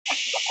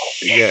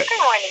Yeah, Good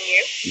morning,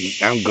 you.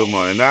 I'm good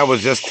morning. I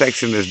was just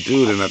texting this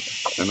dude,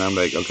 and I'm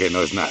like, okay,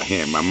 no, it's not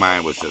him. My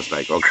mind was just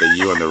like, okay,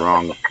 you're on the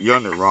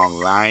wrong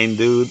line,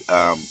 dude.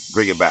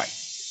 Bring it back.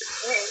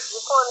 You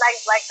pulled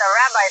like the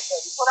rabbi said.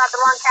 You pulled out the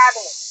wrong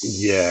cabinet.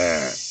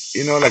 Yeah,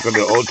 you know, like on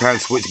the old time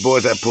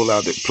switchboards, I pull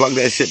out, plug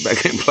that shit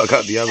back in, plug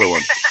out the other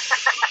one.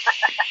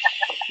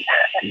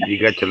 You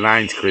got your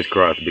lines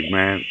crisscrossed, big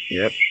man.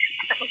 Yep.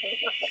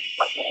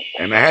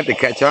 And I had to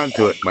catch on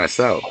to it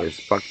myself. It's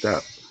fucked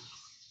up.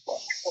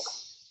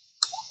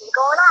 What's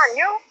going on,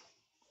 you?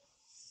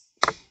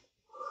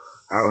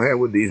 Out here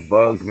with these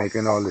bugs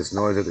making all this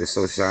noise that they're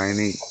so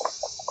shiny.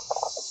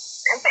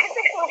 And they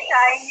so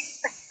shiny.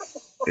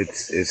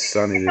 It's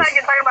sunny. It's like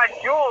you're talking about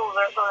jewels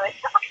or something.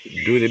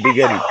 Dude,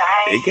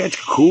 it gets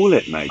cool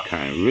at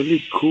nighttime.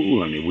 Really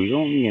cool. I mean, we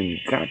only in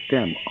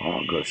goddamn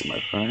August,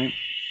 my friend.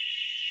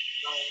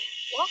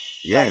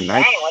 Yeah,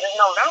 night. Dang, what does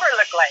November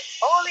look like?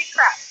 Holy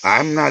crap.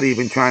 I'm not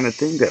even trying to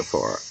think that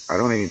far. I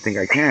don't even think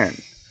I can.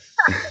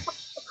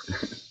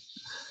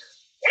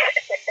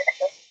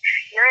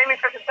 You're aiming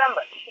for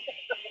September.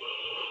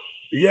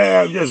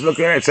 Yeah, I'm just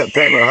looking at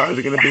September. How's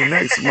it going to be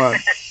next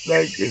month?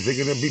 Like, is it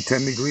going to be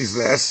 10 degrees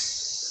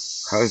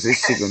less? How's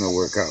this shit going to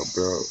work out,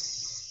 bro?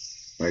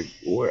 Like,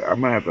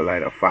 I'm going to have to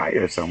light a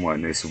fire somewhere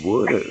in this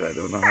wood. I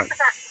don't know how.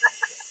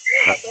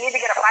 You need to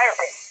get a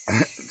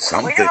fireplace.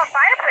 Something. Well, you have a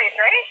fireplace,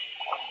 right?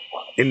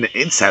 In the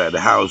inside of the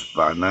house,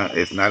 partner.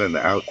 It's not in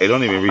the out. It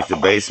don't even reach the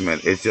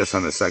basement. It's just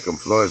on the second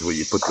floor is where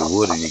you put the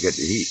wood and you get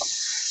the heat.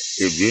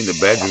 If you're in the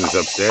bedrooms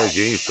upstairs,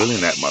 you ain't feeling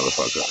that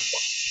motherfucker.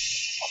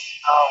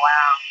 Oh,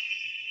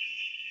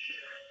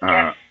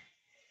 wow.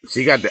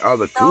 She got the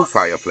other two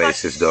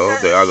fireplaces though.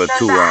 The other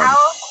two Does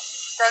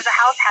the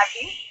house have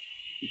heat?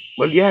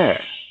 Well,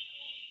 yeah.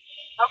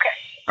 Okay.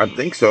 I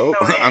think so.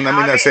 Let me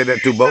not say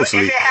that too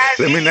boastfully.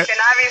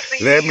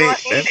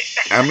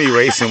 I'm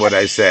erasing what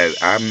I said.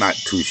 I'm not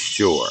too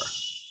sure.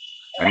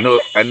 I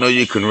know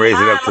you can raise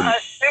it up to.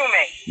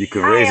 Assuming. You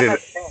can raise it.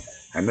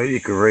 I know you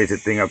can raise the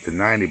thing up to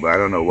 90, but I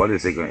don't know what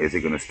is it going. Is it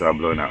going to start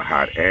blowing out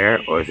hot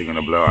air, or is it going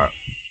to blow out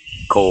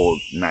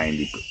cold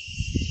 90?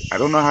 I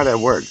don't know how that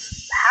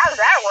works. How does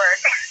that work?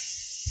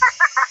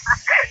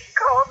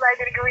 Cold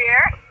 90-degree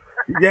air.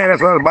 Yeah,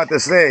 that's what I was about to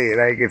say.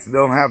 Like, if it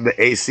don't have the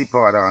AC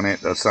part on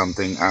it or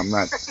something, I'm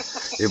not.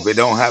 If it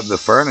don't have the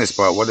furnace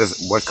part,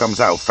 what comes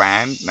out?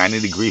 Fan,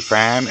 90-degree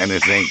fan, and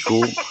it ain't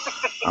cool.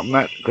 I'm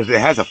not, because it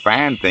has a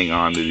fan thing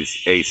on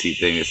this AC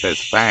thing. It says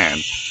fan,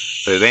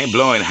 so it ain't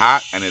blowing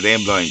hot and it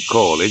ain't blowing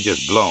cold. It's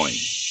just blowing.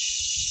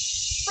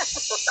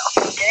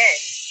 Okay.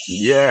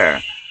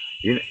 Yeah,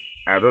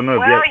 I don't know.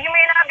 Well, you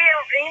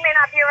may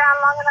not be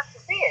around long enough to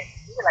see it.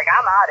 You're like,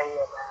 I'm out of here,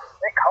 man.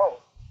 They're cold.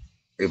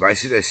 If I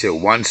see that shit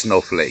one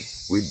snowflake,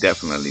 we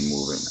definitely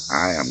moving.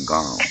 I am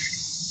gone.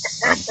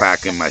 I'm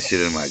packing my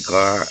shit in my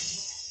car,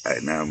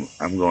 and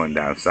I'm going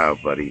down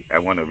south, buddy. I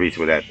want to reach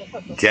where that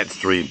jet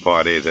stream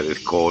part is that is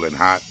cold and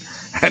hot.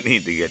 I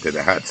need to get to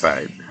the hot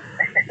side.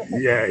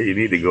 Yeah, you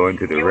need to go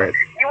into the red.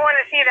 You want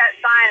to see that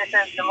sign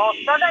that says the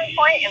most southern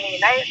point in the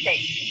United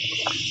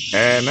States.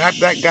 And not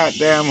that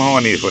goddamn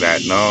horny for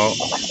that. No,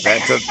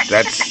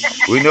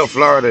 that's we know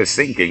Florida is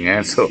sinking,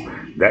 and so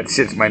that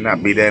shit might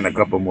not be there in a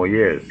couple more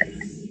years.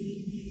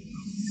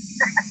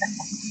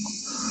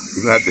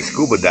 You're gonna have to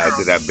scuba dive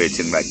to that bitch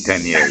in like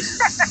 10 years.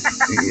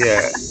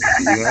 Yeah,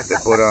 you're gonna have to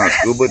put on a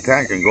scuba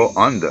tank and go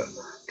under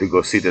to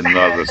go see the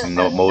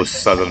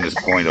most southernest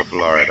point of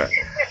Florida. You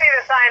see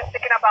the sign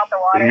sticking up out the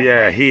water?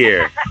 Yeah,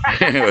 here,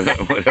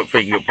 with a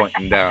finger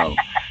pointing down.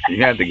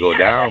 You have to go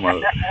down.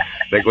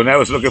 Like when I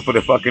was looking for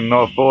the fucking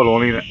North Pole,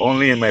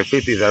 only in my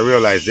 50s, I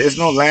realized there's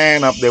no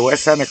land up there where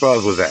Santa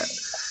Claus was at.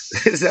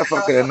 There's that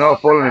fucking the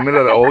North Pole in the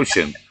middle of the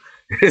ocean.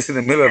 It's in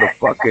the middle of the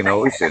fucking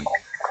ocean.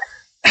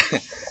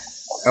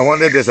 I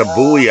wonder if there's a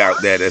buoy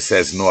out there that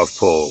says North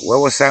Pole. Where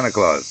was Santa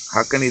Claus?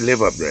 How can he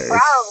live up there?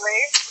 Probably.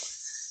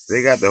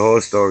 They got the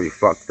whole story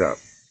fucked up.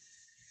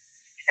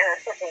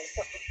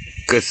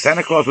 Because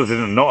Santa Claus was in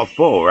the North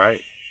Pole,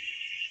 right?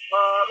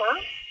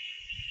 Uh-huh.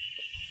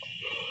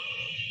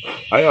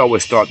 I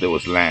always thought there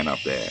was land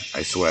up there.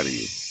 I swear to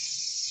you.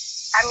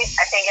 I mean,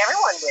 I think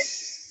everyone did.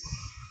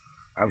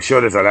 I'm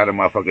sure there's a lot of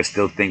motherfuckers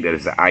still think that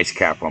it's an ice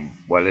cap on.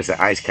 Well, there's an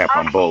ice cap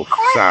on both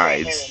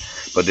sides,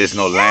 but there's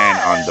no land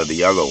under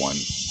the other one.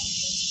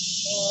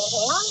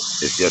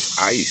 It's just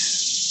ice.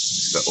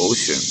 It's the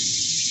ocean.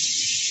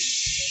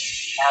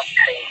 That's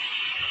crazy.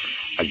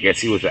 I guess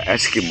he was an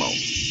Eskimo,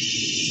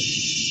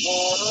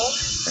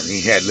 and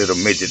he had little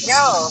midgets. Yo,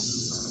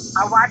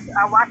 I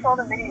watched all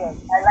the videos.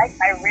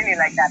 I really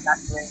like that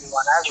documentary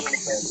one. That was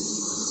really good.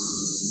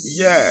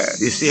 Yeah,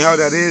 you see how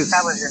that is?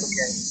 That was really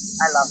good.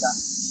 I love that.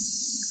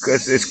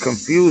 Because it's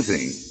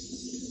confusing,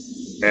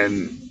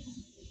 and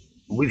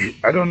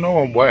I don't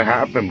know what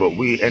happened, but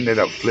we ended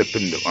up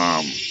flipping the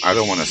I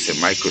don't want to say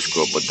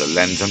microscope, but the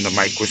lens on the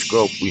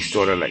microscope, we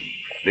sort of like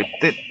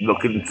flipped it,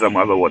 looking in some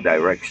other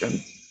direction.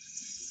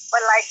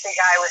 But like the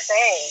guy was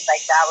saying,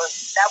 like that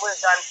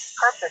was done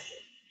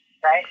purposely,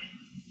 right?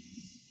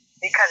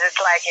 Because it's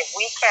like if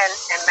we can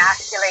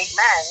emasculate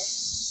men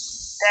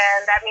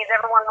then that means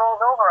everyone rolls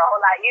over a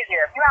whole lot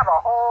easier. If you have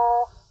a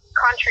whole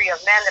country of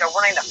men that are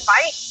willing to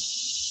fight,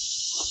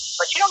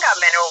 but you don't got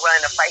men who are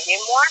willing to fight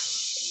anymore.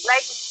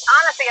 Like,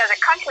 honestly, as a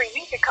country,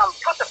 we become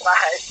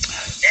pussified.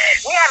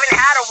 We haven't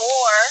had a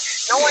war.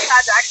 No one's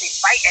had to actually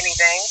fight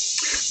anything.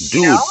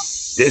 Dude, you know?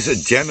 there's a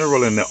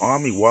general in the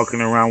army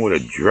walking around with a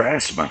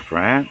dress, my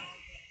friend.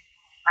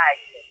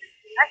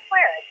 I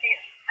swear,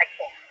 I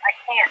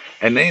can't.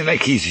 And then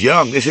like he's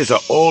young. This is an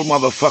old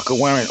motherfucker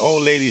wearing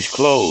old lady's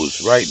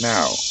clothes right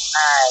now.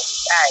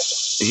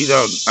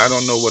 I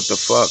don't know what the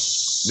fuck.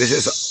 This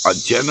is a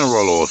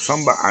general or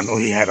somebody. I know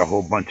he had a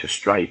whole bunch of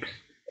stripes.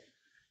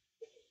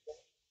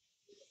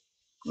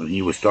 When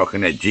he was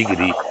talking at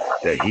Jiggity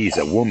that he's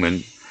a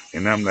woman,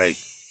 and I'm like,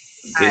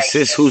 this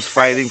is who's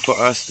fighting for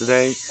us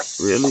today?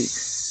 Really?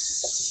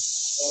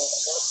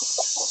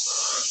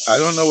 I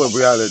don't know what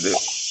reality.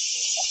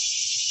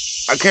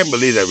 I can't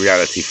believe that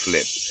reality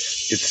flipped.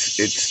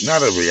 It's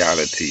not a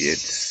reality.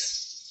 It's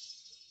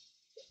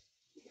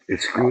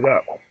screwed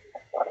up.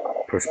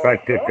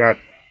 Perspective got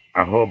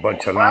a whole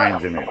bunch of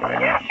lines in it right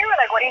now. It's true,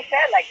 like what he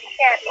said, like you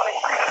can't even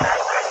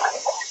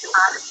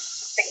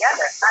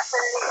together.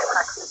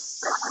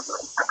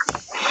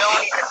 We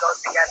don't need to go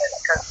together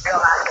because real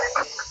actors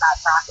is not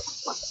talking.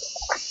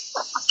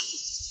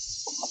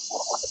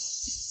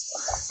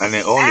 And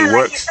it only like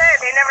works. You said,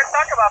 they never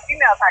talk about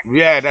female toxicity.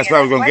 Yeah, that's what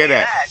I was gonna get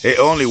at. It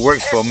only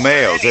works for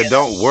males. It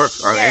don't work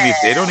on any.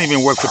 They don't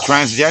even work for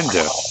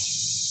transgender.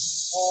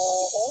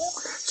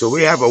 So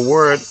we have a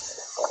word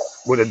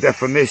with a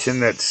definition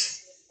that's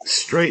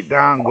straight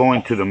down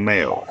going to the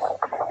male.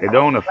 It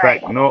don't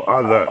affect no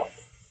other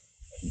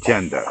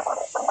gender.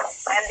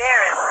 And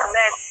there is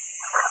less.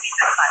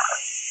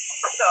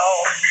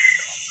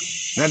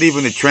 So. Not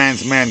even a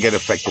trans man get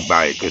affected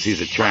by it because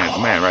he's a trans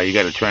man, right? You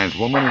got a trans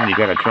woman and you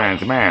got a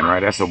trans man,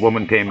 right? That's a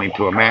woman came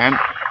into a man.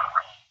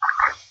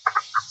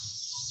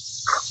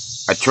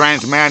 A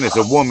trans man is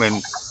a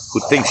woman who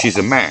thinks she's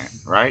a man,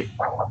 right?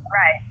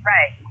 Right.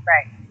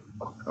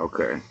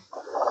 Okay.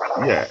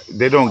 Yeah,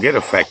 they don't get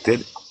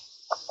affected.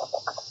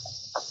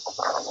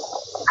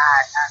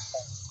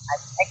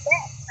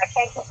 I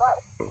can't keep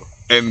up.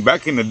 And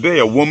back in the day,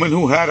 a woman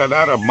who had a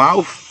lot of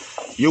mouth,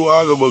 you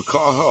either would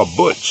call her a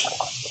butch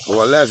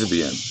or a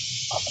lesbian.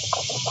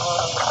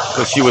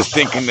 Because she was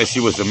thinking that she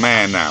was a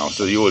man now,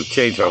 so you would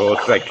change her whole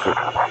sexual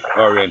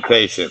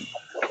orientation.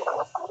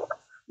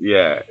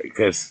 Yeah,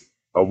 because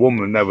a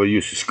woman never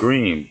used to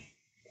scream.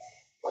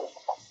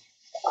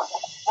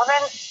 Well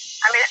then,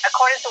 I mean,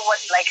 according to what,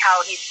 like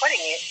how he's putting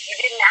it, you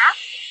didn't have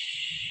to,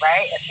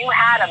 right? If you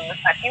had a man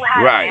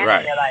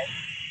in your life.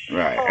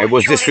 Right. It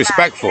was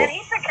disrespectful.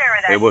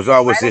 It was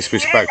always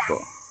disrespectful.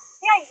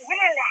 Yeah, you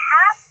didn't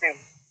have to.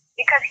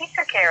 Because he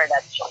took care of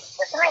that shit.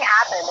 If something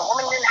happened, the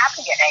woman didn't have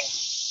to get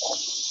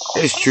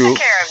angry. It's true. He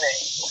took care of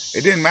it.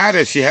 It didn't matter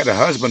if she had a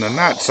husband or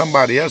not.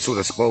 Somebody else would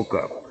have spoke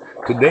up.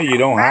 Today, you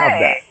don't have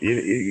that.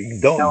 You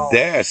don't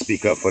dare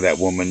speak up for that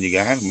woman. You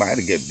might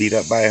get beat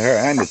up by her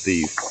and the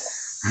thief.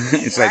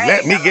 It's like,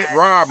 let me get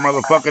robbed,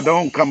 motherfucker.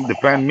 Don't come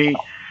defend me.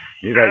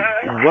 You're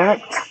like,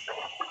 what?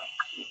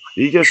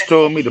 You just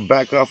told me to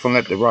back off and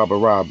let the robber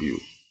rob you.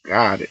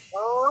 Got it.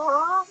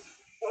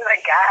 You're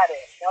like, got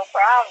it. No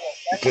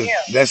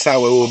problem. That's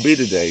how it will be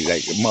today.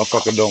 Like, a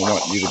motherfucker don't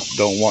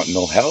want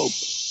no help.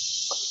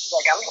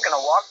 Like, I'm just gonna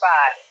walk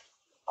by.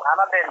 Mind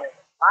my business.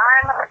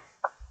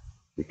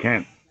 You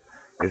can't.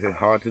 Is it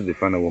hard to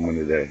defend a woman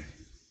today?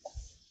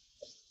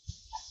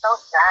 So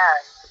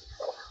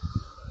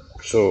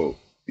sad. So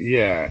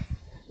yeah,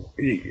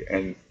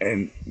 and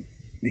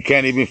you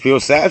can't even feel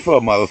sad for a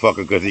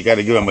motherfucker because you got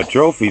to give him a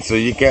trophy, so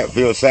you can't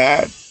feel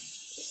sad.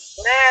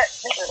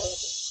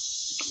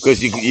 Because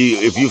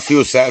if you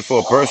feel sad for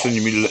a person,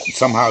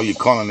 somehow you're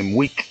calling him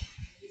weak.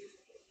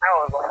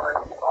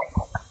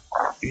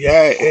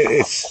 Yeah,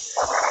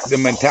 it's the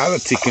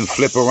mentality can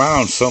flip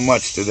around so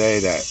much today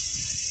that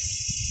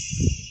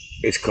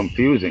it's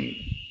confusing.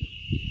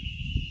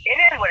 It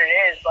is what it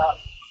is, but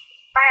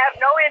I have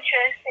no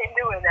interest in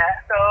doing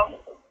that, so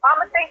I'm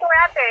gonna think the way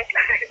I think,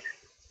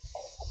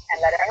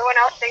 and let everyone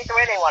else think the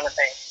way they want to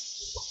think.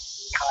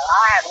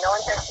 I have no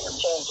intention of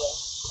changing,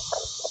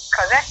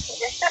 because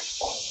it's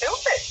just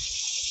stupid.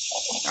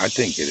 I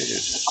think it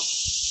is.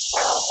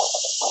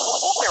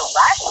 You're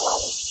right.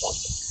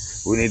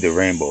 We need the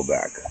rainbow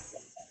back.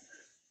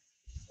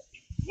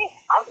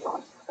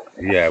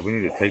 Yeah, we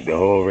need to take the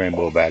whole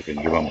rainbow back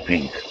and give them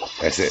pink.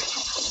 That's it.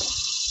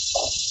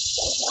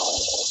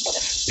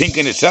 Pink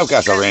in itself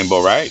got a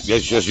rainbow, right?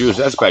 Let's just use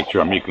that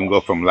spectrum. You can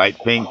go from light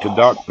pink to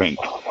dark pink.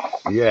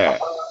 Yeah,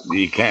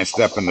 you can't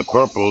step in the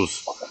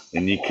purples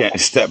and you can't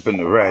step in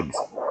the reds.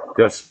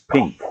 Just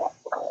pink.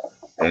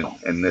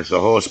 And there's a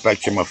whole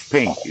spectrum of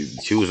pink. You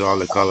choose all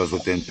the colors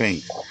within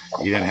pink.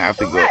 You didn't have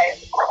to go.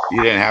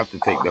 You didn't have to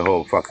take the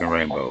whole fucking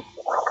rainbow.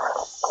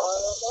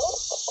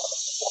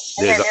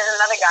 And then there's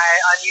another guy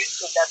on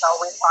YouTube that's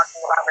always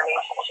talking about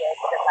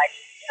relationships and like,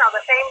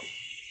 the same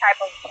type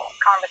of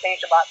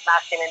conversation about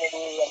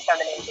masculinity and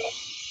femininity.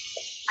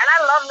 And I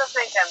love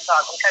listening to him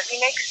talk because he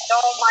makes so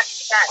much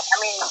sense. I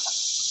mean,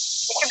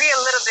 it can be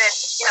a little bit,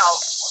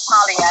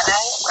 Pollyanna,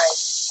 right?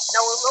 No,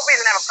 nobody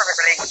doesn't have a perfect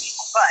relationship.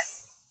 But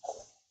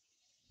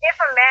if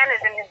a man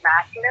is in his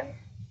masculine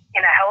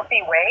in a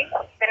healthy way,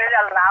 then it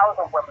allows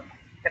a woman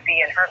to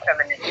be in her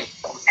femininity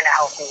in a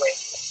healthy way,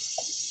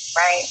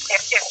 right?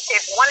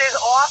 If one is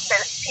off, then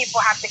people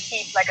have to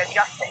keep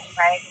adjusting,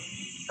 right?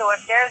 So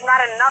if there's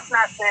not enough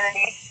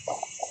masculinity,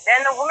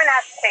 then the woman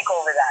has to take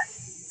over that.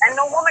 And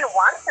no woman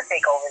wants to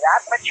take over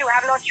that, but you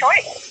have no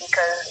choice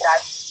because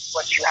that's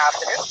what you have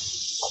to do.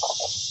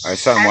 I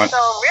someone. And so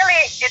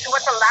really, it's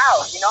what's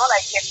allowed, if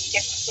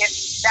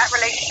that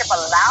relationship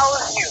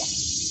allows you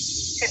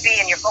to be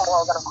in your full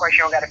world, then of course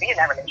you don't got to be in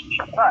that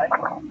relationship.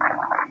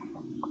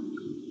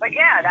 But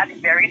yeah, that's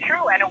very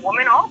true. And a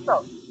woman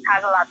also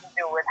has a lot to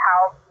do with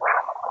how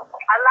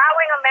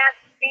allowing a man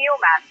to feel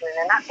masculine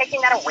and not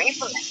taking that away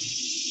from him.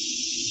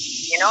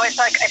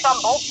 It's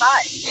on both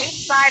sides.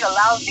 Each side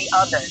allows the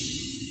other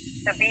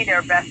to be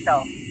their best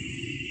self.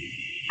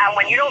 And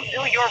when you don't do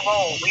your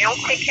role, when you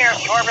don't take care of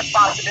your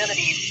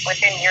responsibilities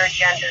within your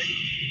gender,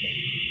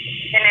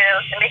 then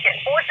it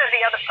forces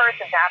the other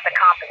person to have to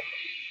compensate.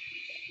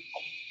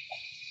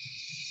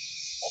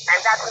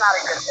 And that's not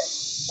a good thing.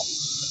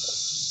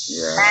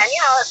 Yeah. And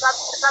it's not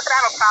that I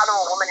have a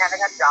problem with a woman having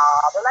a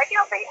job or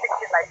basic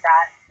shit like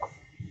that.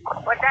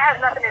 But that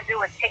has nothing to do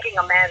with taking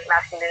a man's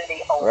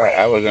masculinity away. Right.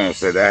 I was gonna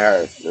say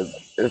that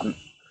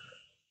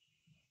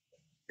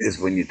is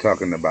when you're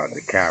talking about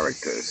the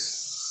characters.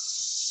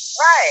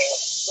 Right.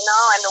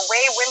 And the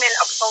way women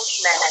approach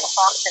men and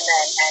talk to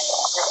men and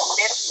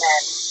dismiss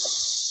men.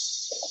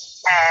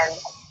 And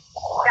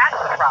that's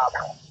the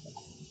problem.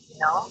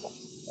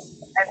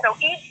 And so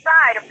each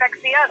side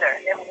affects the other.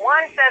 If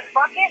one says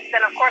fuck it,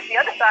 then of course the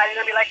other side is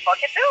going to be like fuck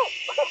it too.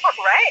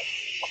 Right?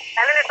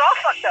 And then it's all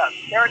fucked up.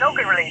 There are no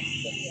good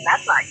relationships. And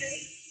that's not good.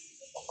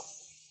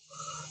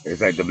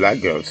 It's like the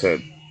black girl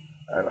said.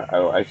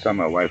 I saw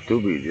my wife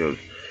too videos.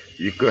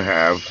 You could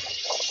have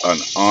an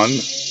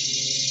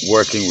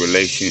unworking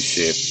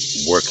relationship,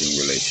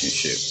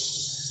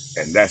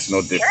 and that's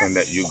no different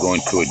that you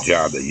going to a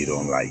job that you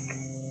don't like.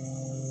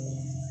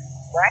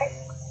 Right.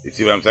 You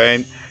see what I'm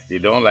saying? You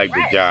don't like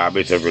the job,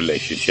 it's a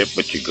relationship,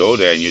 but you go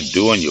there and you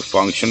do and you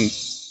function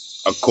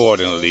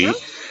accordingly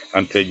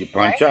until you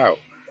punch out.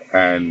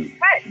 And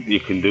you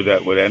can do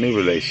that with any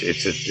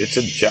relationship. It's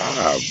a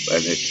job,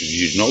 and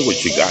you know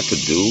what you got to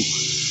do.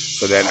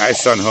 So then I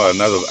sent her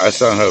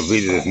a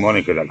video this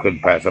morning because I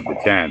couldn't pass up the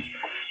chance.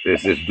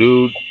 There's this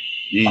dude,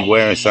 he's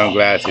wearing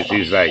sunglasses.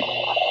 He's like,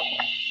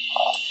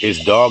 his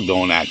dog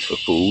don't ask for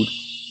food.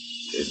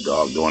 His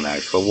dog don't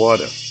ask for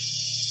water.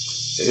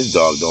 His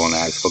dog don't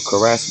ask for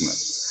caressment.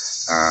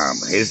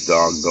 His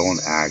dog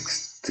don't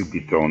ask to be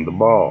thrown the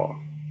ball.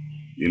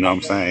 You know what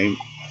I'm saying?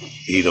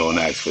 He don't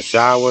ask for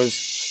showers.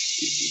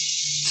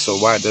 So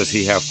why does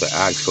he have to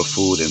ask for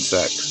food and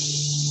sex?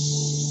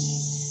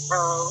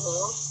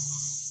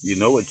 You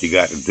know what you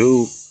got to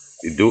do.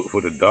 You do it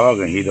for the dog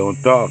and he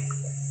don't talk.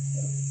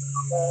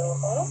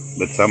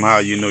 But somehow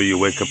you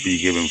wake up and you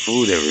give him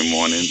food every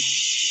morning.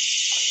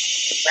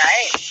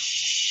 Right.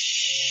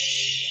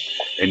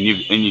 And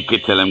you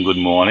could tell him good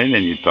morning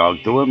and you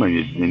talk to him and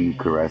you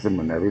caress him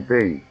and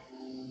everything.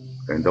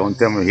 And don't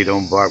tell me he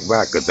don't bark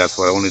back, because that's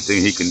the only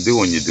thing he can do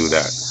when you do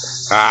that.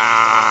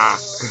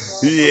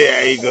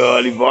 Yeah, he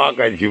go, he bark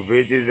at you,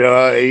 bitches.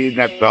 He's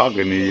not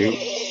talking to you.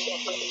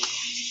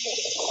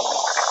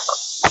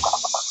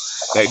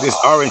 Like this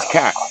orange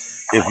cat.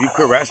 If you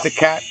caress the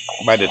cat,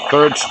 by the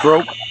third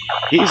stroke,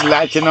 he's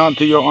latching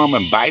onto your arm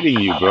and biting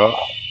you, bro.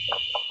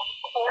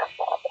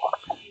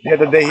 The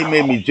other day he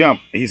made me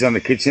jump. He's on the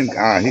kitchen.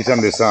 He's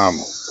on this on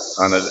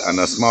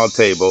a small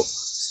table,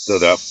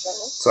 stood up.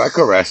 So I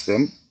caressed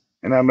him.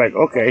 And I'm like,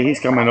 okay, he's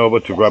coming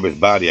over to rub his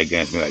body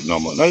against me like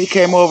normal. No, he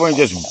came over and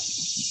just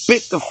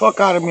bit the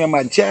fuck out of me on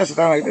my chest. And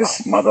I'm like,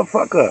 this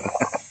motherfucker.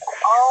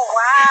 Oh,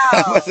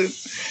 wow.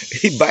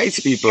 He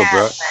bites people, cats,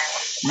 bro. Man.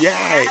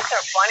 Yeah. Cats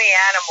are funny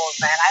animals,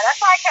 man. That's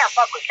why I can't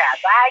fuck with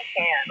cats. I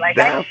can't. Like,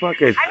 that fuck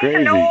is crazy. I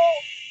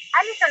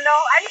need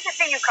to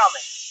see you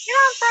coming. You know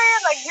what I'm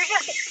saying? Like,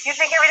 you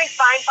think everything's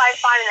fine,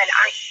 and then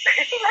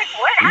like,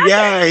 what happened?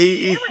 Yeah,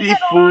 he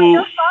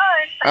fooled.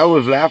 I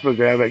was laughing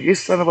because I was like, you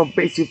son of a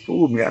bitch, you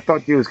fooled me. I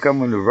thought you was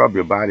coming to rub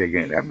your body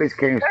again. That bitch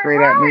came straight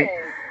at me.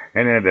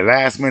 And then at the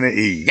last minute,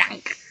 he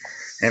yank.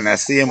 And I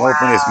see him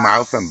open his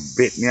mouth and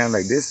bit me. I'm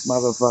like, this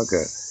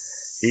motherfucker,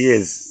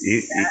 this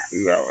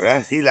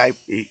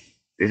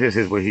is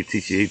his way he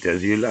teaches you. He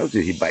tells you he loves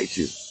you. He bites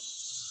you.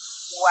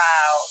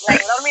 Wow.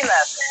 Like, love me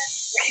less,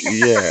 man.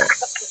 Yeah.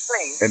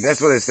 And that's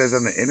what it says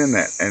on the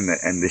internet and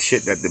the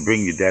shit that they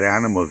bring you dead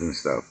animals and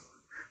stuff.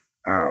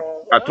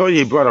 I told you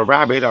he brought a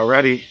rabbit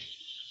already.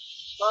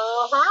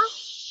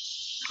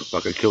 I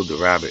fucking killed the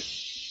rabbit.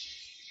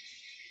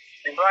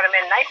 They brought him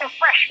in nice and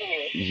fresh for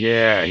you.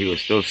 Yeah, he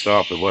was still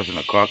soft. It wasn't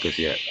a carcass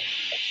yet.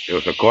 It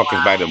was a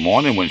carcass by the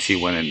morning when she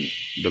went and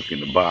looked in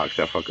the box.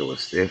 That fucker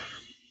was stiff.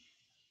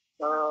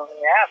 Yeah,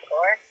 of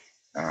course.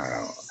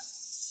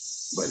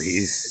 But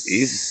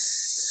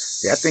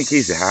I think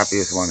he's the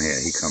happiest one here.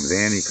 He comes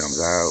in, he comes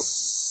out.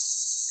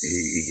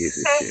 He gives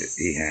a shit.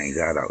 He hangs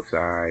out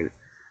outside.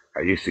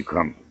 I used to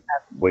come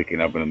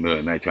waking up in the middle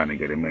of the night trying to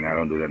get him in. I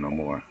don't do that no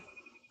more.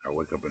 I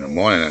wake up in the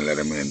morning and let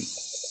him in.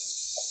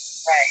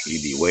 Right.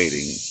 He'd be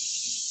waiting.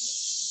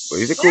 But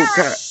he's a cool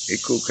cat.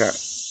 He's a cool cat.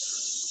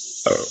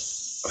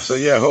 So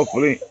yeah,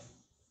 hopefully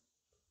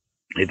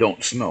it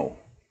don't snow.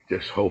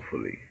 Just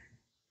hopefully.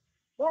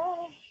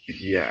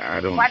 Yeah,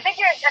 I don't. Well, I think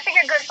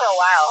you're good for a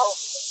while.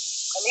 Hopefully.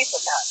 At least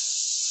with that.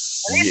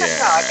 At least with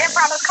snow. I can't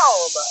promise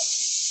cold, but.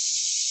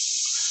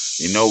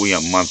 You know we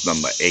on month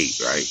number 8,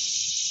 right?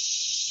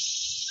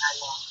 I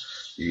know.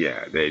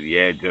 Yeah, the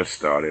year just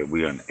started.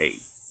 We on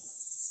 8.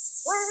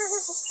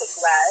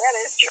 That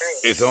is true.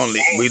 It's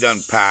only we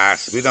done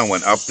passed. We done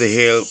went up the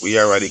hill. We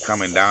already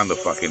coming down the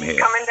fucking hill.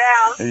 Coming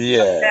down.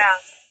 Yeah. Coming down.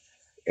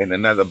 In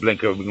another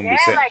blink of we're gonna be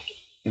Yeah, sitting. like,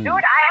 dude,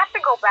 I have to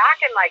go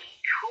back in like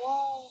 2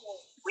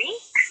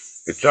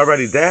 weeks. It's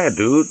already there,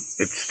 dude.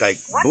 It's like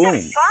What boom.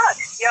 the fuck?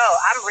 Yo,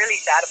 I'm really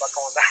sad about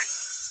going back.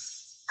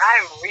 I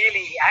am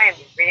really, I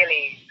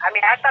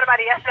mean, I thought about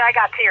it yesterday. I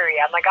got teary.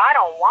 I'm like, I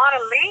don't want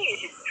to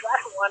leave. I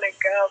don't want to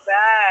go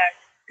back.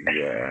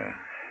 Yeah.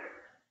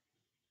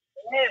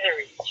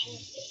 Misery.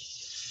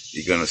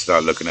 You're gonna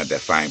start looking at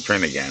that fine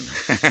print again. Yeah,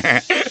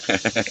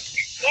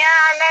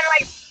 and then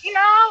like, you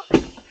know,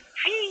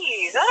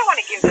 jeez, I don't want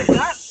to give this up.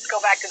 Let's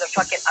go back to the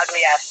fucking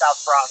ugly ass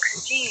South Bronx.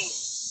 Jeez.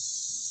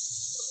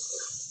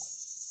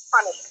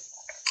 Honestly.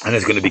 And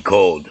it's gonna be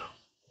cold.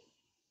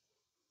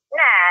 Nah,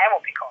 it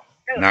won't be cold.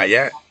 Not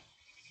yet? Nah.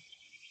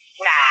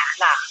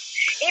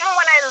 Even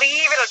when I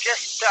leave, it'll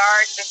just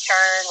start to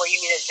turn where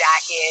you need a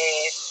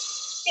jacket.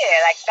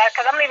 Yeah, like that,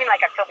 because I'm leaving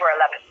like October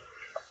 11th.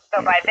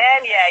 So by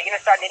then, yeah, you're going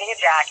to start needing a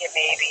jacket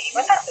maybe.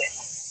 But that's it.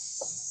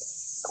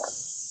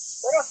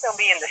 It'll still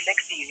be in the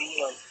 60s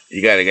even.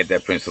 You gotta get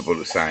that principal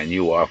to sign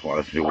you off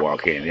once you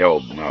walk in. Yo,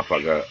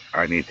 motherfucker,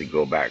 I need to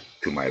go back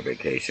to my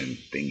vacation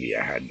thingy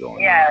I had going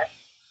on. Yeah.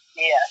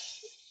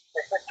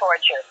 This is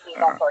torture. Please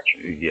don't torture.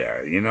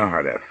 Yeah, you know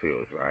how that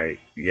feels, right?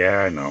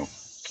 Yeah, I know.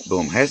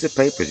 Boom, here's the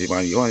papers. You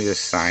want to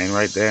just sign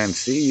right there and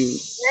see you.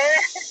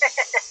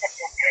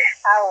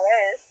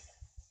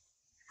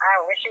 I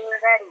wish it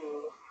was that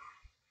easy.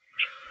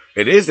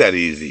 It is that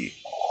easy.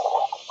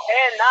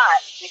 And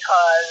not,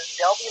 because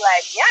they'll be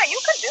like, yeah, you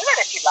can do that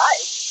if you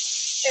like.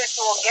 Just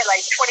will get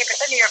like 20%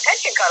 of your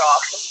pension cut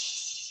off.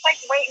 Like,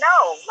 wait,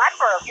 no, not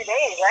for a few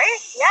days, right?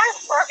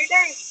 Yes, for a few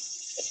days.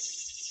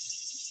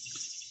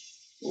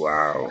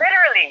 Wow.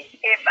 Literally,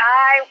 if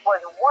I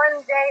was 1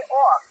 day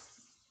off,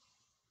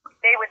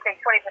 they would take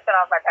 20%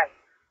 off my pension.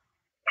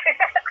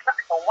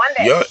 For 1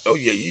 day.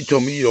 Yeah, you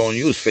told me you don't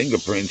use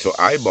fingerprints or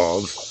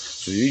eyeballs,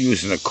 so you're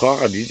using a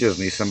card. You just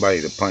need somebody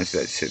to punch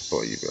that shit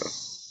for you, bro.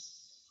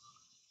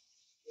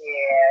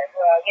 Yeah,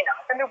 well, you know,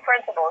 it's a new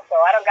principal, so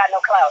I don't got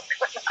no clout.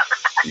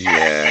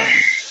 Yeah.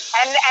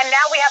 And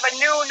now we have a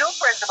new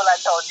principal, I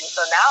told you,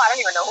 so now I don't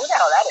even know who the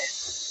hell that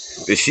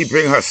is. Did she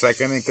bring her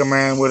second in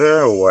command with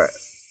her or what?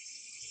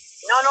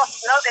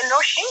 No,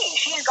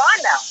 she's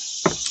gone now.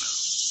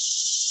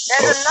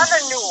 There's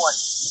another new one.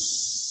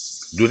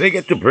 Do they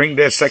get to bring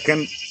their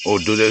second, or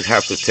do they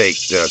have to take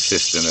the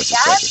assistant as a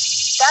second?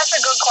 That's a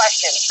good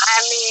question.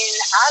 I mean,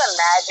 I'd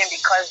imagine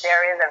because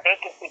there is a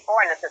vacancy for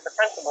an assistant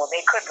principal,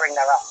 they could bring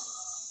their own.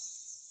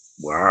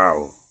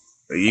 Wow.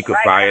 You could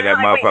fire that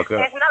motherfucker.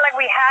 It's not like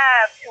we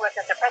have 2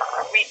 assistant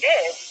principals. We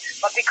did,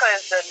 but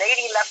because the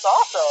lady left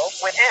also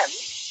with him,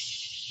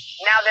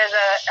 now there's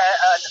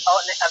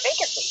a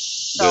vacancy.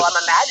 So I'm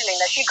imagining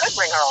that she could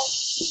bring her own.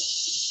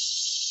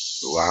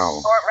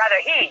 Wow. Or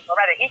rather he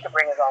could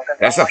bring his own.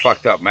 That's a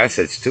fucked up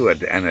message too. At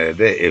the end of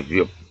the day, if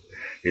you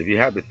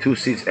have the 2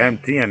 seats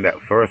empty and that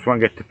first one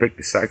get to pick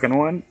the second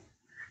one,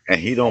 and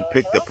he don't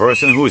pick the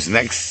person who's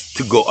next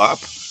to go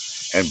up,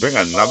 and bring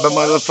another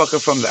motherfucker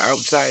from the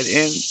outside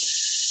in,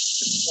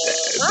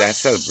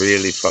 that's a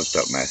really fucked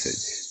up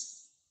message.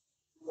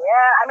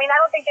 Yeah, I mean, I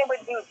don't think they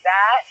would do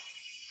that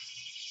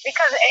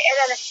because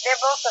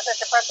they're both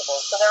assistant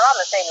principals, so they're on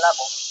the same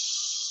level.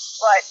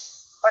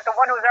 But the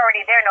one who's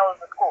already there knows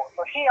the school,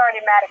 so she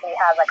automatically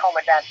has like home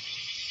advantage,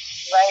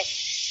 right?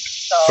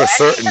 So For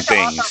certain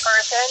things. Awesome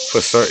person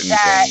For certain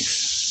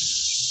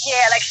things.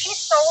 Yeah, like she's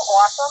so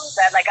awesome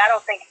that like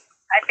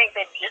I think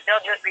that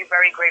they'll just be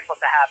very grateful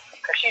to have her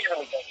because she's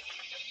really good.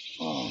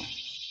 Oh.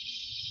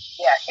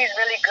 Yeah, she's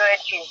really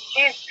good.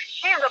 She's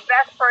the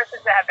best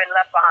person to have been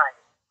left behind.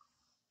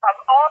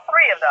 Of all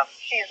 3 of them,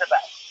 she's the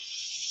best.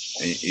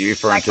 You're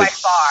referring to by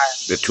far.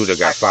 The 2 that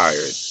got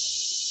fired.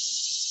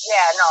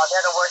 Yeah, no,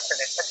 they're the worst of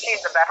it, but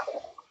she's the best.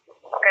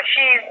 Because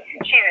she's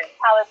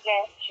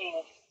intelligent,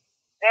 she's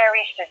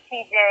very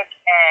strategic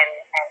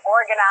and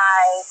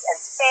organized and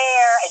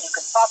fair, and you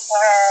can talk to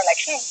her. Like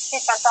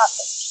she's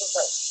fantastic. She's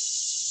good.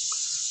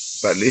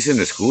 But at least in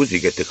the schools, you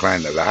get to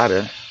climb the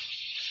ladder.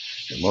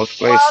 In most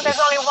places. Well, there's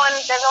only one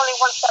step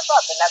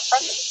up, and that's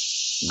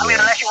president. I mean,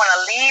 unless you want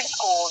to leave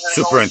schools.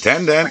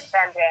 Superintendent.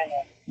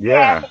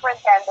 Yeah,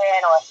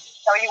 superintendent,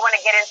 or you want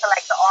to get into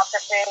like the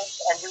offices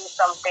and do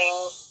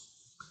something.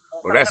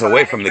 Well, that's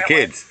away from the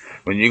kids.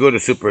 when you go to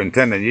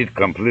superintendent, you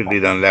completely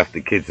done left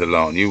the kids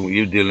alone.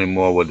 You dealing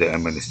more with the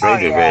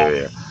administrative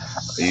area.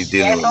 You Yeah,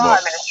 dealing it's with all more.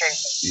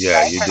 administration.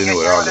 Yeah, Right? you're Because dealing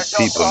you're with all dealing the with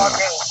adults people all now.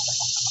 day.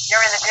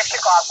 You're in the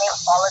district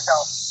office, all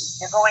adults.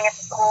 You're going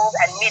into schools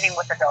and meeting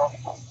with adults.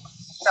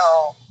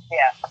 So,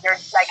 yeah, you're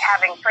like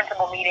having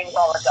principal meetings,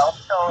 all adults.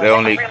 So They there's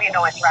only really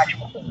no interaction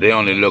with them. they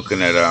only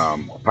looking at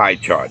pie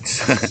charts,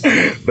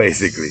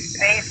 basically.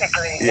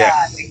 Basically,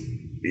 Yeah. yeah.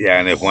 Yeah,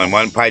 and if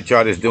one pie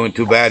chart is doing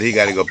too bad, he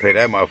got to go pay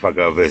that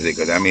motherfucker a visit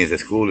because that means the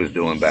school is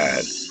doing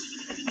bad.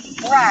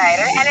 Right,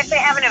 and if they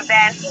have an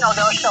event,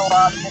 they'll show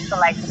up just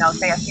to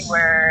say a few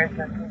words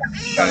and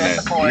show their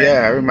support.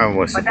 Yeah, I remember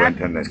when But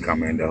superintendents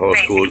come in, the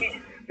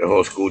basically,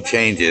 whole school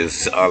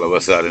changes all of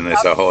a sudden.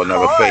 It's a whole of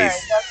nother course,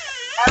 face.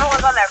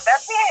 everyone's on their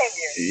best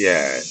behavior.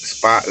 Yeah,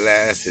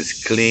 spotless,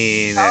 it's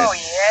clean, and Oh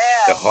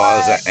yeah, the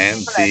halls are what?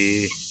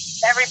 empty.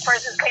 Every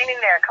person's cleaning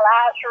their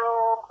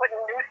classroom, putting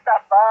new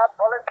stuff up.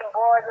 Bulletin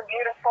boards are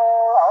beautiful.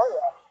 Oh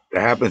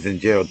yeah. That happens in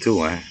jail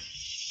too, eh?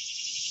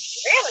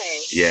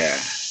 Really? Yeah,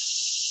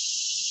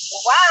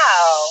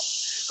 Wow.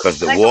 because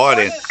the Like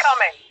warden, the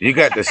coming. you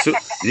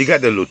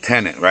got the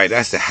lieutenant, right?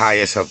 That's the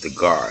highest of the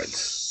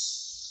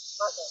guards.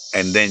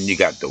 And then you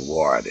got the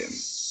warden.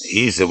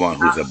 He's the one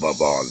who's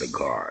above all the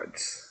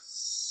guards.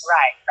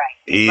 Right.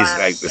 He's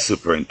like the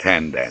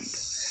superintendent.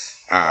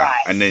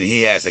 Right. And then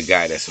he has a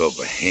guy that's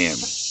over him.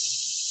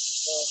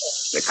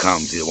 That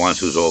comes, the one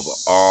who's over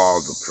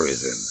all the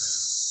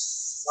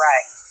prisons.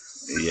 Right.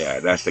 Yeah,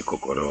 that's the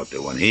Cocorote.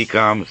 When he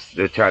comes,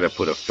 they try to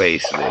put a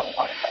facelift.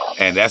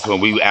 And that's when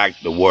we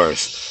act the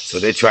worst. So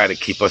they try to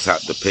keep us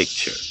out the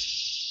picture.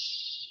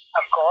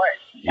 Of course.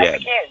 Yeah. That's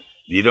the kids.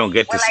 You don't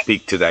get to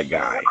speak to that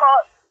guy.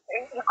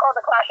 You call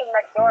the classroom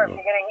next door if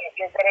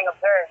you're getting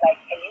observed. Like,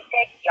 can you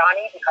take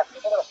Johnny because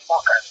he's a little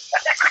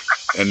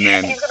fucker. And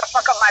then he's gonna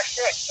fuck up my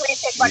shit.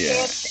 Please take my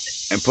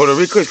kids. And Puerto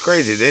Rico is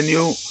crazy. Then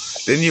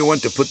you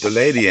went to put the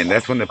lady in.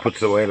 That's when they put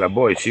Zoela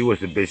Boy. She was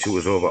the bitch who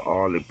was over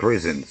all the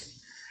prisons.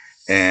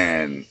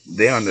 And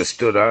they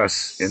understood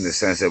us in the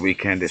sense that we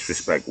can't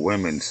disrespect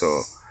women.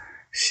 So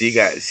she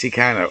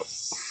kind of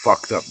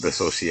fucked up the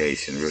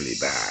association really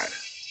bad.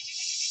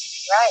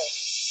 Right.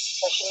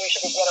 So she knew she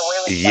could get away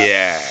with stuff.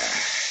 Yeah.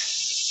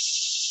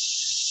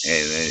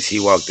 And then she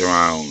walked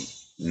around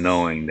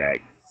knowing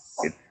that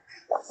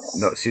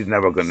she's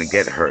never gonna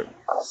get hurt.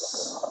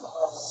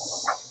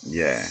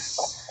 Yeah.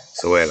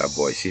 Zoela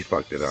Boy, she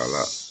fucked it all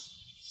up.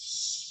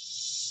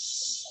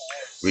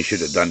 We should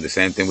have done the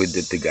same thing we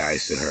did to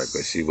guys to her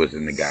because she was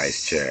in the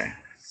guy's chair.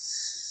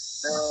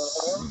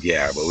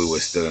 Yeah, but we were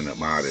still in the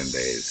modern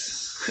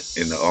days.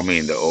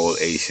 The old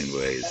Asian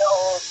ways. The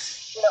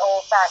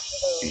old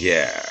fashioned days.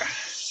 Yeah.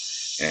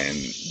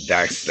 And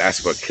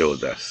that's what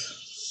killed us.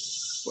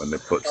 When they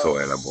put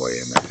Zoela Boy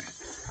in there.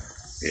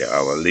 Yeah,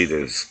 our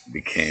leaders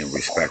became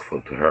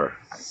respectful to her.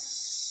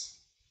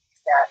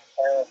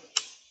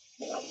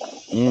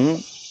 Mm-hmm.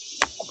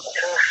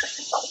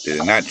 They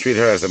did not treat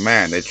her as a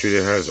man. They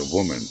treated her as a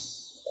woman.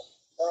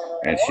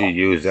 And she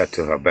used that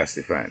to her best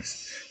defense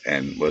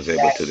and was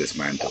able to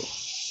dismantle.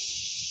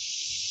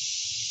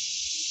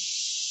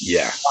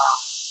 Yeah.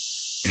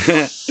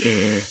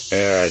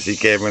 Yeah, she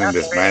came in and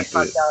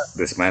dismantled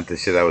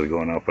shit that was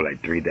going on for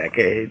like 3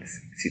 decades.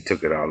 She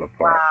took it all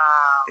apart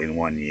in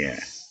 1 year.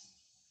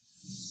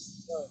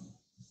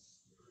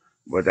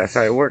 But that's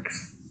how it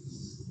works.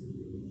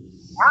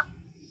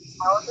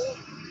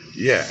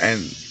 Yeah,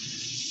 and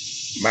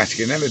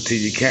masculinity,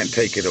 you can't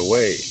take it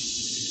away.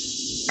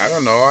 I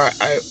don't know.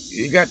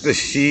 You got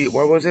the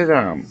what was it?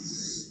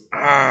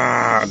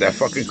 That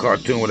fucking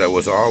cartoon that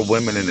was all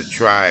women in the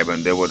tribe,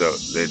 and they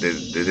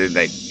did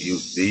like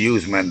they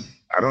use men.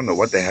 I don't know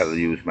what the hell they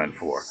use men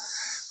for,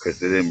 because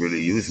they didn't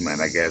really use men.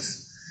 I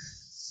guess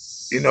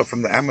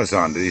from the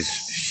Amazon, these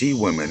she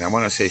women. I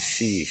want to say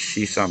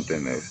she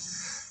something.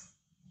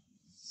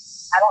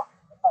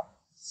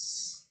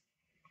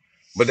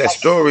 But that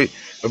story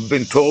have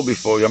been told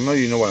before. I know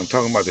you know what I'm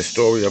talking about. The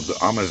story of the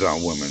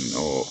Amazon women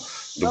or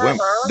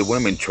the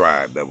women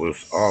tribe that was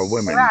all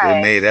women. Right.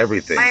 They made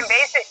everything. I mean,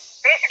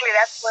 basically,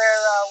 that's where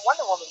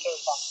Wonder Woman came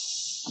from.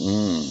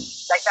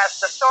 Like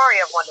that's the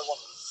story of Wonder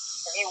Woman.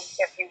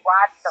 If you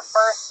watch the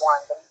first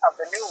one of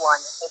the new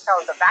one, it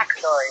tells the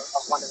backstory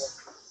of Wonder Woman,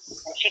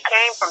 and she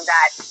came from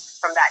that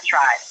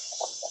tribe.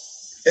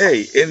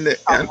 Hey,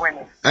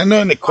 I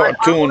know in the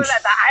cartoons. At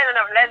the island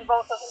of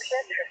Lesbos or some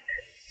shit.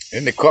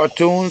 In the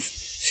cartoons,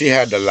 she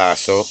had the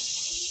lasso.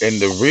 In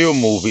the real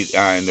movie,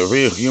 in the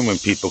real human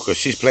people, because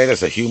she's played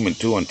as a human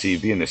too on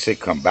TV in the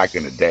sitcom back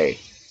in the day.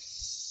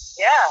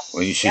 Yeah.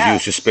 When she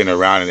used to spin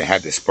around and it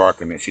had the spark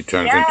and then she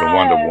turns into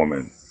Wonder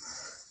Woman.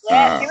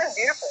 Yeah, she was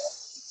beautiful.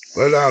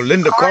 Well,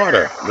 Linda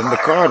Carter,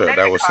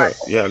 that was her.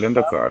 Yeah,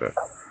 Linda Carter.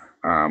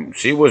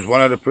 She was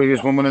one of the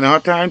prettiest women in her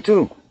time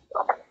too.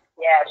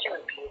 Yeah, she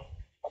was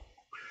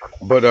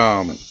beautiful. But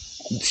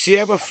she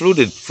ever flew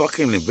the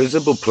fucking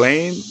invisible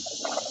plane?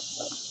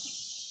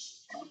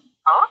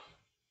 Huh?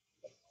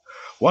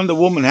 Wonder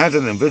Woman has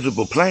an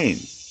invisible plane.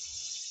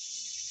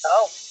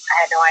 Oh,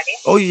 I had no idea.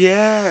 Oh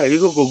yeah, you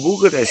go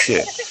Google that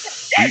shit.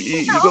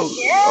 You go,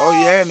 oh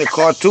yeah, in the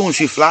cartoon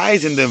she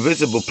flies in the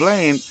invisible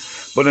plane,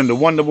 but in the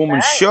Wonder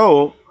Woman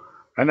show,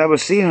 I never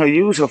seen her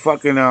use her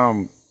fucking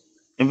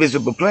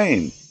invisible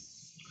plane.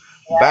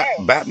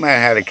 Batman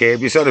had a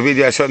cave. You saw the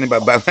video I showed him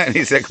about Batman.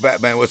 He said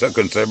Batman was a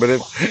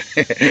conservative.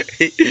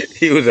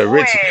 he was a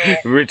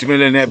rich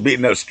millionaire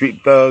beating up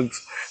street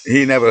thugs.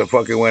 He never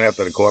fucking went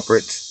after the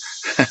corporates.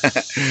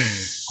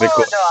 Hold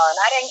on,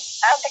 I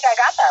don't think I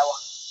got that one.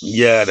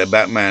 Yeah, the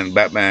Batman.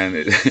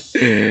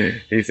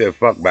 He said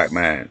fuck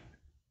Batman.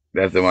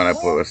 That's the one I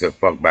put. I said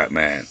fuck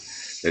Batman.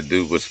 The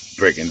dude was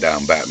breaking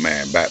down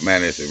Batman.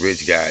 Batman is a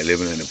rich guy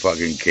living in a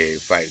fucking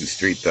cave fighting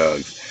street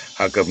thugs.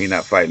 How come he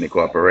not fighting the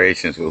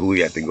corporations for who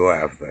he had to go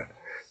after?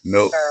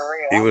 Nope.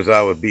 He was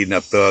always beating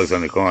up thugs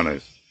on the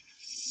corners.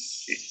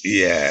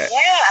 Yeah. Yeah,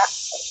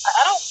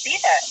 I don't see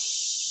that.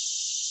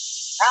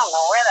 I don't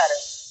know where that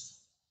is.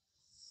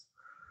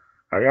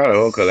 I got a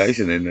whole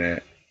collection in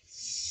there.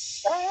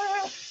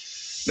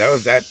 That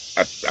was that.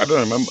 I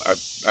don't remember.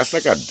 That's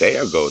like a day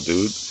ago,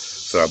 dude.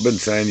 So I've been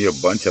sending you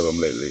a bunch of them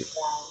lately.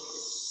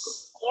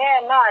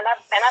 Yeah, no, and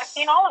I've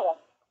seen all of them.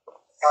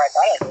 All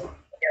right,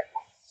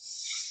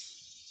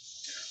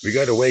 we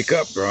got to wake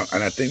up, bro.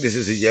 And I think this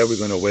is the year we're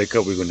going to wake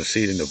up. We're going to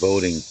see it in the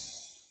voting.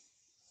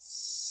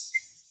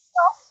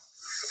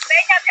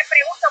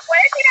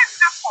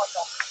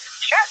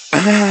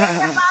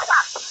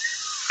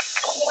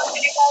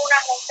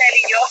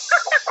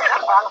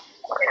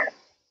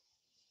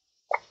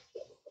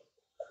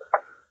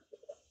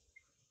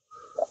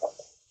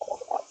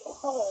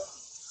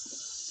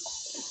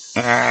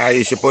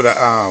 You should put a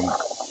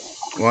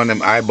one of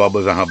them eye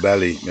bubbles on her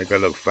belly, make her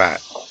look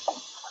fat.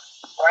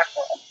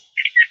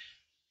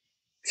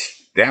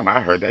 Damn,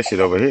 I heard that shit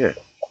over here.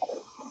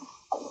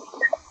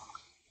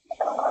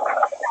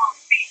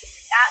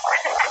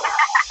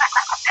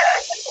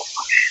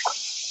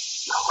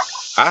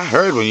 I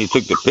heard when you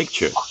took the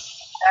picture.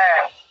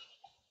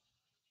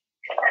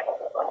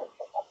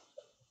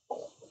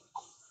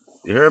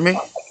 You heard me? Okay,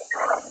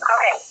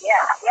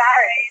 yeah, I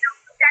heard it.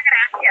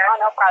 Oh,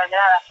 no problem.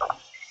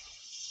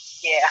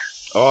 Yeah.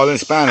 All in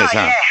Spanish,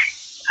 huh? Yeah.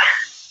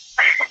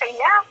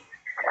 Yeah.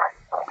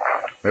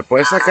 ¿Me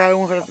puedes sacar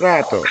un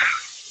retrato?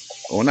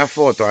 Una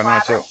foto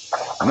anoche?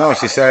 No,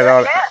 she said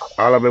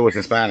all of it was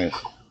in Spanish.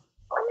 Yeah.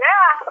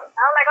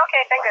 I'm like,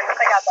 okay, thank goodness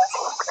I got that.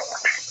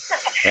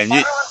 And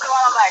you,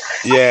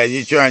 yeah,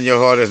 you trying your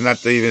hardest not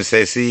to even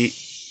say see.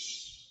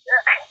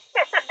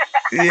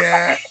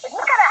 Yeah. It just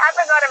kind of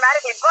happens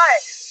automatically,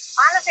 but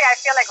honestly, I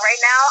feel like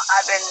right now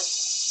I've been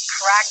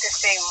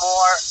practicing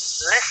more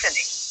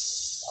listening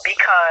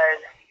because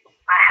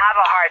I have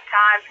a hard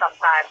time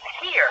sometimes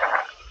here.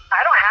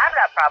 I don't have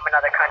that problem in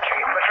other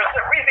countries, but for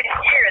some reason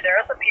here, there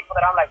are some people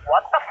that I'm like,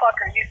 what the fuck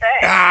are you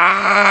saying?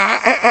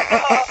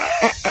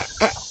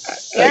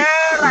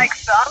 Yeah, like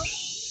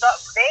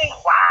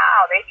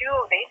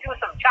they do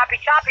some choppy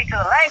to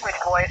the language,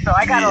 boy. So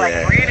I gotta like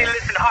really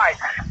listen hard.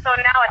 So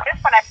now at this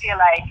point, I feel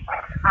like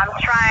I'm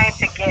trying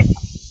to get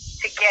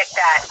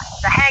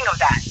the hang of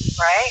that,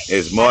 right?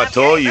 It's more. I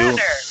told you,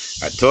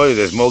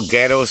 there's more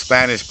ghetto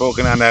Spanish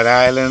spoken on that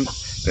island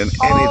than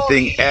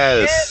anything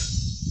else.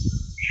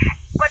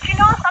 But you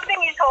know,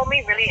 something you told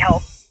me really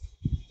helped.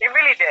 It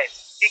really did,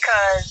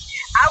 because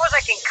I was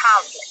like in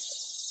conflict.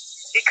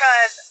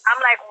 Because I'm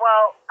like,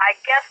 well, I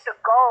guess the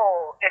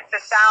goal is to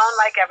sound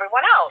like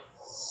everyone else.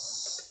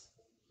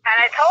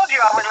 And I told you,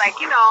 I was like,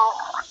 you know,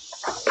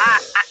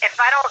 if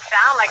I don't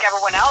sound like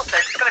everyone else, they're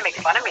just going to make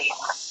fun of me.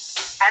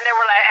 And they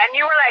were like, and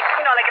you were like,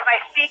 you know, like if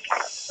I speak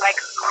like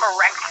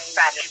correct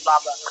Spanish, blah,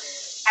 blah.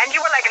 And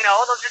you were like,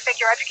 no, they'll just think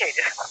you're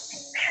educated.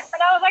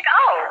 And I was like,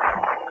 oh,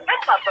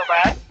 that's not so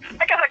bad.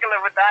 I guess I can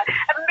live with that.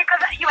 And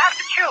because you have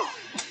to choose.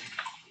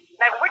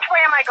 Like, which way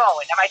am I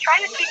going? Am I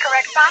trying to speak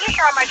correct Spanish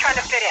or am I trying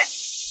to fit in?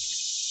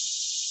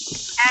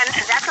 And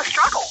that's a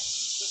struggle.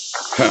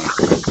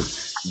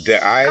 The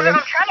island? Because if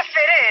I'm trying to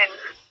fit in,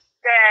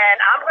 then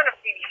I'm going to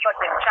be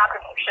fucking chopping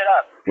some shit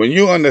up. When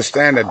you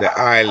understand that the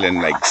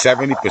island, like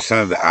 70%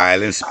 of the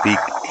island speak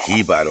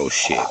Jibaro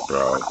shit,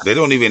 bro. They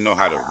don't even know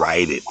how to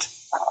write it.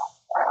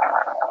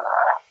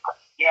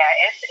 Yeah,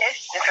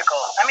 it's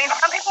difficult. I mean,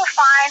 some people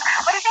find,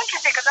 but it's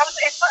interesting because my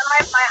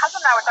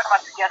husband and I were talking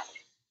about this yesterday.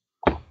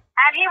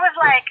 And he was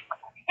like,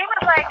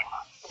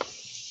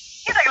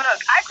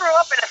 look, I grew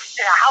up in a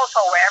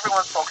household where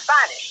everyone spoke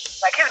Spanish.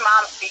 Like his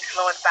mom speaks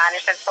fluent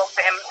Spanish and spoke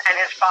to him and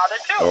his father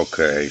too.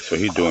 Okay, so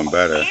he's doing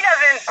better. He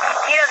doesn't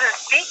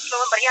speak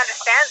fluent, but he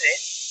understands it.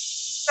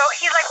 So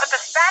he's like, but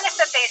the Spanish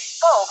that they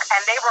spoke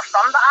and they were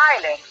from the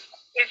island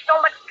is so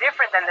much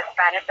different than the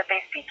Spanish that they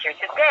speak here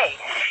today.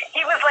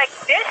 He was like,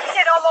 this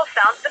shit almost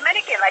sounds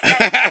Dominican. Like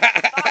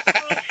that.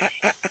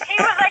 He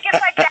was like, it's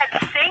like that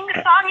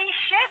sing-songy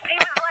shit. He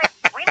was like,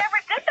 we never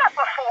did that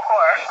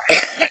before.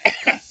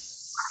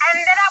 And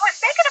then I was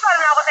thinking about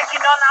it, and I was like, you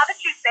know, now that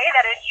you say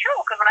that, it's true.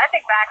 Because when I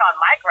think back on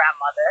my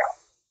grandmother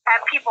and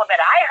people that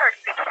I heard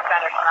speaking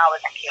Spanish when I was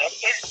a kid,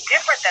 it's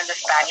different than the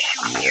Spanish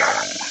you hear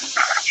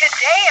today.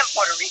 day in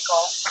Puerto Rico,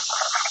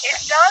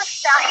 it does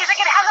sound. He's like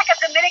it has like a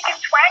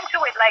Dominican twang to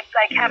it. Like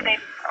have they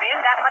been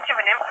that much of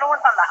an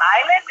influence on the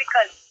island?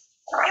 Because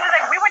he was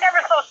like, we were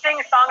never so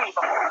sing-songy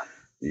before.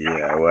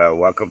 Yeah,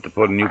 well, welcome to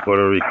New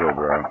Puerto Rico,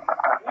 bro.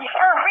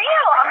 For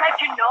real, I'm like,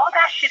 you know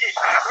that shit is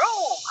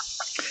true.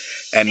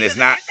 And because it's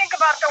not. If you think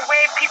about the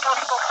way people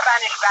spoke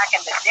Spanish back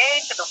in the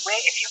day to the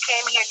way if you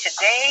came here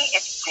today,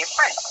 it's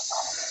different.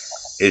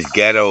 It's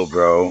ghetto,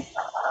 bro.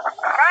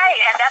 Right,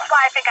 and that's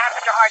why I think I have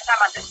such a hard time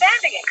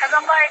understanding it, because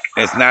I'm like...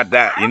 It's not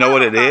that. You know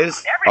what it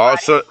is?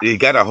 Also, you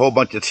got a whole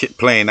bunch of shit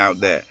playing out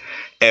there.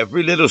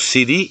 Every little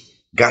city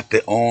got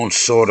their own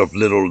sort of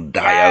little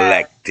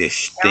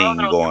dialectish thing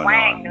going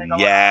on.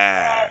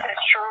 Yeah. It's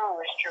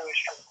true, it's true, it's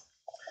true.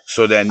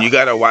 So then you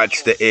got to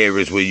watch the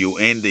areas where you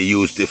in. They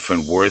use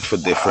different words for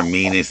different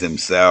meanings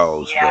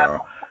themselves, bro.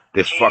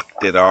 They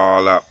fucked it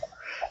all up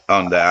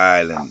on the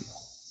island.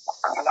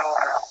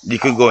 You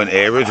can go in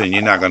areas and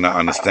you're not going to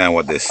understand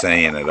what they're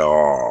saying at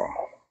all.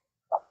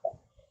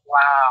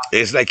 Wow.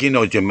 It's like,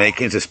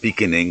 Jamaicans are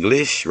speaking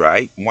English,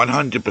 right?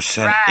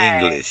 100%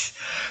 English.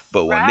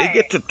 But when they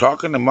get to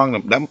talking among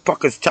them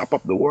fuckers chop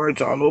up the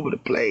words all over the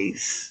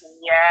place.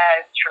 Yeah,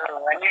 it's true.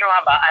 And you don't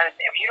have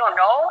if you don't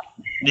know...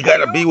 You got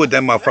to be with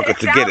them motherfuckers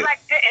to get it.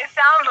 It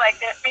sounds like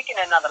they're speaking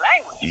another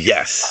language.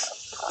 Yes.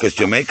 Because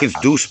Jamaicans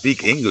do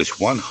speak English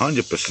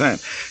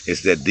 100%.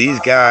 It's that these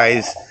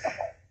guys...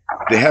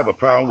 They have a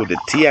problem with the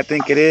T, I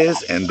think it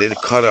is, and they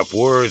cut up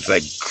words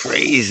like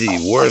crazy,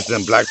 worse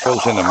than black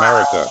folks in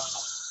America.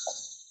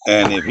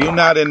 And if you're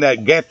not in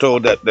that ghetto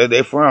that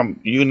they're from,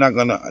 you're not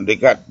gonna. They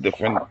got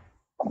different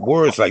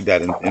words like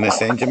that in the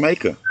same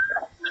Jamaica.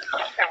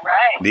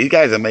 Right. These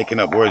guys are making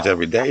up words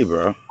every day,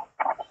 bro.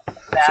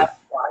 That's the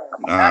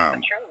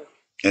truth.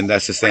 And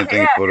that's the same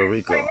thing in Puerto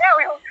Rico. We were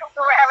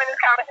having this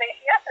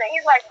conversation yesterday.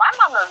 He's like, my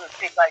mom doesn't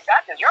speak like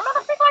that. Does your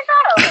mother speak like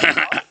that? I was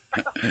like,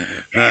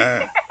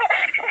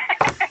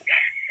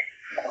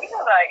 He's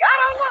like, I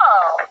don't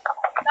know.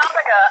 Sounds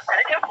like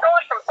an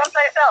influence from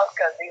someplace else,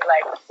 because he's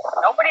like,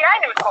 nobody I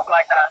knew spoke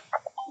like that.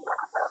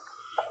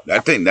 I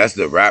think that's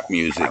the rap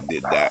music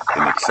did that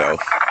in itself.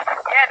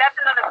 Yeah, that's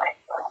another thing.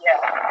 Yeah,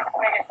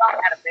 Megan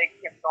Song had a big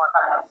influence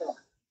on that too.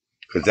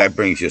 Because that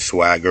brings your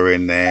swagger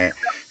in there.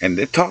 And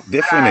they talk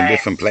different in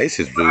different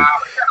places, dude.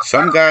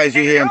 Some guys,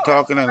 you hear them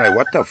talking, and like,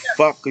 what the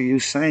fuck are you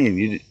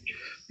saying?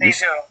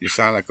 You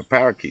sound like a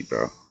parakeet,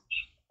 bro.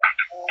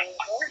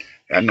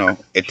 I know.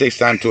 It takes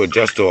time to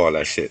adjust to all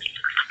that shit.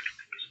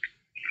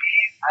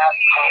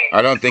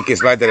 I don't think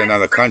it's like that in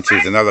other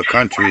countries. In other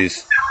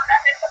countries,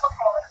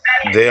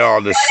 they're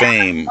all the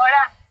same.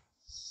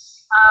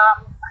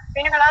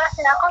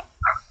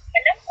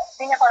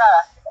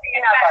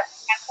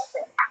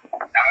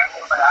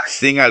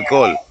 Sin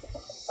alcohol.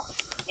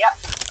 Yep.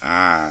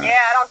 Ah.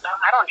 Yeah, I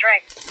don't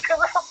drink. I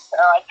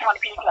just want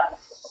to pina.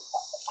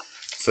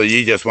 So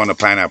you just want a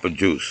pineapple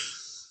juice?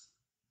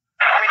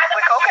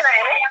 With coconut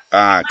in it.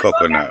 Ah,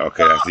 coconut.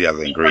 Okay, that's the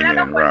other ingredient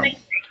in rum.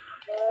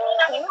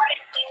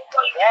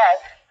 Yes.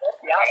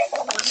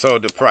 So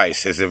the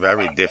price, is it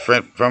very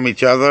different from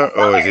each other,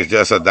 or is it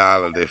just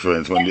 $1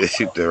 difference when they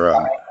ship the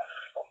rum? So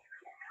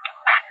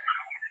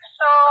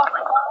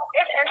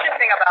it's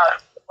interesting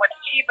about what's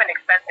cheap and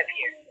expensive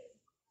here.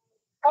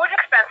 Food's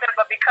expensive,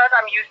 but because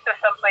I'm used to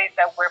some place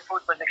where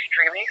food was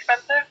extremely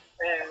expensive,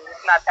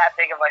 it's not that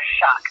big of a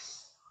shock.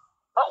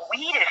 But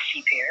weed is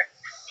cheap here,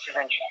 which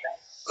is interesting.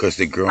 Because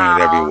they're growing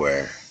it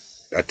everywhere.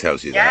 That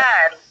tells you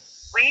that. Yeah,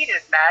 weed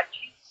is mad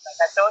cheap. Like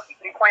I told you,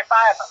 $3.5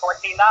 for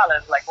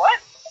 $14. Like what?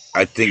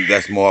 I think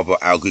that's more of an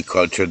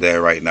agriculture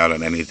there right now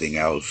than anything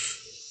else.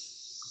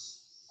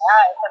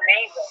 Yeah, it's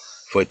amazing.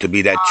 For it to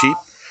be that cheap?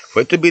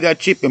 For it to be that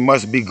cheap, it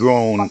must be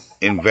grown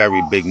in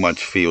very big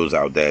much fields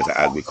out there as an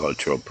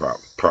agricultural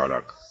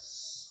product.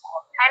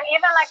 And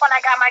even like when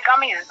I got my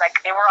gummies,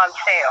 like they were on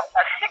sale,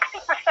 a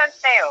 60%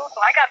 sale.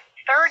 So I got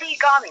 30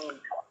 gummies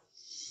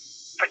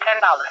for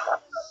 $10.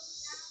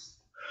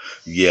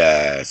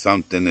 Yeah,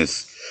 something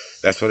is.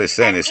 That's what it's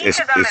saying. Each of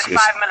them is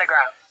 5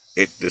 milligrams.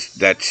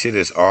 That shit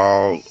is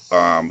all.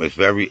 It's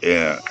very.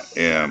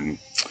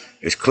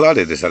 It's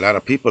cluttered. There's a lot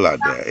of people out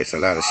there. It's a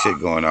lot of shit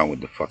going on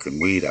with the fucking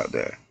weed out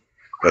there.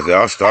 Because it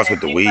all starts with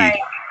the weed.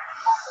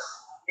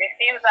 It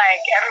seems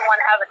like everyone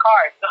has a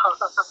card, because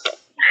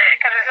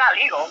it's not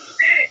legal.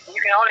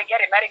 You can only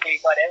get it medically,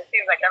 but it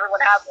seems like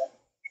everyone has one.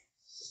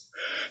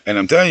 And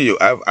I'm telling you,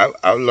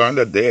 I've learned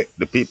that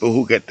the people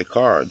who get the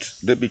cards,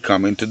 they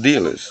become into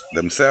dealers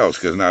themselves,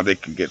 because now they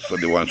can get for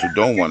the ones who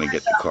don't want to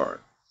get the card.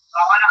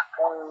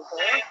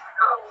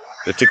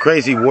 It's a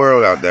crazy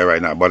world out there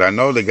right now, but I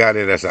know they got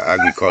it as an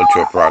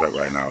agricultural product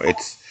right now.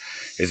 It's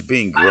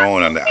being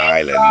grown on the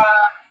island. And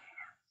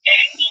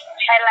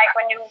like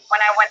when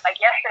I went, like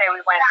yesterday,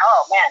 we went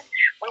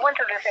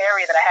to this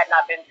area that I had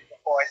not been to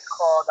before. It's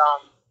called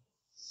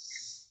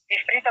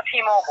Distrito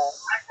T-Mobile.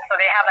 So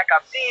they have like a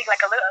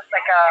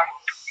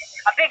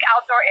big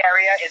outdoor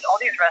area. Is all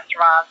these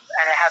restaurants,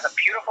 and it has a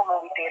beautiful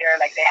movie theater.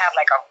 Like they have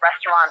like a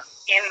restaurant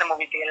in the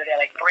movie theater. They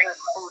like bring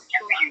food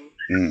to you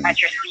at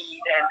your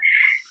seat, and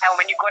And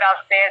when you go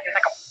downstairs, it's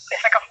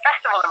like a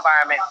festival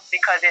environment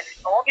because it's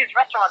all these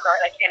restaurants are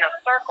like in a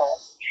circle,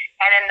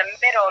 and in the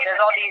middle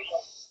there's all these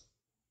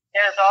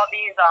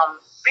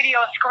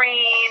video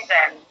screens,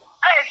 and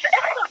it's a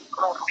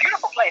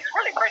beautiful place,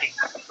 really pretty,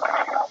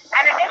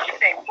 and it's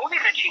interesting.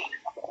 Movies are cheap.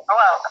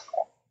 Well,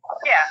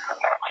 yeah,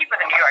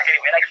 cheaper than New York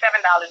anyway, like $7,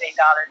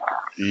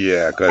 $8.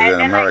 Yeah, because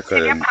in America,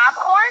 like, to get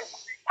popcorn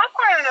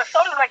and the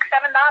soda's like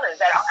 $7.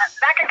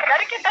 Back in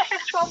Connecticut, that's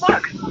just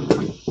 $12.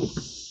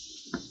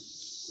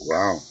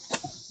 wow.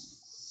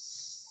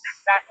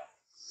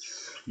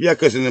 Yeah,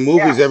 because in the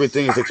movies,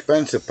 everything is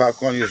expensive.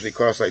 Popcorn usually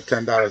costs like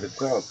 $10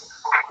 itself.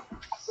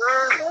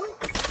 Mm-hmm.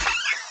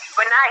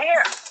 But not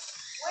here.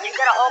 You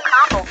get a whole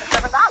combo for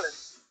 $7.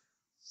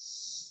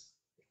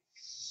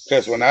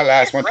 Because when I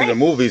last went to the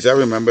movies, I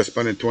remember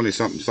spending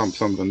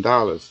 $20-something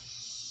dollars.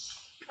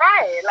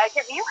 Right. Like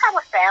if you have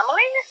a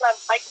family,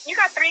 like you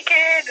got 3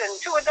 kids and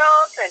 2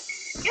 adults, and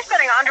you're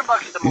spending $100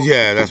 at the movie.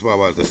 Yeah, that's what I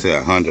was about to say.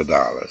 $100.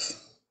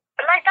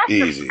 Like that's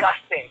easy.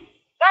 Disgusting.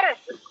 That is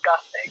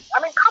disgusting. I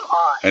mean, come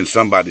on. And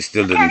somebody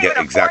still didn't get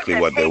exactly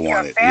what they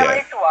wanted. Your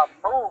family to a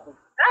movie.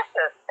 That's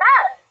just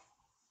sad.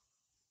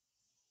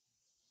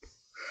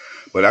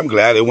 But I'm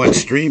glad it went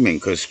streaming,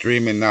 because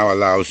streaming now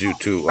allows you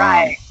to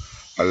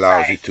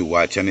you to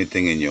watch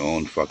anything in your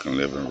own fucking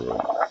living room.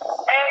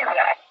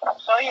 Exactly.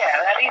 So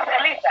yeah, at least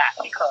that,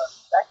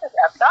 because that's just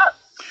effed up.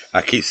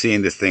 I keep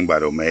seeing this thing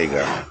about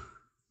Omega.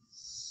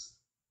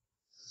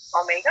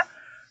 Omega?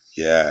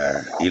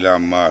 Yeah,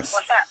 Elon Musk.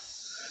 What's that?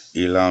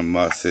 Elon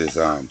Musk is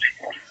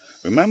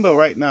remember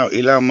right now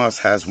Elon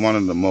Musk has one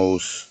of the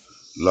most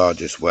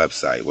largest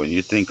websites. When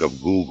you think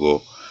of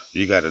Google,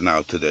 you got to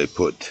now today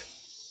put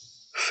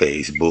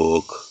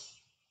Facebook,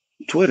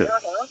 Twitter,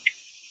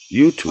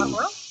 YouTube.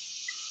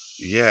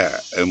 Yeah,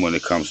 and when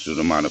it comes to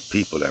the amount of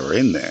people that are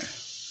in there.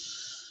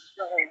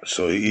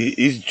 So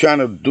he's trying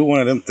to do one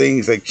of them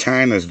things like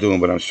China's doing,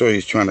 but I'm sure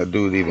he's trying to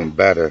do it even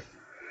better.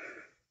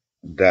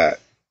 That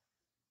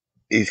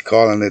he's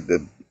calling it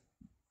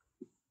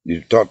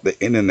you thought the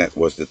internet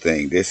was the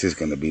thing. This is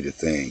going to be the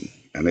thing.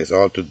 And it's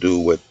all to do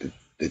with the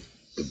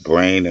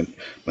brain. And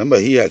remember,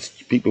 he has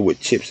people with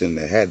chips in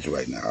their heads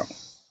right now.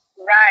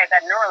 Right,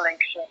 that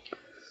Neuralink shit.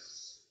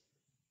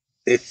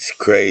 It's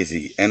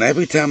crazy. And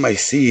every time I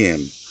see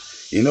him,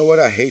 you know what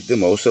I hate the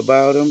most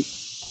about him?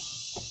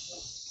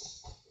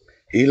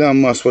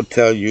 Elon Musk will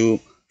tell you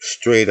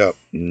straight up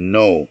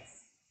no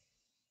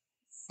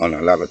on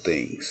a lot of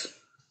things.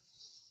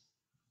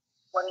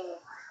 What do you mean?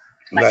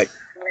 Like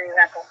an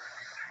example.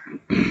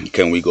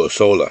 Can we go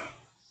solar?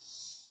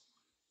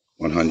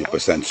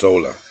 100%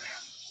 solar.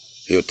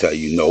 He'll tell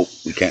you, nope,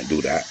 we can't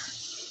do that.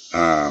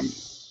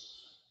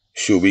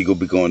 Should we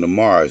be going to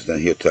Mars? Then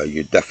he'll tell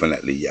you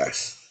definitely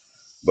yes.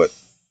 But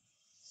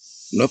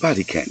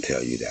nobody can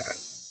tell you that.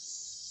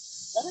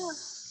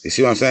 You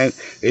see what I'm saying?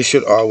 It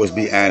should always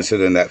be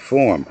answered in that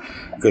form.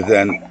 Because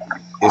then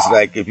it's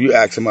like if you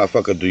ask a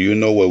motherfucker, do you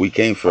know where we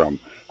came from?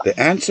 The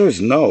answer is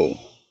no.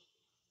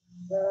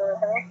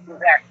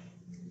 Exactly.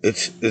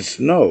 It's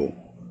no.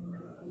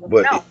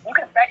 But no, you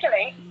can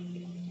speculate.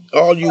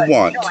 All you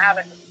want.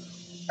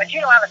 But you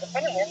don't have a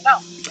definitive. No,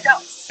 you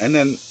don't. And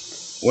then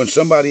when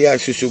somebody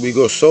asks you, should we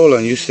go solar?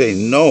 And you say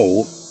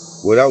no,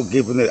 without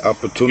giving the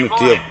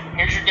opportunity of,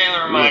 here's your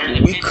daily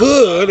reminder. We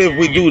could, if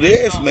we do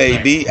this,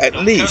 maybe, at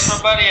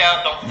least.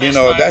 You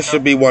know, that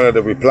should be one of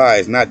the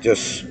replies, not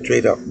just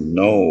straight up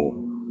no.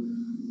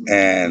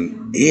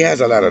 And he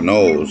has a lot of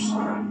no's.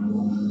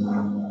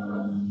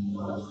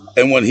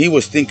 And when he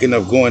was thinking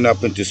of going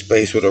up into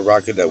space with a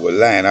rocket that would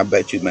land, I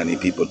bet you many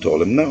people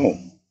told him no.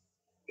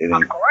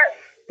 Of course.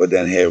 But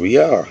then here we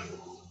are.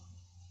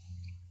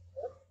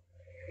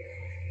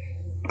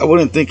 I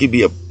wouldn't think he'd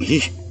be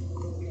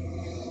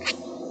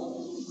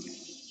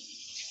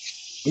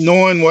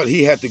knowing what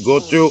he had to go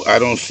through, I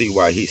don't see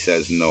why he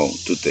says no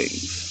to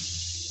things.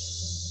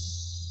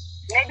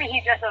 Maybe he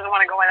just doesn't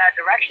want to go in that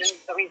direction,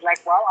 so he's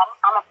like, well,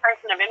 I'm a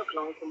person of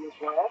influence in this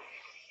world.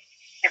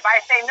 If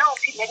I say no,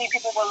 maybe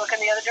people will look in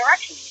the other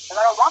direction, because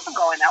I don't want to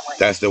go in that way.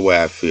 That's the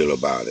way I feel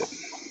about it.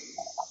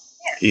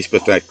 Yeah. He's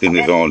protecting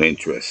his own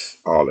interests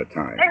all the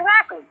time.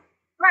 Exactly.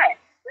 Right.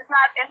 It's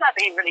not that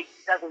he really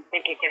doesn't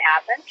think it can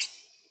happen.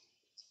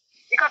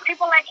 Because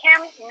people like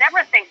him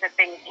never think that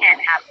things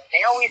can't happen.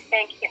 They always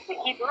think if we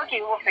keep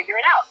looking, we'll figure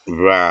it out.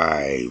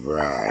 Right.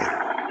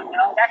 You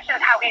know, that's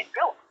just how he's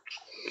built.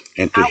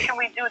 And how can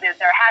we do this?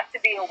 There has to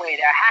be a way.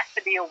 There has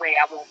to be a way.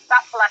 I won't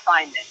stop till I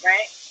find it,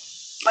 right?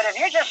 But if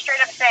you're just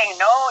straight up saying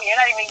no, you're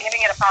not even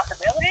giving it a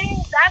possibility,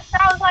 that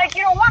sounds like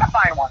you don't want to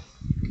find one.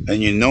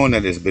 And you know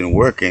that it's been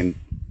working,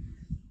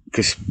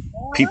 because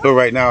people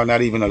right now are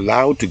not even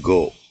allowed to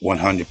go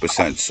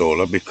 100%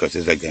 solar because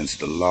it's against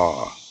the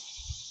law.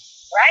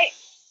 Right.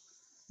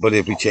 But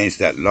if we change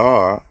that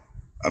law,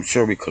 I'm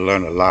sure we could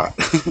learn a lot.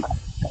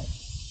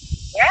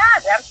 Yeah,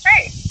 damn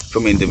straight.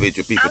 From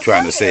individual people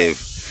trying to save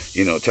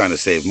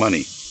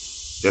money.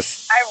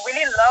 I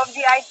really love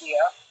the idea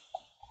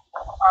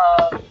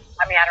of, I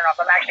don't know if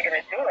I'm actually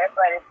going to do it,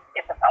 but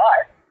it's a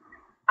thought.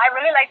 I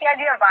really like the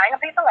idea of buying a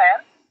piece of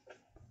land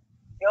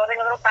building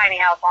a little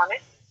tiny house on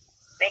it,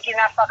 making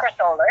that fucker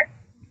solar,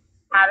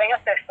 having a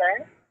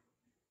cistern,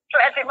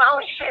 planting my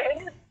own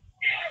shit.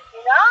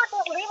 You know,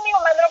 just leave me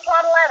with my little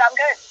plot of land. I'm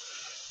good.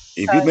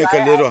 If you make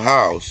a little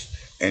house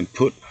and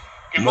put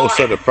most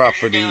of the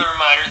property,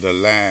 the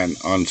land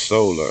on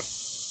solar,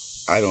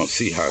 I don't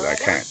see how that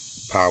can't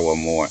power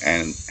more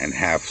and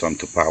have some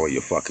to power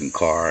your fucking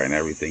car and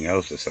everything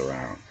else that's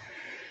around.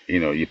 You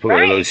know, you put a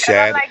little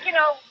shed. Like, you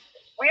know,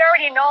 we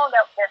already know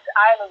that this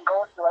island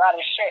goes through a lot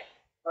of shit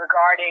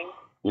regarding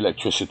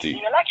electricity.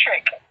 The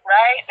electric,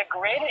 right? The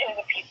grid is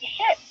a piece of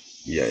shit.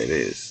 Yeah, it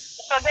is.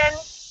 So then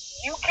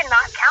you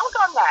cannot count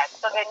on that.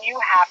 So then you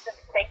have to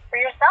think for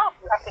yourself.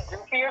 You have to do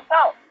for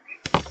yourself.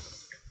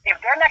 If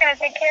they're not going to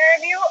take care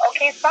of you,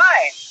 okay,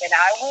 fine. Then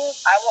I will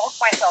hook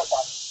myself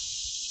up.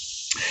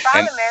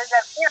 Problem is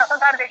that, you know,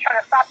 sometimes they try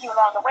to stop you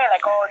along the way,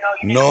 like, oh no,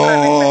 you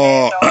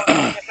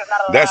didn't this is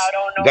not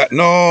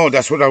allowed.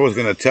 That's what I was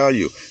gonna tell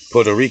you.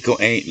 Puerto Rico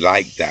ain't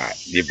like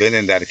that. You've been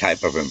in that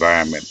type of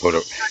environment.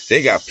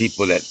 They got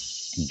people that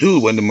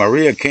do. When the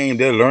Maria came,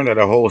 they learned that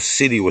the whole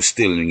city was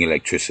stealing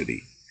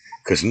electricity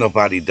because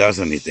nobody does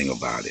anything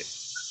about it.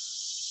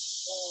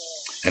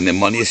 And the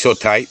money is so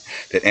tight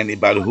that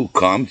anybody who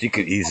comes, you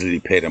can easily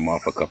pay them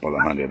off a couple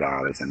of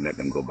 $100 and let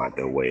them go about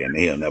their way, and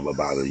they'll never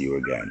bother you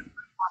again.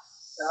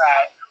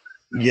 Right.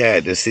 Yeah,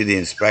 the city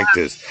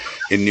inspectors.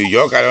 In New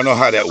York, I don't know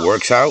how that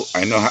works out.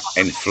 I know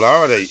in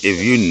Florida,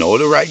 if you know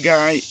the right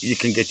guy, you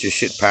can get your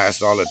shit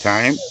passed all the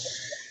time.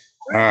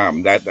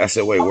 That's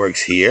the way it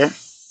works here. I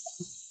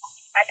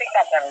think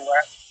that's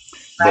everywhere.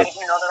 Right? If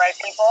you know the right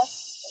people,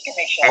 you can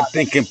make shit happen. I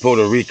think in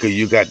Puerto Rico,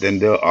 you got them,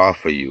 they'll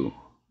offer you.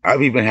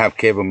 I've even have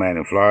cable man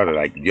in Florida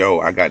like,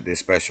 yo, I got this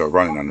special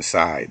running on the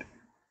side.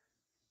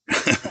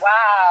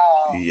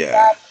 Wow. Yeah.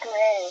 That's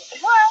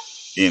great. What?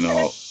 You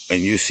know.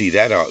 And you see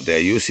that out there.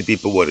 You see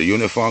people with a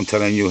uniform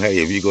telling you, hey,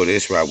 if you go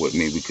this route with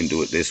me, we can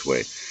do it this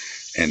way.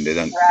 And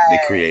they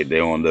create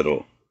their own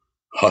little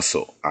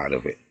hustle out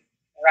of it.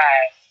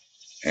 Right.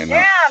 And,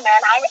 yeah,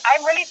 man. I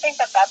really think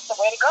that that's the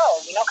way to go.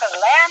 You know, because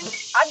land,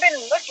 I've been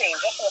looking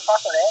just for the fuck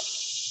of it.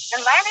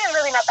 And land is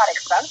really not that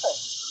expensive.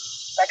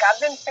 Like,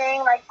 I've been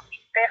paying like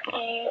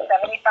 $50,000,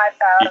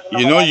 $75,000.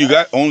 You know, you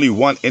got only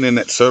one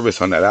internet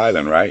service on that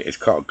island, right? It's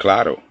called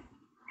Claro.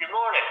 Good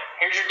morning.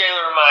 Here's your daily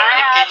reminder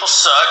that people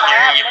suck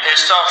and you're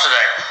pissed off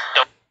today.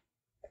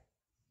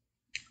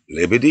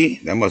 Liberty?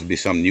 That must be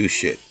some new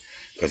shit.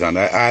 Because on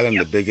that island,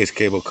 the biggest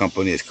cable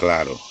company is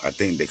Claro. I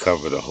think they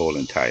cover the whole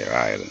entire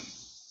island.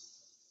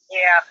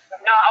 Yeah.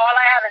 No, all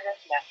I have is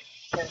internet.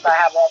 Since I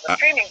have all the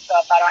streaming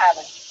stuff, I don't have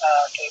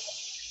cable.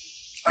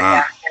 But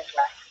yeah,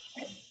 internet.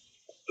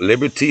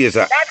 Liberty is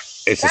a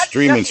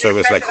streaming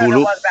service like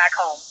Hulu. It was back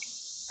home.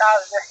 That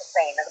was just the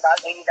same. It's about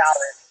 $80.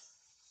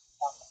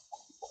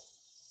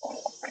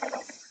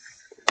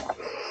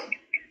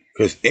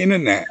 Because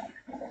internet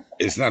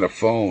is not a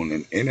phone,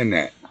 and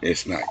internet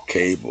is not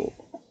cable.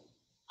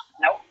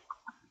 Nope.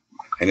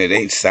 And it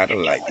ain't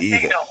satellite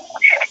either.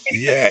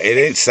 Yeah, it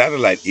ain't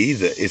satellite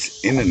either.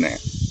 It's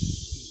internet.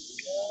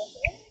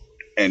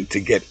 And to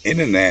get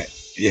internet,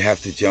 you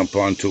have to jump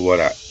onto what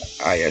a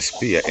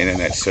ISP, an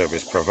internet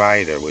service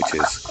provider, which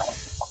is,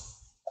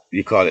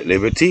 you call it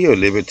Liberty, or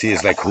Liberty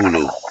is like Hulu? I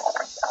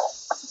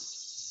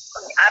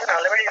don't know.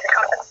 Liberty is a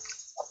company.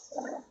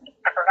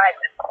 I provide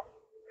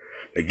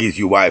it. It gives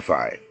you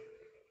Wi-Fi.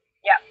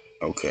 Yeah.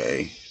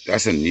 Okay,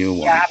 that's a new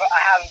one. Yeah, I have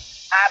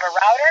a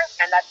router,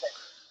 and that's it.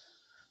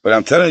 But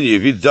I'm telling you,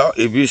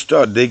 if you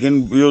start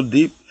digging real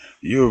deep,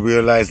 you'll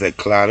realize that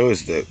Claro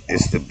is the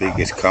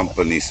biggest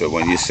company. So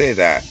when you say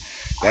that,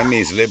 that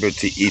means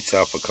Liberty eats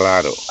off of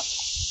Claro.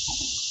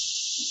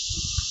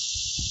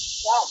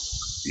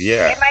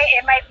 Yeah. It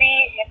might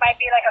be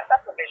like a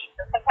subdivision.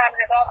 Sometimes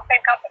it's all the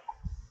same company.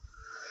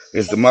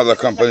 It's the mother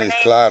company is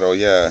Claro,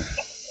 yeah.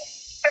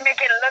 To make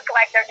it look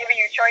like they're giving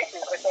you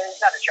choices, but there's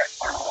not a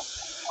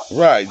choice.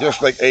 Right,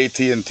 just like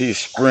AT&T,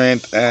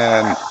 Sprint,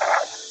 and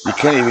you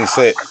can't even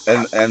say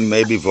and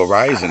maybe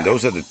Verizon.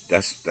 Those are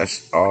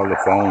that's all the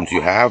phones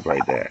you have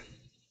right there.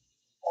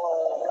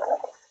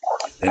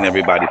 And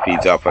everybody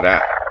feeds off of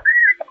that.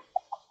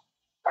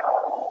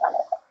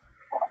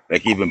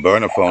 Like even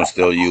burner phones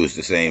still use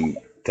the same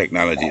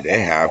technology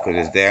they have because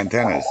it's their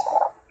antennas.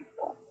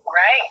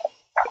 Right.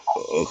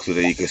 So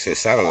that you can say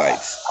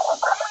satellites.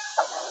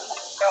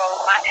 So,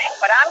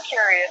 but I'm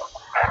curious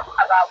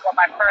about what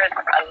my first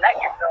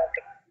electric bill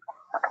is.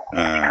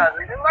 Because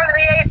we've been running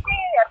the AC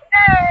every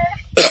day.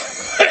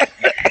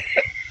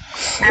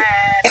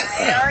 And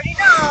I already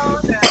know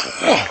that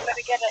I'm going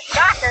to get a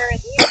shocker at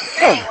the end of the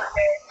day one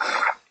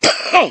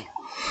day.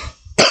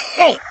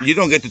 You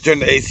don't get to turn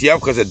the AC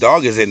up because the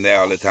dog is in there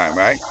all the time,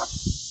 right?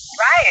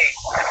 Right.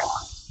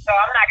 So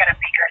I'm not going to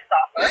make her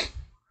suffer.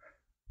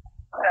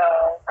 So,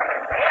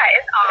 yeah,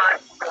 it's on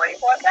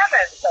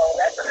 24/7. So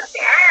that's and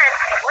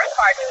the worst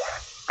part is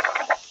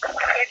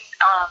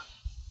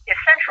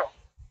it's central.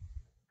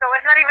 So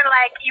it's not even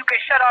like you can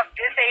shut off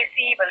this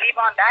AC but leave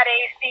on that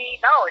AC.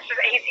 No, it's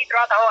just AC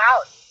throughout the whole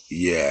house.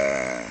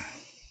 Yeah.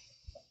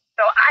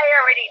 So I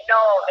already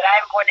know that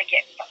I'm going to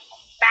get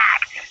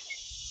smacked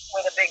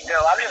with a big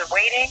bill. I'm just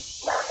waiting.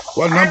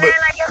 What And number? then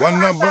I get What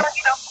home, number? you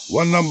know,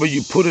 What number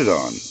you put it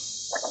on?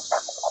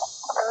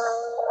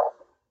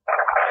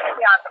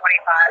 maybe on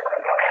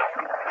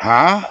 25.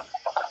 Huh?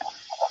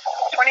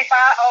 25?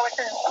 Oh, it's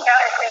in the,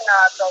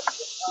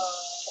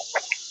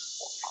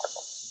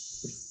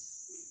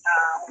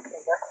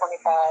 that's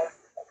 25.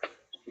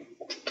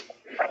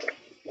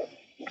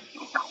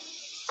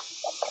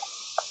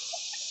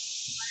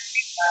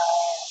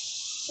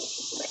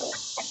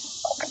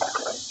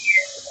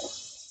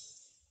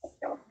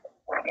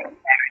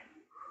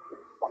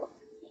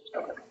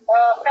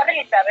 Well,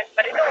 77,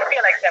 but it don't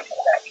feel like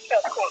 77. It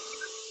feels cool.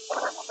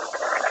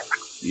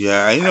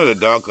 Yeah, you know the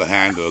dog could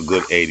handle a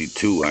good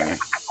 82, huh?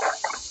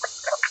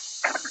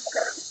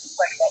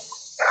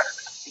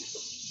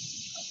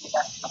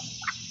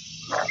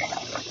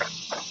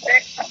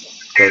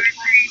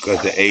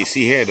 Because the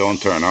AC here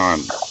don't turn on.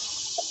 26.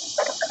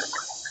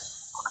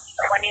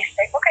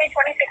 Okay,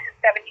 26 is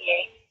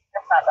 78.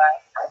 That's not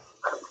bad.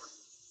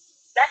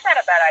 That's not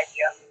a bad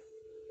idea.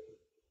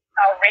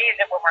 I'll raise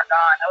it when we're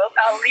gone.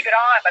 I'll leave it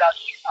on, but I'll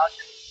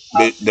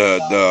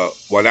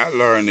What I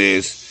learned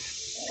is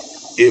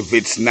if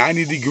it's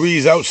 90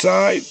 degrees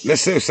outside,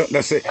 let's say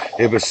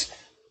if it's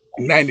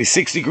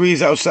 96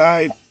 degrees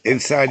outside,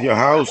 inside your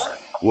house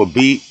will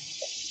be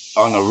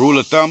on a rule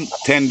of thumb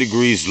 10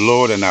 degrees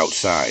lower than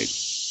outside.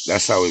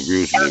 That's how it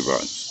usually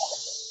runs.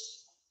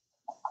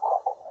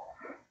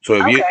 So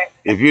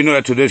if you know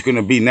that today's going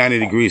to be 90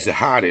 degrees the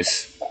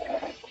hottest,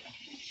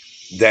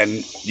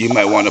 then you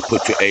might want to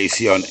put your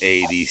AC on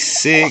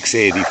 86,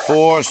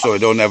 84, so it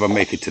don't ever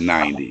make it to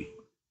 90.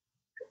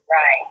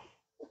 Right.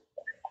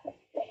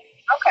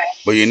 Okay.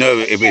 But you know,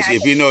 if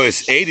you know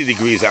it's 80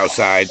 degrees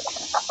outside,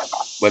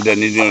 but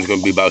then you know it's going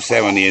to be about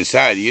 70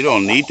 inside, you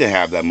don't need to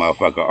have that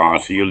motherfucker on,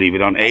 so you leave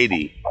it on 80.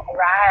 Right.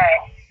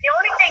 The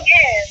only thing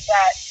is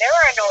that there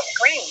are no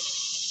screens.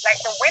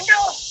 Like the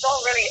windows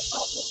don't really.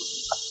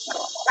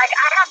 Like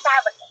I have to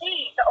have a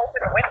key to open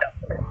the window.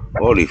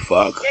 Holy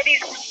fuck. These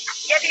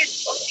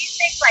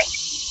things like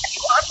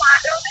you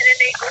unlock them and then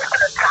they go to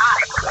the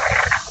side.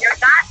 They're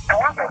not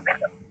normal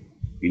windows.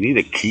 You need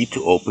a key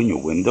to open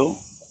your window?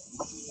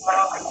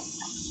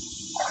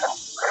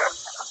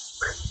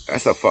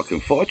 That's a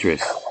fucking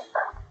fortress.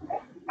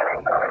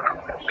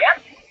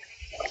 Yep.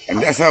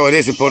 And that's how it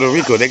is in Puerto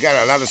Rico. They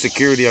got a lot of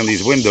security on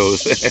these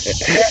windows.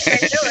 Yes, they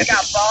do. They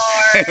got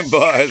bars.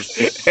 Bars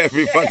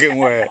every fucking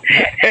where.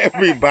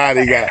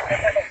 Everybody got,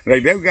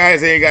 like, them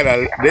guys ain't got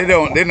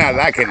they're not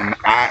liking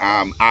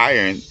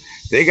iron.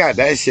 They got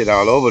that shit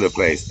all over the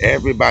place.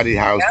 Everybody's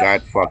house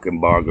got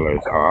fucking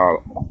burglars.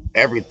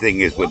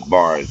 Everything is with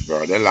bars,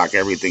 bro. They lock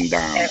everything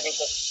down.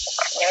 Everything.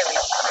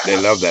 They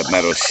love that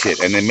metal shit,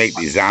 and they make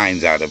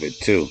designs out of it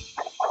too.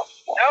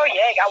 Oh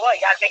yeah, you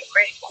gotta make it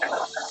pretty.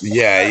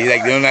 Yeah, you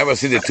don't ever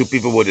see the two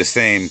people with the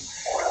same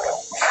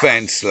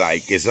fence.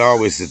 Like it's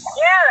always. Yeah,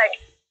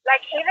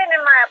 like even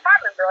in my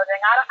apartment building,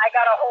 I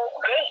got a whole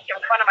gate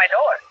in front of my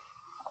door.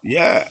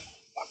 Yeah.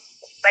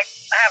 Like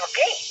I have a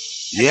gate.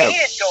 Yeah. A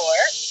gated door,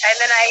 and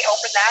then I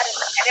open that,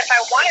 and if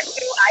I wanted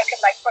to, I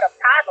could like put a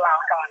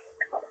padlock on it.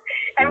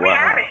 And we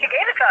have it. She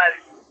gave it to us.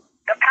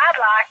 The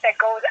padlock that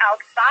goes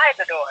outside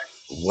the door.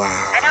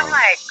 Wow. And I'm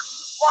like,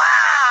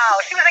 wow.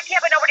 She was like, yeah,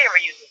 but nobody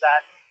ever uses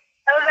that.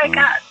 I was like,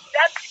 God,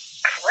 that's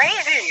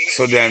crazy.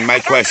 So then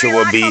my question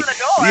would be,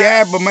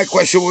 yeah, but my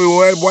question would be,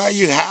 why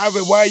you have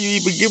it? Why you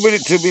even giving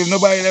it to me if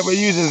nobody ever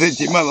uses it,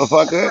 you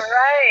motherfucker?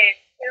 Right.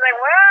 He's like,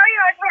 well,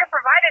 I just want to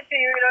provide it to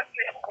you,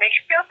 make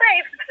you feel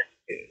safe.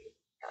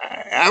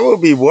 I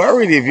would be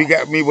worried if you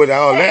got me with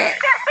all that.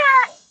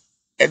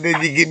 And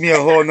then you give me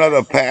a whole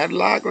nother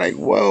padlock? Like,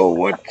 whoa,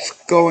 what's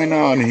going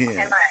on here?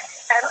 And my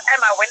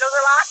windows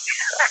are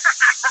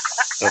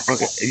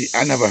locked?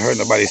 I never heard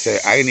nobody say,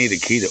 I need a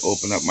key to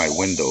open up my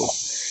window.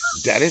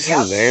 That is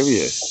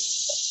hilarious.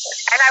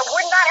 And I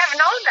would not have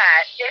known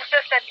that. It's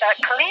just that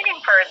the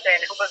cleaning person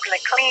who was going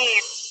to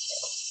clean,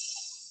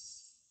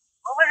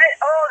 what was it?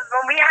 Oh,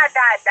 when we had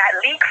that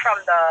leak from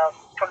the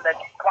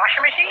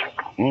washing machine,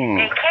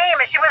 they came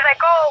and she was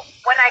like, oh,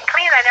 when I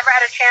cleaned, I never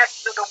had a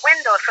chance to do the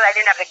windows because I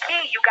didn't have the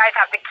key. You guys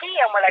have the key.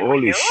 And we're like,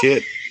 holy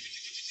shit.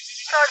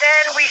 So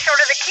then we showed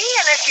her the key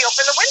and then she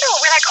opened the window.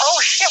 We're like,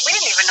 oh shit, we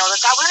didn't even know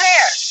that was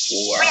there.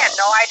 Wow. We had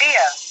no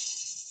idea.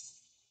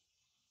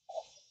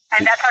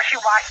 And that's how she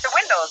washed the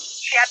windows.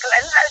 She had to,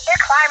 and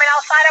they're climbing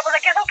outside. I was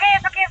like, it's okay.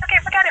 Forget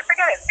it.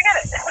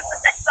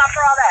 Stop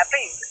for all that,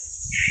 please.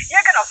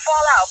 You're going to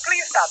fall out.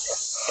 Please stop it.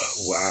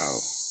 Wow.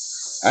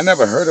 I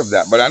never heard of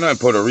that, but I know in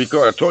Puerto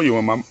Rico, I told you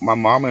when my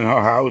mom in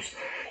her house,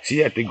 she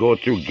had to go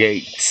through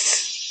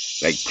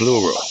gates, like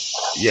plural.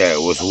 Yeah,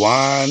 it was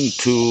 1,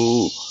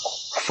 2,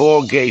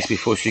 4 gates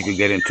before she could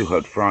get into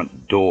her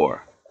front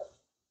door.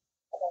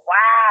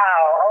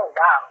 Wow. Oh,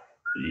 wow.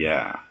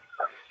 Yeah.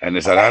 And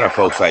there's a lot of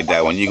folks like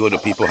that. When you go to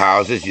people's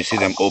houses, you see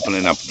them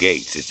opening up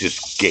gates. It's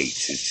just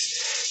gates.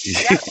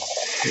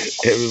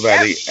 It's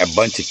everybody, a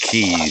bunch of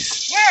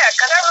keys. Yeah,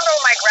 because I remember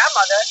my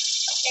grandmother,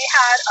 she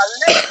had a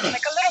little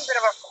bit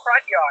of a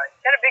front yard.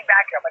 She had a big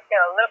backyard, but she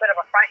had a little bit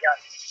of a front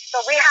yard. So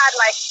we had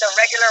like the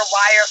regular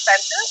wire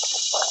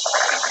fences,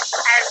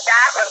 and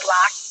that was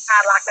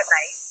padlocked at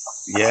night.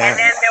 Yeah. And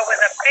then there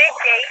was a big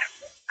gate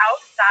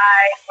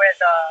outside where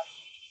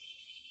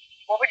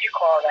what would you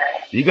call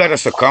that? You got a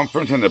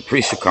circumference and a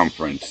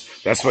pre-circumference.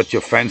 That's what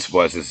your fence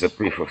was, is a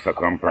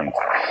pre-circumference.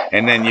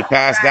 And then you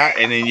pass that,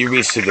 and then you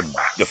reach to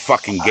the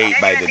fucking gate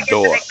by the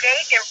door. The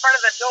gate in front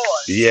of the door.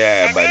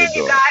 Yeah, and by then the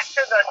door. You got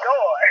to the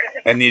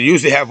door. And you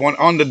usually have one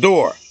on the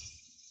door.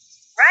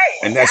 Right.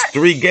 And that's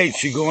 3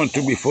 gates you go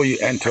into before you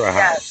enter a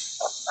house.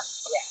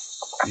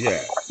 Yes.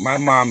 Yeah. My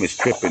mom is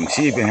tripping.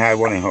 She even had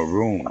one in her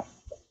room.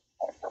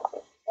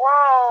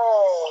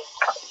 Whoa.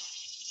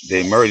 The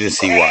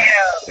emergency one.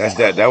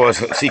 That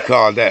was, she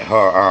called that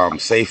her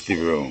safety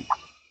room.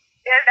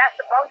 Yeah, that's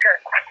the bunker.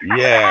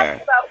 Yeah.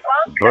 That's the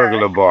bunker.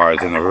 Burglar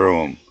bars in a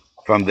room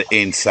from the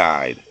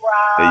inside.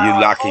 Wow. That you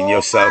locking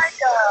yourself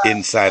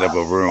inside of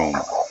a room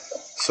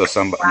so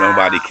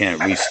nobody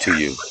can't reach to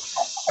you.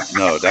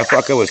 No, that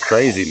fucker was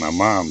crazy. My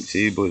mom,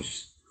 she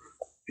was,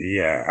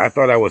 yeah, I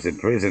thought I was in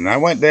prison. I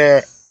went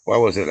there,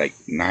 what was it, like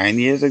 9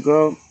 years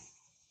ago?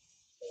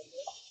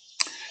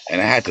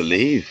 And I had to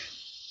leave.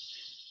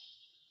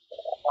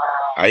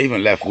 I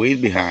even left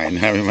weed behind.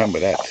 I remember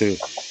that too.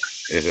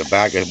 There's a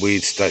bag of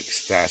weed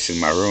stashed in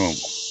my room.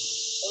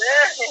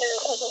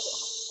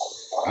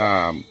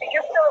 Are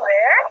you still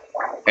there?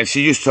 And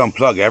she used to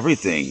unplug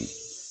everything.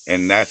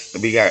 And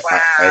we got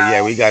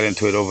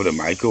into it over the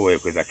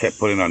microwave because I kept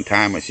putting on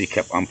time and she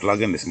kept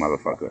unplugging this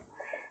motherfucker.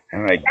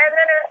 And like, and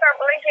then it start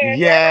blinking.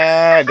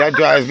 Yeah, that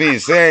drives me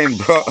insane,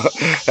 bro.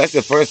 That's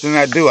the first thing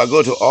I do. I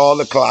go to all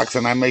the clocks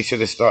and I make sure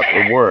they start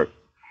to work.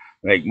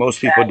 Like most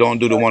people don't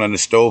do the one on the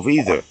stove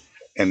either.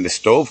 And the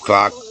stove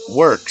clock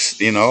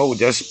works, you know.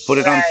 Just put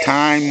it on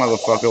time,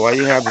 motherfucker. Why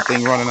you have the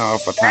thing running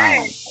off for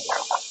time?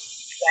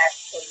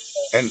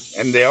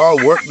 And they all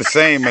work the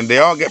same, and they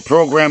all get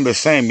programmed the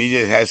same.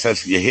 You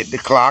just you hit the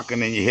clock,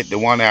 and then you hit the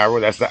 1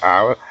 hour. That's the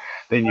hour.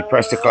 Then you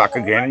press the clock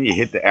again, and you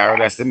hit the hour.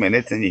 That's the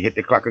minutes, and you hit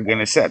the clock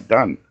again. It's set.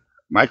 Done.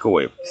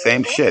 Microwave.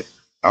 Same shit.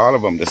 All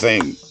of them the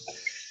same.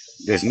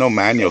 There's no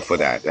manual for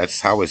that.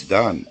 That's how it's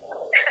done.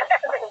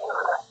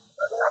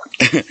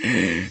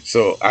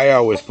 So I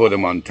always put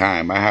them on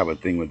time. I have a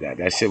thing with that.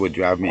 That shit would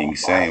drive me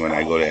insane when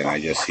I go there and I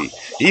just see.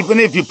 Even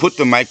if you put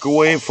the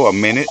microwave for a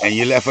minute and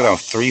you left it on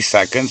 3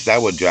 seconds,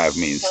 that would drive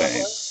me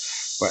insane.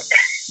 But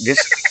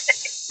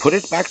just put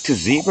it back to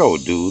 0,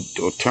 dude,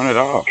 or turn it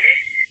off.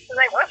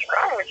 Like, what's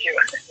wrong with you?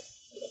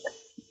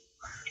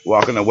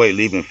 Walking away,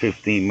 leaving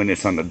 15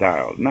 minutes on the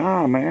dial.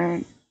 Nah,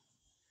 man.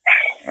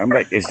 I'm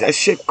like, is that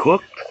shit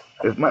cooked?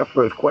 That's my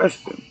first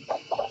question.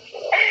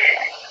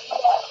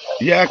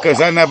 Yeah, because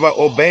I never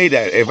obey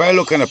that. If I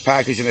look in a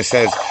package and it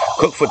says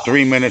cook for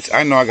 3 minutes,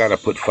 I know I got to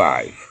put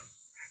 5.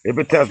 If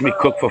it tells me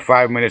cook for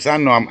 5 minutes, I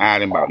know I'm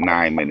adding about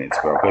 9 minutes,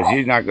 bro, because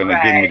you're not going to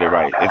give me the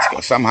right.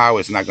 Somehow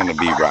it's not going to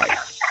be right.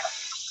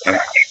 And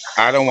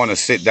I don't want to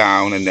sit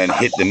down and then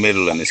hit the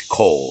middle and it's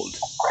cold.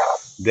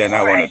 Then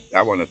I want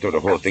to throw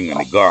the whole thing in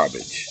the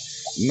garbage.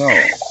 No.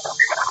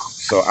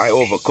 So I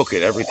overcook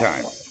it every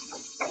time.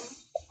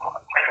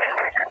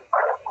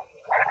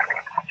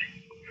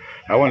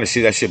 I want to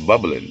see that shit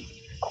bubbling.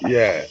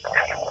 Yeah.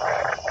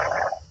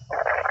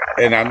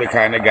 And I'm the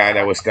kind of guy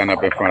that would stand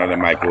up in front of the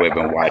microwave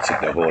and watch it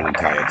the whole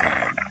entire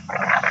time.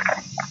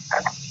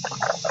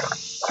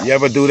 You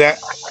ever do that?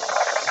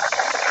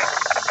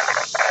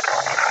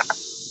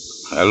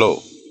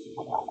 Hello?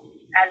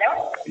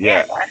 Hello?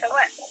 Yeah. I said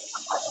what?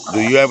 Do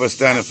you ever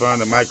stand in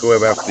front of the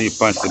microwave after you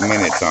punch the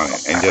minutes on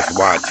it and just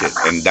watch it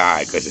and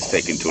die because it's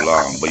taking too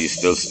long, but you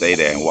still stay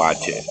there and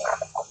watch it?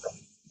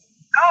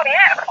 Oh,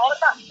 yeah, all the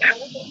time.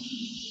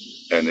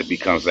 And it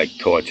becomes like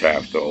torture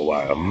after a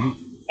while. Of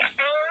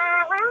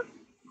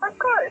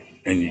course.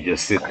 And you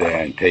just sit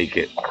there and take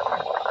it.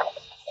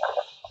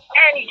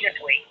 And you just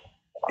wait.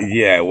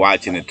 Yeah,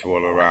 watching it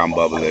twirl around,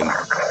 bubbling.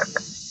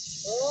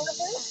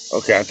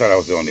 Okay, I thought I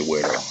was the only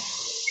weirdo.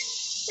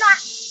 Nah,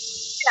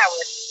 that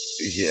was.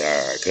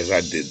 Yeah, because I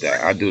did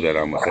that. I do that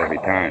almost every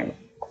time.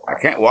 I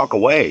can't walk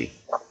away.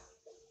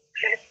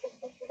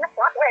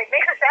 Walk away. It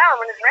makes a sound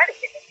when it's ready.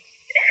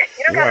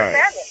 You don't gotta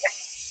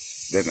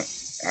stand it.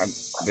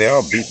 They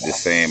all beat the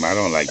same. I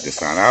don't like the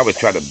sound. I always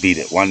try to beat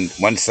it 1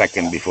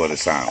 second before the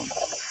sound.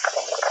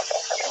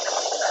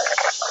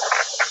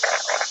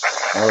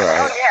 All right.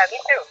 Oh yeah, me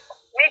too.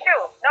 Me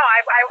too. No, I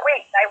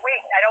wait. I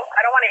don't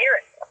want to hear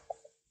it.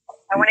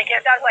 And when it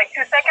gets down to like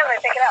 2 seconds, I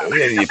take it out.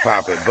 Yeah, you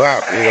pop it,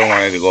 bop. You don't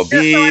want it to go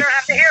beep, so I don't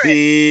have to hear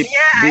beep, it.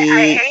 Yeah, beep.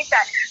 I hate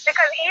that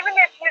because even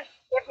if you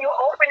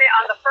open it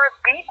on the first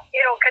beep,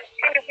 it'll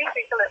continue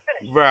beeping till it's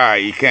finished.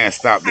 Right, you can't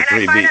stop the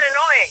 3 beeps. And I find beeps. it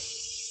annoying.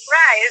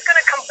 Right, it's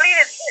gonna complete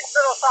its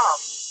little song.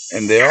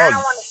 And I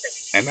don't want to sit.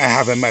 and I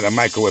haven't met a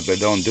microwave that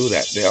don't do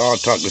that. They all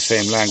talk the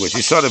same language.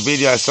 You saw the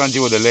video I sent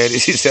you with the lady.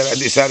 She said I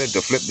decided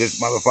to flip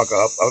this motherfucker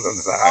up on the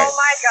side. Oh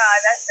my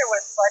god, that shit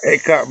was funny.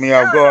 It caught me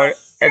off guard.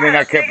 And then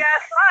I kept. Big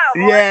ass smile,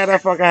 boy. Yeah,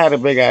 that fucker had a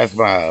big ass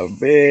smile.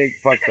 Big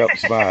fucked up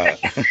smile.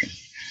 He's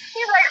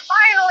like,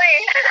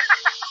 finally.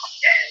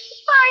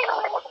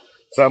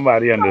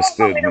 Somebody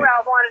understood Something me.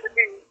 I wanted to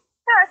do.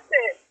 That's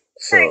it.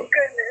 Thank So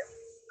goodness.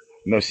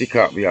 no, she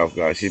caught me off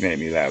guard. She made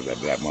me laugh. That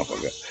black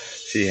motherfucker.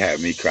 She had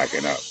me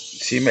cracking up.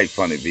 She make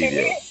funny Can you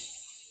videos.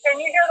 can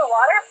you hear the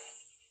water?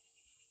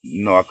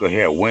 No, I could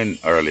hear wind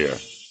earlier. Yeah,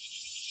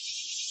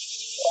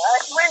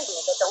 it's windy,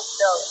 but the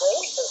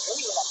waves are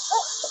really like this.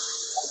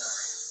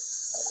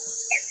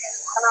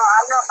 I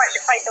don't know if I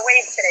should fight the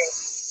waves today.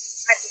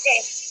 I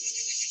think.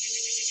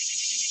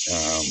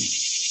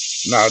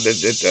 Now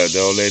the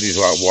old lady's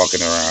out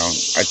walking around.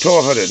 I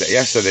told her that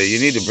yesterday. You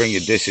need to bring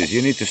your dishes.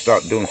 You need to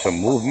start doing some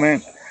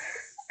movement,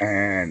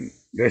 and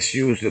let's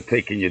use the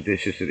taking your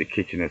dishes to the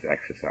kitchen as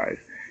exercise.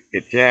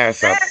 Get your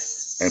ass up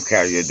and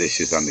carry your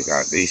dishes on the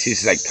ground.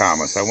 She's like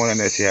Thomas. I went in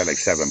there. She had like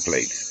 7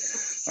 plates.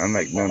 I'm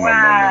like, no, no, no, no,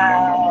 no,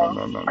 no,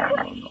 no, no, no, no,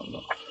 no,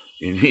 no.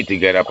 You need to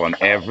get up on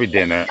every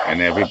dinner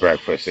and every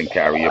breakfast and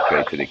carry your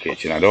plate to the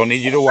kitchen. I don't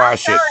need you to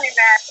wash it. I'm telling you,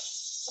 man.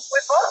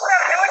 With both of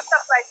them doing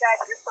stuff like that,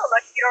 you're so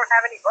lucky you don't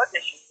have any bug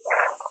issues.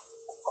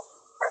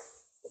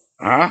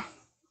 Huh?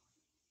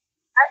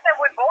 I said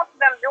with both of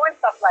them doing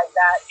stuff like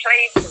that,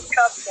 plates and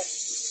cups,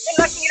 and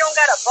you're lucky you don't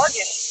got a bug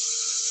issue.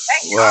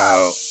 Thank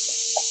Well, God.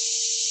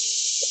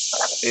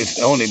 it's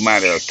only a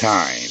matter of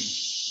time.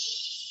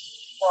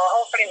 Well,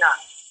 hopefully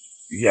not.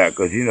 Yeah,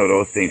 because you know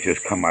those things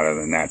just come out of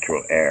the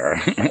natural air.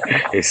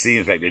 It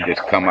seems like they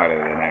just come out of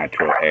the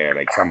natural air.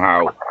 Like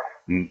somehow,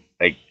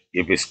 like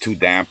if it's too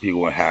damp, you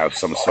will have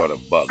some sort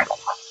of bug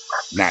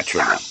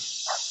naturally.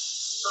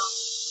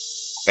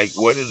 Like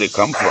where did they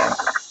come from?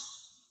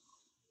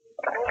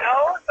 Who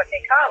knows? But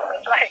they come.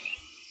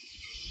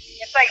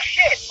 It's like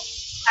shit.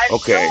 As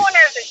Okay. soon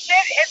as the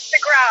shit hits the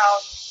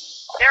ground,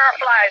 there are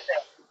flies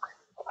there.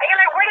 And you're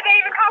like, where did they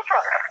even come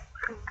from?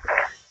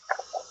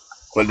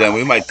 Well, then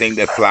we might think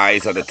that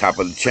flies are the top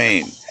of the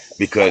chain.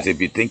 Because if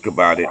you think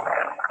about it,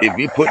 if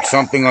you put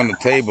something on the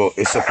table,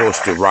 it's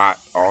supposed to rot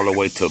all the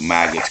way till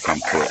maggots come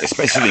to it,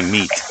 especially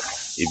meat.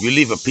 If you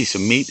leave a piece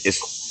of meat,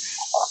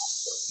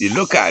 you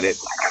look at it,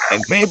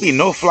 and maybe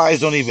no flies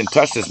don't even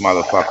touch this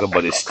motherfucker,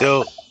 but it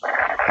still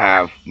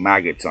have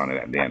maggots on it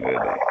at the end of the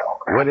day.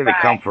 Where did it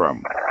come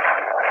from?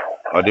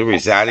 Are they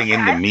residing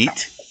in the meat?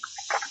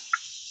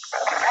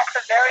 That's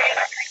a very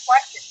interesting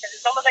question because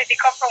it's almost like they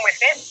come from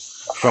within.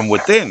 From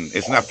within.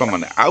 It's not from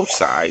on the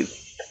outside.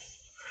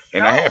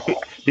 And I hear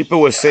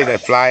people will say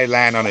that fly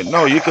land on it.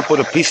 No, you could put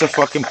a piece of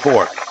fucking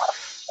pork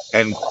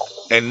and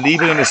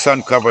leave it in the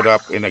sun covered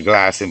up in a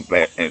glass and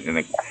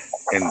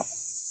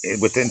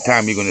within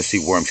time you're gonna see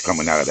worms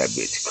coming out of that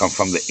bitch. Come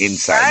from the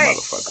inside, Right.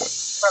 motherfucker.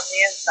 From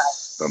the inside.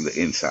 From the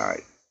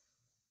inside.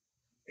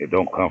 It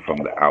don't come from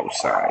the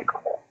outside.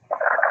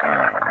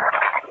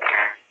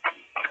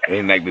 It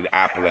ain't like the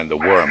apple and the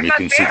worm. You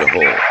can see the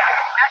hole. Would that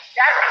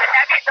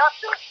be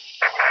dust?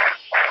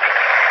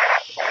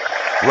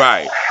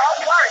 Right. Oh,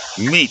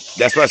 sorry. Meat.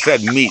 That's what I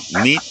said. Meat.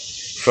 Meat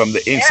from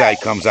the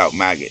inside comes out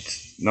maggots.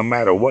 No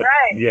matter what.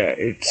 Right. Yeah,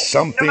 it's No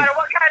something. matter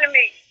what kind of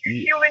meat.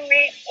 Yeah. Human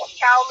meat,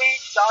 cow meat,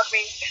 dog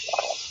meat.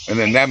 And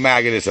then that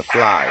maggot is a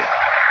fly.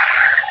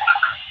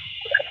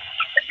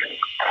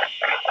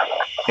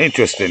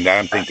 Interesting that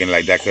I'm thinking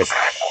like that. Because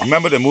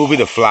remember the movie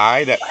The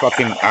Fly? That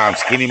fucking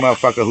skinny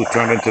motherfucker who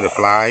turned into the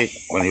fly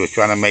when he was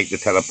trying to make the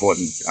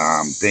teleporting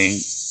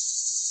thing?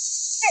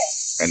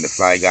 And the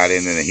fly got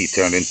in and he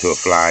turned into a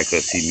fly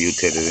because he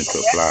mutated into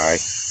a fly.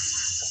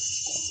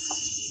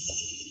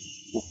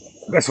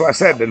 That's why I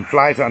said the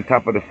fly's on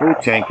top of the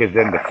food chain because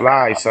then the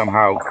fly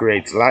somehow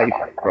creates life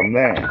from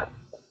there.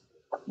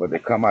 But they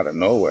come out of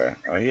nowhere.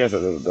 Oh, he has a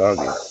little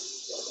doggy.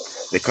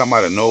 They come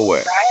out of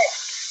nowhere. Right.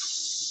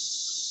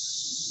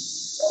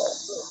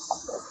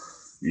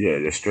 Yeah,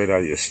 they're straight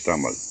out of your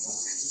stomach.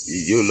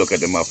 You look at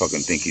the motherfucker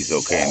and think he's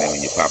okay, and then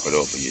when you pop it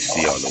open, you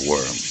see all the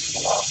worms.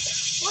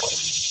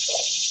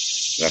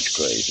 That's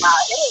crazy.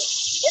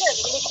 It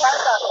is really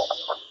crowded out there.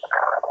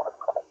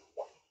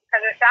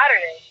 Because it's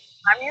Saturday.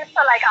 I'm used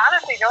to, like,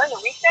 honestly, during the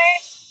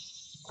weekdays,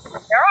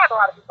 there aren't a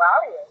lot of people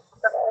out here.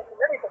 It's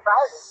really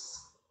surprising.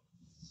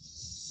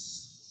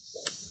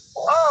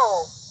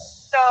 Oh,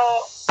 so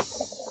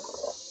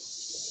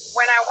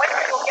when I went to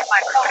go get my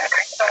coat,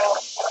 so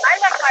I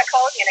left my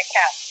coat in a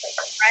cab,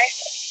 right?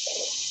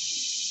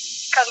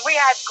 Because we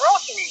had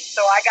groceries,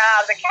 so I got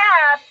out of the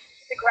cab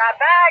to grab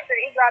bags, and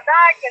he grabbed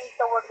bags, and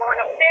so we're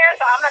going upstairs,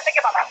 so I'm not thinking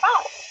about my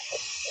phone.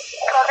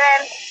 So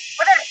then,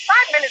 within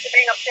 5 minutes of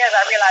being upstairs,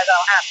 I realized I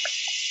don't have it.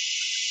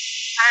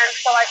 And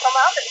so I told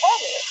my husband, call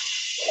me.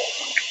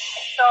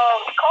 So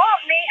he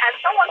called me, and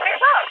someone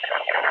picked up.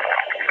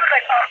 He was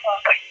like,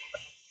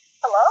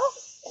 hello?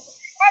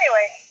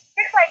 Anyway,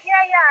 he's like,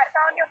 yeah, I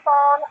found your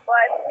phone,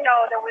 but,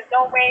 there was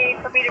no way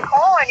for me to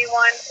call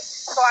anyone,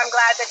 so I'm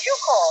glad that you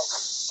called.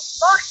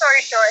 Long story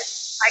short,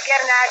 I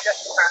get an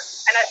address from her,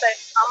 and I said,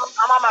 I'm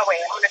on my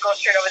way. I'm going to go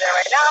straight over there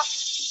right now,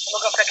 and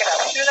we'll go pick it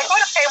up. She was like,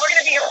 okay, we're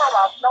going to be here for a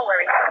while, no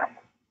worries.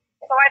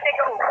 So I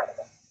take a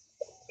Uber.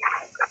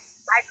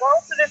 I go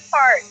to this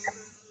part.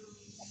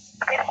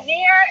 It's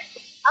near,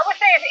 I would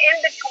say it's in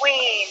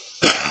between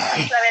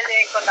Isabel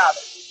and Condado.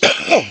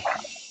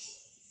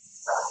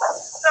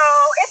 So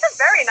it's a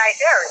very nice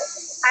area.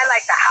 And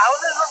like the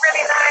houses were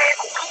really nice.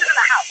 Who was in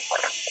the house?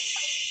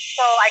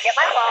 So I get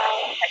my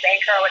phone, I bank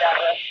her or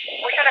whatever.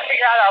 We're trying to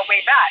figure out our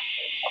way back.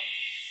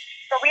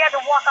 So we had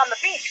to walk on the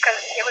beach because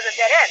it was a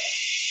dead end.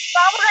 So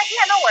I was like,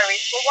 yeah, no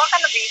worries. We'll walk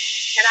on the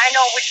beach, and I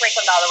know which way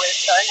Condado is,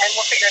 so, and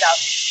we'll figure it out.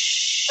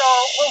 So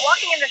we're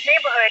walking in this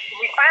neighborhood.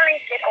 We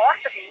finally get off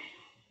the beach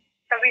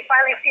because we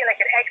finally see like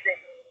an exit.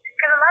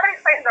 Because a lot of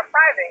these places are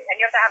private, and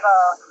you have to have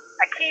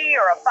a key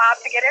or a fob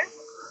to get in.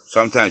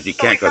 Sometimes you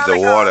can't because the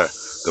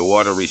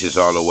water reaches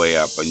all the way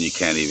up, and you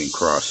can't even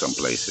cross some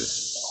places.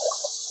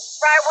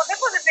 Right. Well, this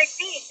was a big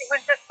beach. It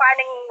was just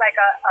finding like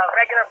a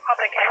regular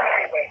public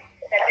entryway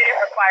that didn't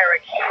require a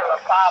key or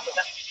a fob or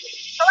nothing.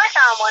 So I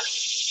found one.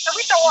 So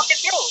we start walking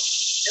through.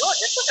 Dude,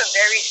 this was a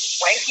very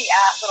swanky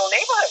ass little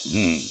neighborhood.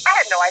 I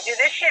had no idea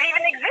this shit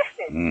even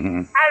existed.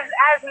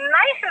 As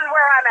nice as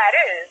where I'm at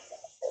is,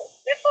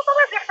 this was on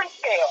a different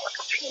scale.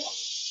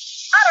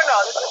 I don't know,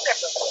 this was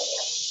different.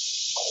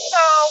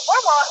 So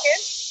we're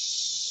walking,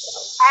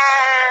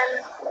 and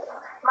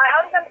my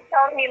husband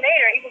told me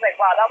later, he was like,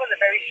 wow, that was a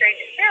very strange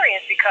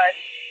experience because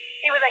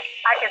he was like,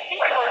 I can see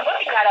people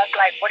looking at us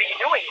like, what are you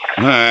doing?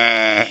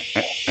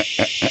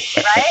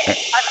 Right?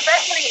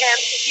 Especially him,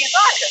 he's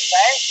conscious,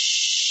 right?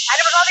 And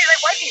it was all these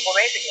like white people,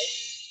 basically.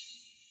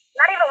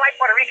 Not even white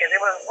Puerto Ricans,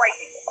 it was white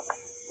people.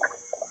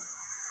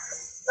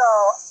 So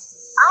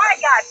I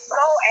got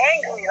so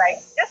angry,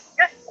 like, just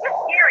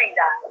hearing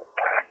that.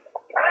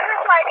 It was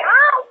just like,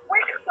 I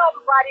wish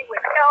somebody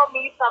would tell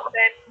me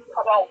something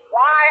about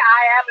why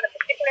I am in a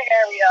particular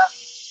area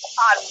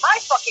on my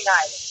fucking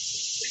island.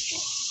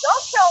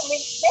 Don't tell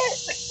me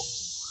this.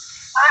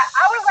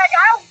 I was like,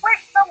 I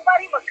wish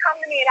somebody would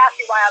come to me and ask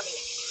me why I'm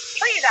here.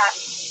 Please ask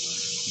me.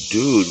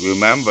 Dude,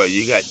 remember,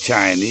 you got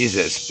Chinese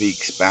that speak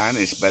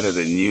Spanish better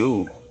than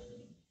you.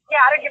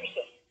 Yeah, I don't give a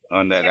shit.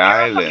 On that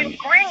island.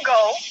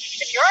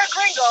 If you're a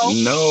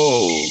gringo,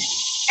 no.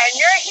 And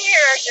you're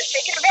here just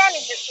taking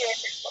advantage of shit,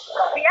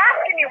 be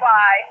asking me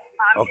why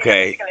I'm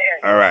okay, in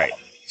a all right.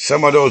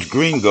 Some of those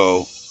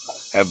gringo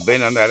have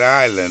been on that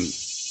island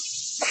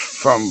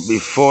from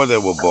before they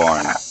were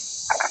born.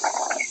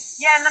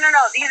 Yeah,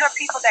 no. These are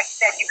people that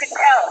you can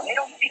tell they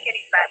don't speak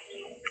any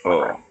Spanish.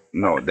 Oh,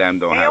 no, them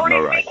don't have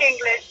no right. They only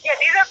speak English. Yeah,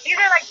 these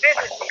are like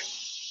business people.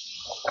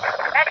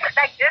 That's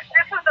like this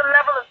is the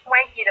level of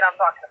swanky that I'm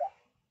talking about.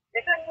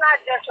 This is not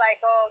just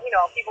like,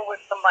 people with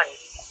some money.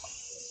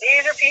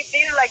 These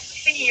are like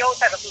CEO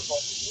type of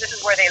people. This is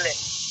where they live.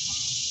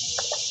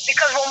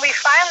 Because when we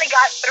finally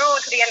got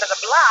through to the end of the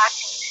block,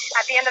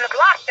 at the end of the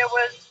block there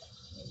was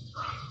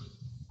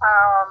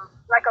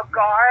like a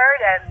guard,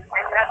 and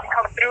you had to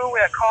come through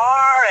with a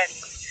car, and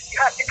you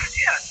had to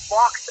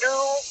walk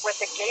through with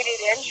a gated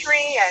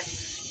entry, and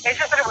it's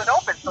just that it was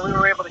open, so we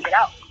were able to get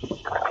out. And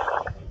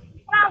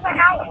I was like,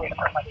 I would wait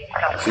for somebody to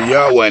tell me. So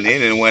y'all went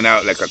in and went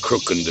out like a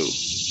crook can do.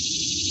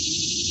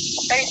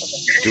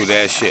 Do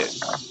that shit.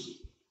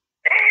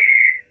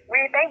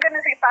 Thank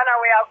goodness we found our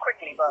way out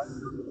quickly, but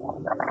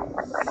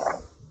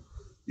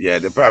yeah,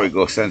 they'll probably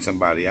go send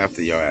somebody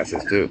after your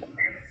asses too.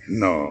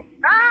 No.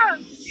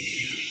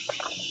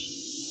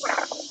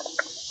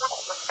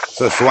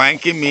 So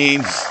swanky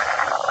means,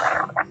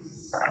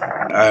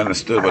 I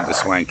understood what the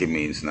swanky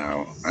means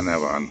now.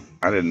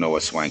 I didn't know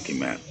what swanky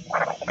meant,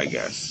 I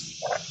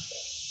guess.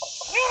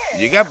 Yeah.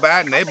 You got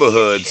bad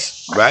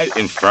neighborhoods right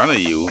in front of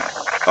you,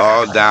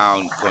 all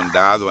down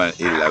Condado and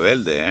Isla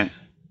Verde.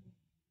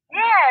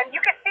 Yeah, and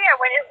you can see it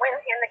when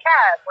in the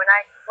cab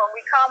when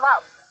we come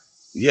up.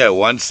 Yeah,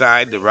 one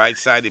side, the right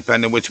side,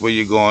 depending which way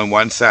you're going,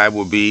 one side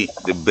will be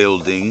the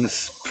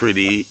buildings,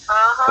 pretty,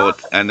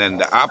 and then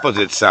the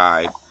opposite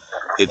side,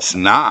 it's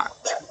not.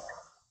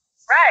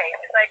 Right,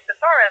 it's like the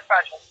Torres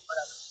project,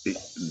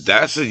 whatever.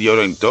 That's a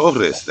Yoren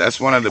Torres. That's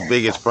one of the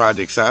biggest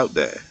projects out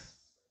there.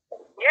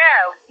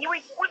 Yeah, we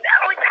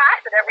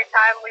pass it every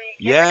time we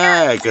get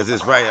yeah, because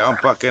it's right on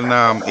fucking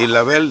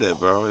Isla Verde,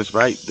 bro. It's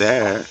right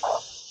there.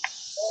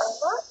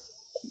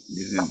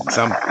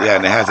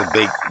 And it has a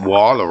big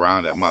wall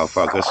around that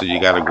motherfucker, so you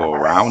gotta go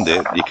around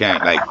it. You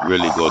can't like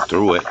really go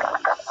through it. Well,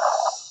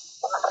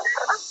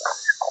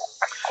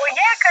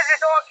 yeah, because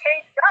it's all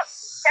caged up.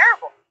 It's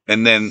terrible.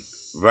 And then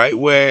right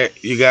where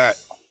you got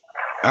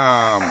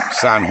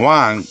San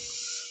Juan,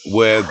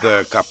 where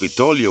the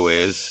Capitolio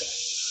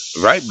is,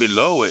 right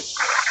below it,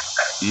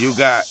 you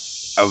got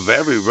a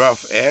very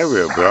rough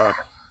area, bro.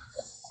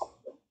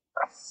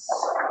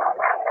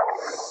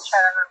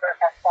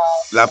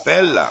 La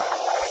Perla.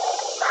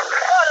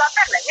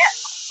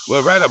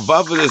 Well, right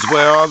above it is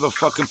where all the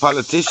fucking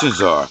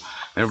politicians are.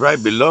 And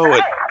right below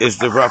it is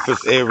the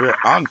roughest area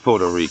on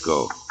Puerto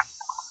Rico.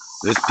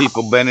 There's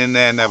people been in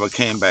there and never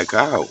came back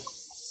out.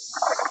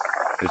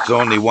 It's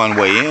only one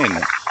way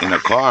in a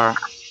car.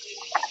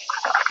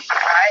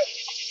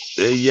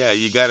 Yeah,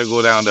 you got to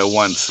go down that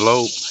one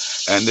slope.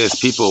 And there's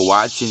people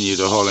watching you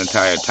the whole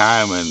entire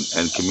time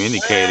and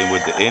communicating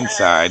with the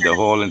inside the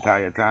whole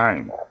entire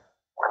time.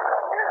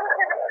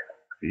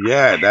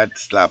 Yeah,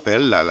 that's La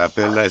Perla. La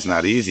Perla is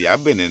not easy.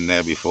 I've been in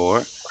there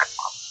before.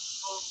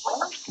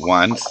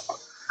 Once.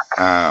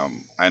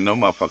 I know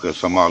motherfuckers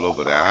from all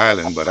over the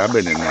island, but I've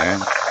been in there.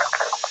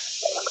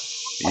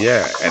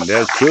 Yeah, and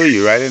they'll kill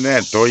you right in there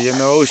and throw you in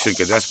the ocean,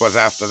 because that's what's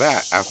after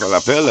that. After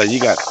La Perla, you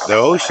got the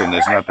ocean.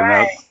 There's nothing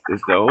else.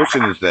 It's the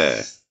ocean is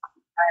there.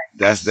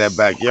 That's their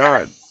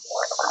backyard. A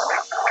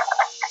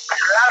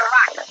lot of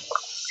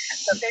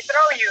rocks. So if they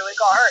throw you, it's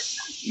gonna hurt.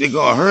 They're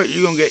gonna hurt.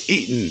 You're gonna get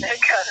eaten. You're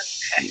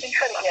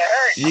gonna get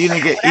hurt. You're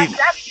gonna get eaten.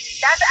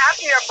 That's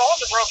after your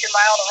bones are broken by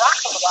all the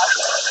rocks on the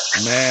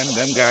bottom. Man,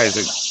 them guys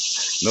are.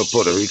 No,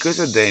 Puerto Rico's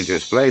a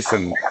dangerous place,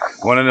 and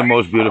one of the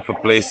most beautiful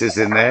places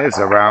in there is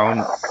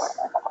around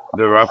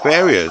the rough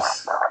areas.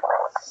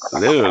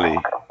 Literally.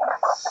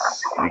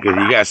 Because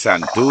you got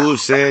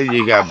Santurce,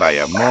 you got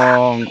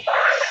Bayamón,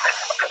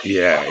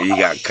 yeah, you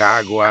got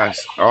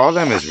Caguas. All of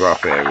them is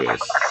rough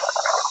areas.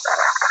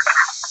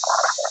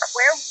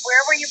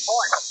 Where were you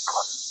born?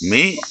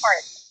 Me? What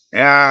part?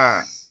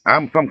 Yeah,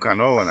 I'm from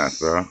Canóvanas,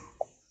 bro.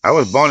 I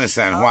was born in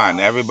San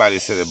Juan. Everybody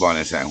said they're born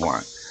in San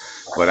Juan.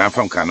 But I'm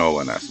from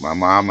Canóvanas. My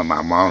mom and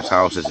my mom's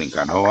house is in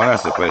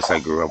Canóvanas. The place I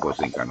grew up was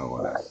in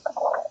Canóvanas.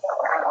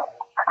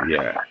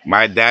 Yeah.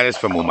 My dad is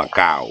from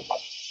Humacao.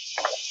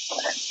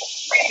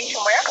 He's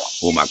from where?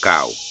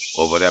 Humacao.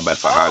 Over there by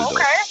Fajardo. Oh,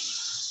 okay.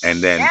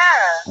 And then Yeah.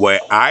 where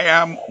I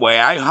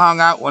hung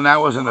out when I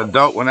was an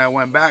adult, when I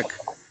went back,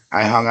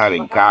 I hung out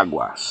in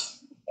Caguas.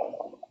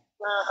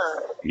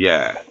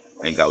 Yeah.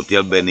 In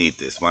Gautier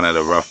Benitez, one of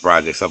the rough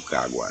projects of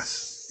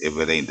Caguas, if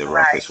it ain't the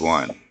roughest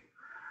one.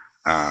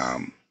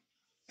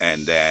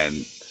 And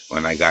then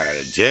when I got out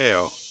of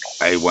jail,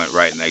 I went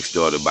right next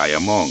door to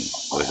Bayamón.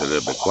 It was a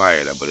little bit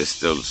quieter, but it's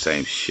still the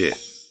same shit.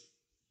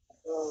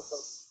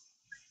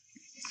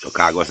 So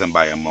Caguas and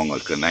Bayamón are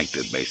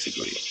connected,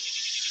 basically.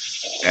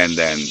 And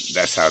then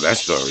that's how that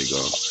story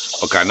goes.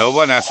 But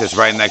Canóvanas is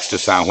right next to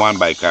San Juan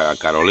by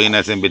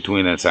Carolina's in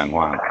between and San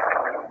Juan.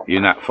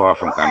 You're not far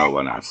from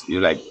Canóvanas.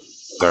 You're like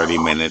 30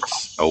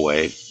 minutes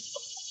away.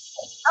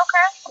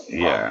 Okay.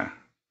 Yeah.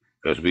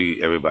 Because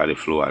everybody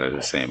flew out of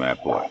the same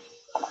airport.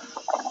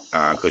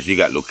 Because you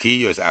got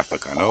Luquillo after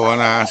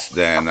Canóvanas,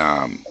 then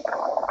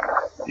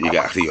you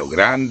got Rio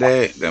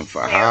Grande, then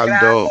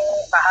Fajardo.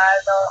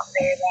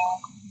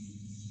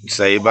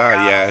 Ceiba,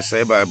 yeah,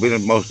 Ceiba.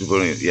 Most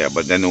people, yeah,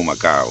 but then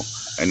Humacao.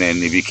 And then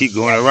if you keep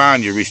going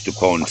around, you reach to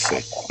Ponce,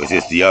 which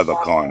is the other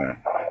corner.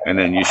 And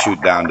then you shoot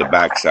down the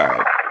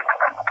backside.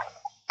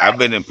 I've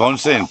been in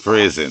Ponce in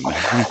prison.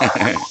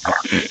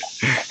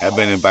 I've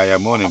been in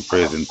Bayamón in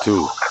prison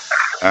too.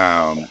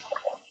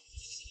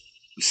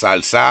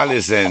 Salsal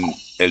is in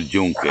El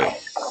Yunque.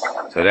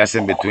 So that's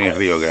in between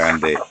Rio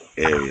Grande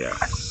area.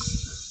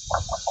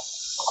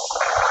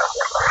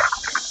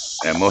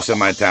 And most of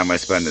my time I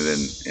spend it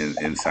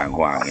in San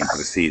Juan, in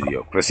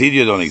Presidio.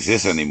 Presidio don't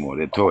exist anymore.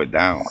 They tore it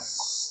down.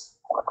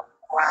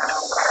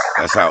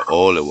 That's how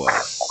old it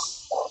was.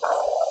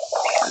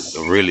 It's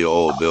a really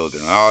old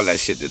building. All that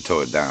shit, they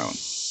tore it down.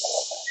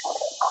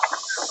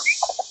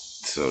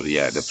 So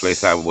yeah, the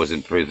place I was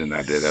in prison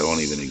at, that don't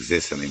even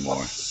exist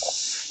anymore.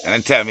 And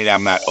then tell me that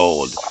I'm not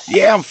old.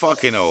 Yeah, I'm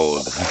fucking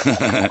old.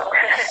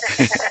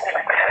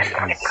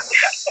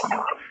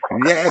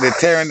 Yeah, they're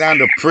tearing down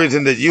the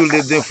prison that you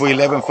lived in for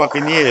 11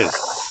 fucking years.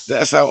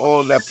 That's how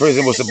old that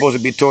prison was supposed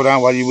to be tore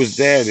down while you was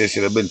there. They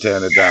should have been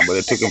tearing it down, but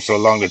it took them so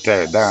long to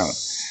tear it down.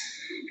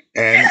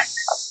 And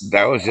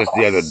that was just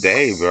the other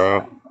day,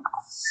 bro.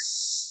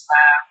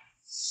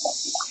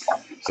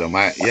 So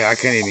I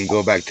can't even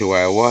go back to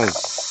where I was.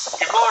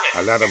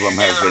 A lot of them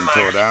has been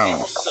tore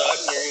down.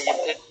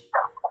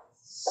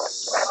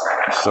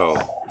 So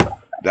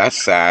that's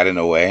sad in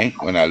a way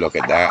when I look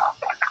at that.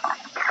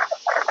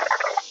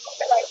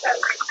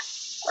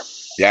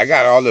 Yeah, I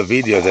got all the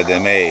videos that they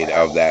made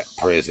of that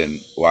prison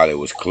while it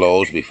was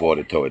closed before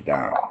they tore it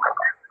down.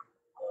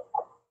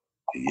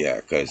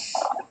 Yeah, because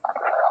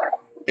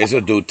it's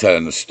a dude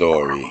telling the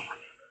story.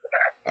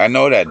 I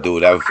know that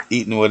dude. I've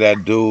eaten with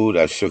that dude.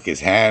 I've shook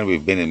his hand.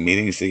 We've been in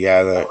meetings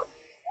together.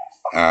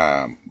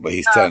 But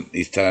he's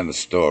telling the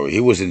story. He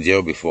was in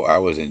jail before I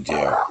was in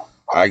jail.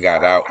 I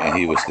got out and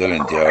he was still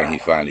in jail, and he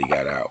finally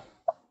got out.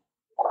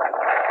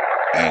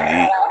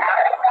 And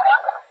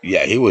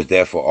he was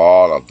there for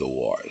all of the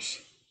wars.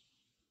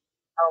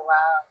 Oh,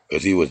 wow.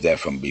 Because he was there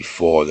from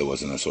before there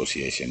was an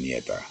association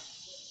Nieta.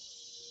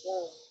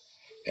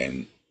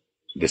 And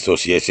the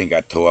association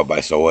got tore up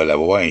by Saúl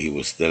Lavoie, and he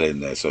was still in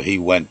there. So he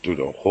went through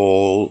the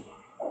whole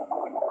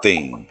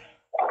thing.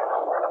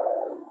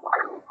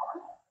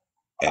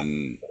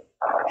 And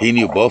he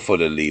knew both of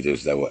the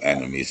leaders that were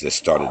enemies that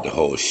started the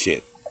whole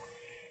shit.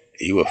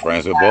 He was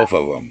friends with both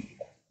of them.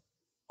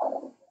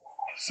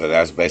 So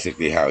that's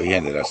basically how he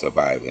ended up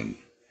surviving.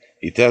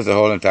 He tells the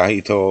whole entire,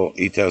 he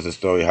tells the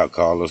story how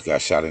Carlos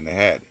got shot in the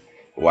head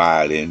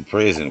while in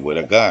prison with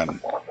a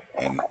gun,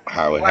 and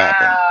how it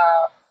happened.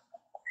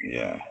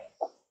 Yeah.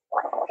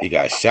 He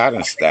got shot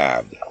and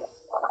stabbed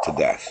to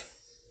death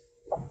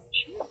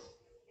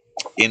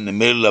in the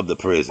middle of the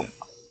prison.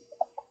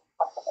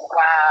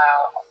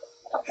 Wow.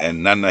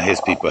 And none of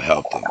his people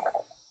helped him.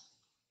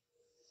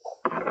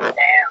 Damn.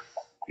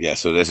 Yeah,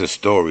 so there's a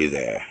story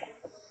there.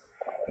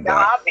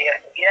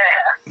 Obvious,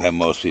 yeah. that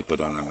most people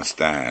don't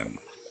understand.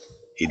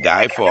 He I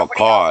died guess for a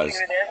everybody else cause.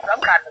 figured there's some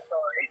kind of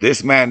story.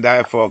 This man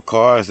died for a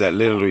cause that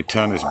literally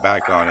turned his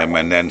back on him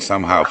and then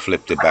somehow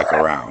flipped it back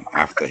around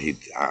after he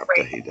died. You got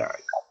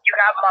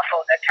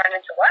muffled. That turned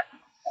into what?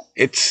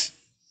 It's,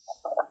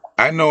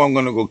 I know I'm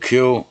gonna go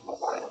kill.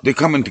 They're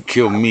coming to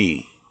kill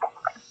me,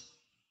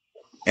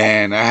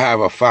 and I have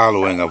a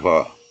following of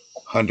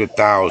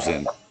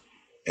 100,000.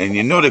 And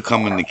you know they're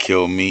coming to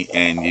kill me,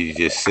 and you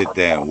just sit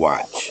there and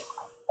watch.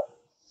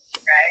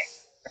 Right.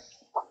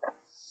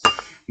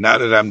 Now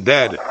that I'm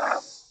dead,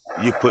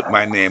 you put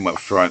my name up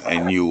front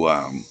and you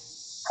worship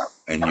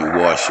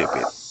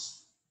it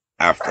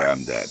after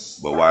I'm dead.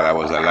 But while I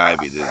was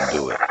alive, you didn't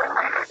do it.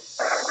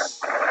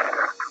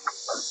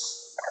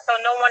 So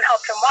no one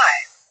helped him. Why?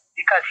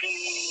 Because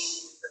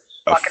he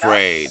was fucking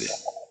Afraid. up?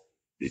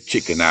 The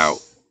chicken out.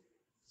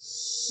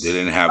 They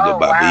didn't have the Oh,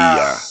 babilla.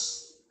 wow.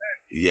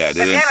 Yeah, But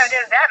damn, if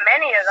there's that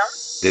many of them.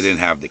 they didn't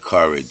have the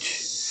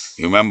courage.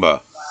 You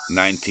remember,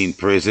 19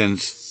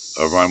 prisons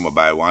are run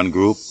by one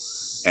group,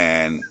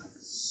 and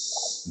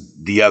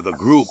the other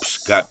groups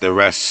got the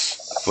rest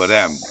for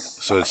them.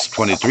 So it's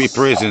 23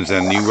 prisons,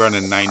 and you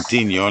running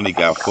 19, you only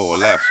got 4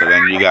 left. So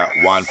then you got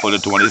one for the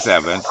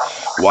 27s,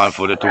 one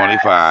for the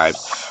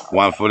 25s,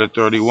 one for the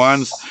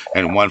 31s,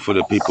 and one for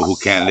the people who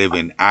can't live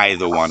in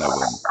either one of them.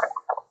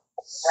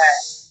 Right.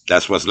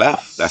 That's what's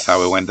left. That's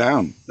how it went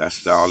down.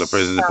 That's all the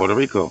prisons in Puerto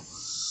Rico.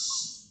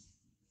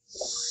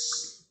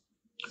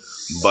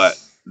 But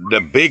the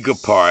bigger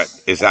part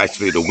is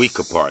actually the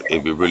weaker part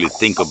if you really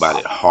think about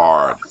it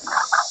hard.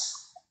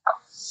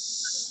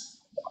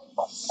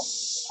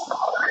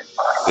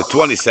 The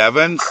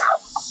 27s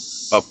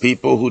are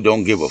people who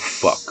don't give a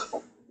fuck.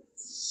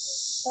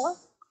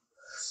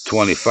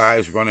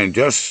 25s running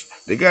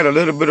they got a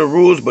little bit of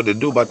rules, but they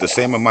do about the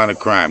same amount of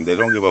crime. They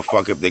don't give a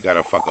fuck if they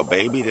gotta fuck a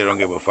baby. They don't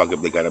give a fuck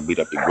if they gotta beat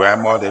up your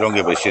grandma. They don't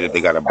give a shit if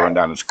they gotta burn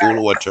down a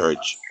school or a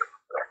church.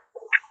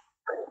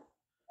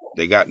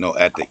 They got no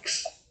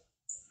ethics.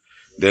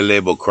 They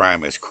label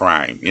crime as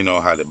crime. You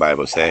know how the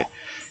Bible say,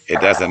 it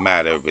doesn't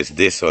matter if it's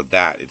this or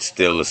that, it's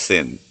still a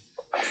sin.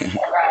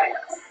 Right.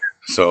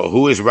 So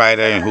who is right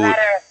and who... Doesn't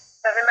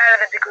matter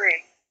the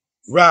degree.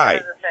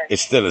 Right.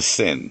 It's still a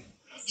sin.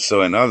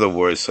 So in other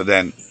words, so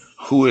then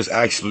who is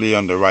actually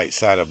on the right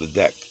side of the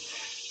deck?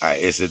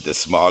 Is it the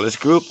smallest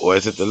group or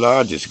is it the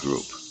largest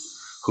group?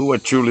 Who are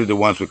truly the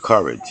ones with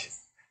courage?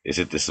 Is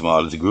it the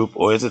smallest group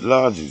or is it the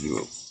largest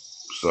group?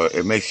 So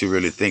it makes you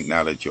really think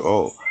now that you're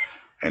old.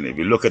 And if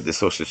you look at the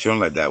association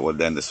like that, well,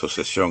 then the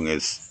association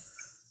is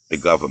the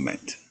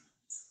government.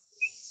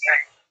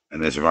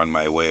 And it's run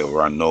my way or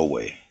run no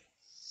way.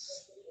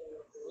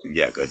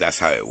 Yeah, because that's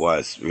how it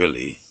was,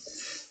 really.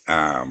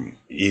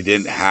 You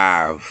didn't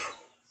have...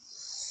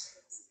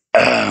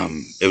 I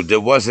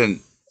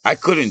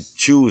couldn't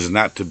choose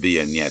not to be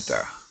a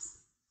nieta.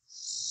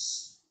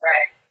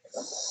 Right.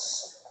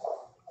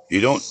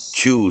 You don't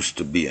choose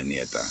to be a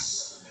nieta.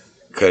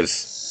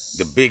 Because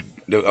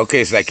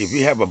it's like if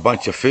you have a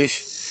bunch of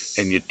fish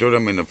and you throw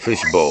them in a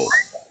fish bowl,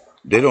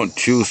 they don't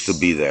choose to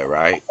be there,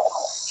 right?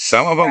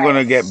 Some of them are going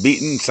to get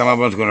beaten. Some of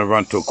them are going to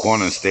run to a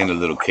corner and stay in a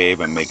little cave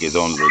and make his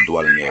own little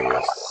dwelling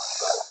areas.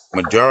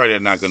 Majority are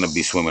not going to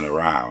be swimming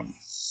around.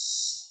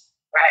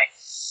 Right.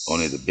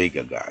 Only the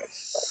bigger guys.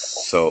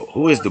 So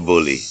who is the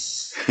bully?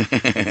 Is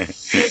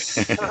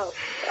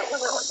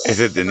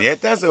it the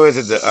nietas or is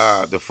it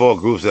the 4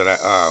 groups that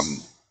are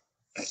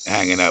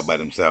hanging out by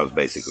themselves,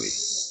 basically?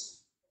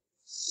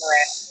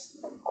 Right.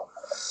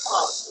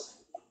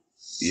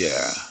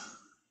 Yeah.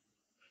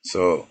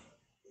 So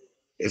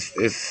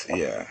it's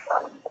yeah.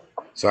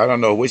 So I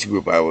don't know which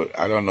group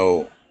I don't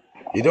know.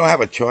 You don't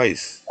have a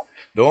choice.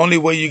 The only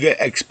way you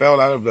get expelled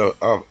out of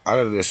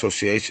the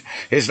association,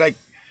 it's like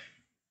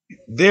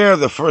they're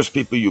the first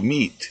people you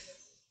meet.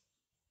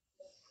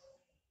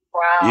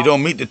 Wow. You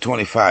don't meet the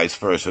 25s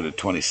first, or the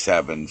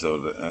 27s,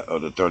 or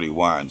the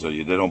 31s, or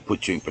they don't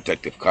put you in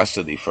protective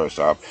custody first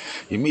off.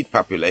 You meet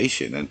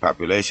population, and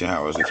population,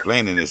 how I was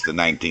explaining, is the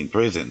 19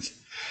 prisons.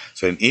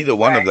 So in either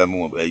one of them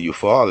you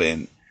fall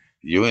in,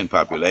 you're in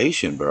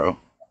population, bro.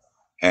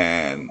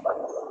 And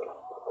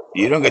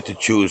you don't get to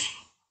choose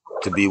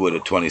to be with the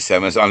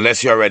 27s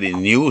unless you already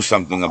knew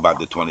something about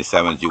the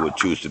 27s. You would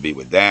choose to be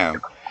with them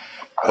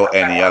or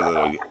any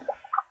other,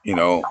 you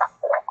know.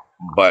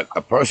 But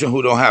a person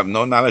who don't have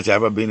no knowledge of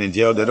ever been in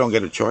jail, they don't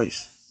get a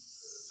choice.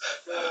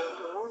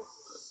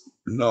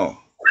 No.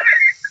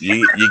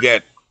 You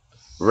get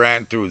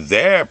ran through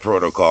their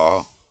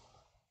protocol,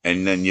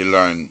 and then you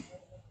learn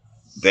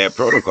their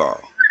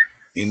protocol.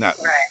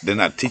 They're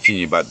not teaching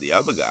you about the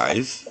other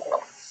guys.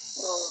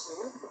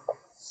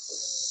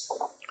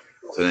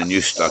 So then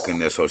you're stuck in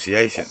the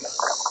association.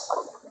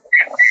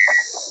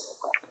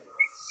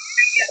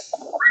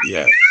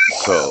 Yeah.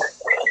 So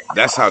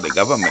that's how the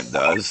government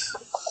does.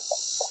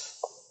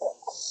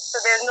 So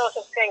there's no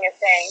such thing as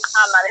saying,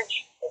 I'm not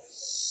interested.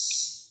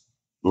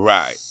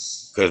 Right.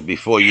 Because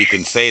before you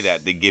can say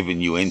that, they're giving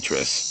you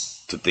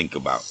interest to think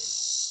about.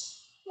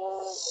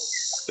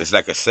 It's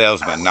like a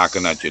salesman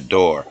knocking at your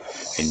door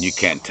and you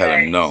can't tell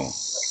him no.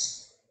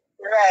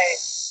 Right.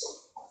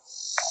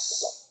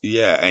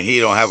 Yeah, and he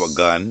don't have a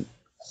gun.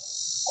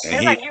 And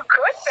It's like you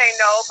could say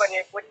no, but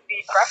it wouldn't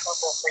be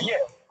preferable for you.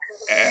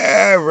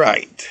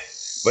 right.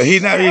 But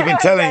he's not even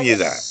telling you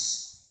that.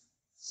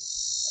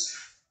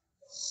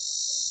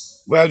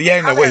 Well,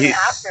 yeah,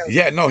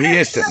 no, he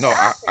is. No,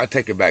 I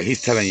take it back.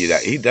 He's telling you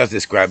that. He does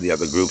describe the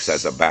other groups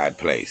as a bad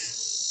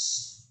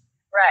place.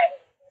 Right.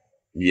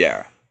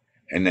 Yeah.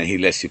 And then he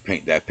lets you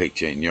paint that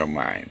picture in your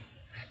mind.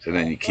 So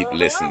then you keep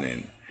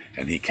listening,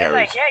 and he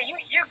carries. It's like,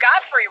 you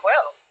got free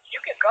will. You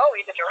can go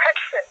either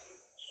direction.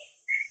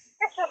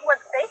 It's just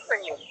what's safe for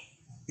you.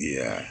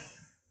 Yeah.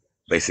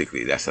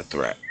 Basically, that's a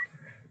threat.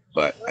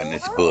 But, and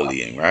it's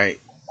bullying, right?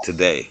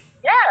 Today.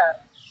 Yeah.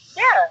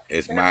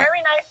 It's in a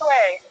very nice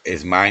way.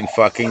 It's mind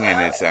fucking,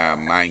 and it's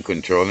mind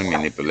control and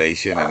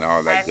manipulation and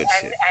all that good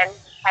shit.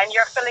 And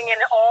you're filling in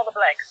all the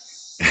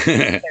blanks.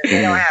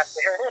 You don't have to.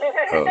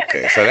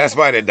 Okay, so that's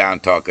why they're down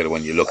talking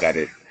when you look at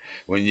it.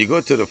 When you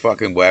go to the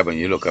fucking web and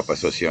you look up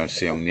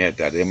Asociación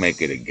Nieta, they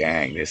make it a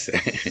gang. They say.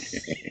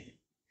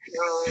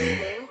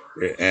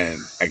 And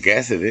I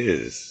guess it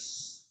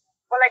is.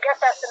 Well, I guess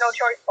that's the no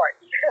choice part.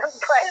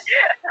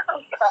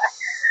 but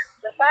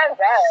besides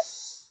that,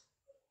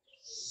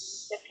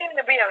 it seems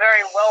to be a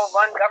very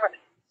well-run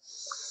government.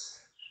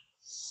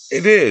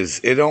 It is.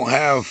 It don't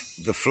have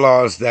the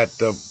flaws that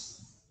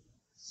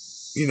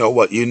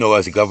what you know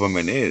as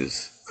government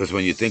is. Because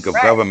when you think of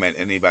government,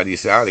 anybody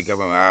say, the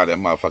government, they're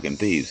motherfucking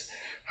thieves.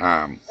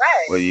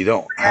 Well, you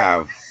don't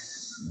have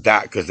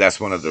that because that's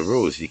one of the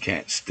rules. You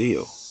can't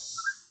steal.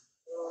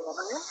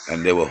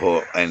 And they will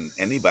hold, and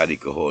anybody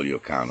could hold you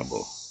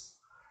accountable.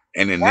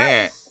 And in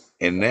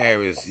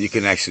there is, you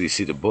can actually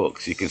see the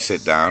books. You can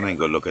sit down and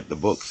go look at the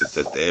books.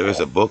 There is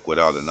a book with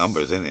all the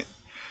numbers in it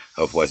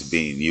of what's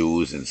being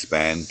used and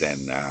spent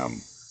and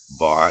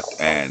bought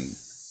and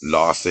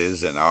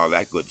losses and all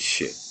that good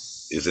shit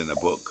is in the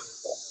book.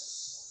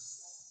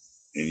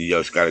 And you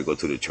just got to go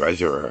to the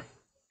treasurer.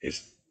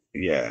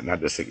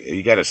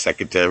 You got a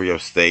secretary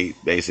of state.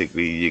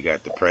 Basically, you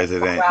got the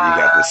president. You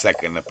got the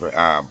second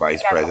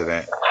vice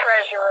president.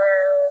 Treasurer.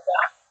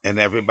 And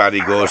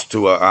everybody goes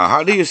to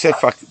how do you say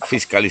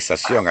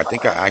fiscalización? I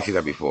think I asked you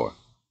that before.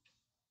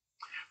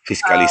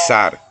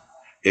 Fiscalizar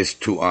is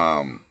to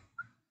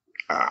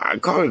I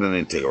call it an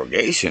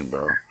interrogation,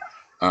 bro.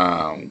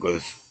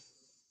 Because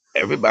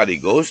everybody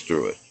goes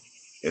through it.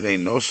 It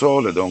ain't no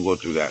soul that don't go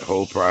through that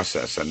whole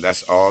process. And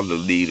that's all the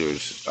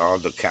leaders, all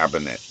the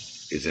cabinet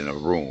is in a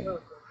room,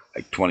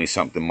 like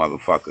 20-something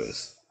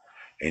motherfuckers.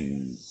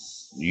 And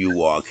you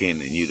walk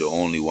in and you're the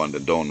only one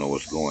that don't know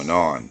what's going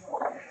on.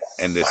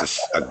 And there's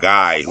a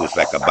guy who's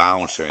like a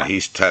bouncer, and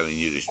he's telling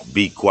you to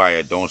be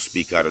quiet, don't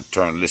speak out of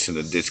turn, listen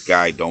to this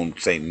guy, don't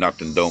say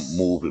nothing, don't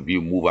move. If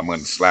you move, I'm going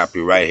to slap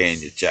you right here in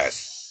your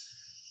chest.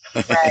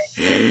 Right.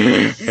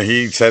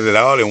 He said it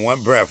all in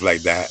one breath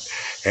like that.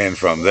 And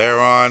from there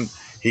on,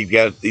 he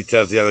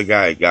tells the other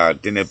guy,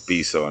 God, tiene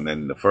piso, and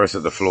then the first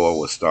of the floor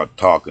will start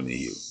talking to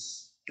you.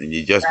 And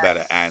you just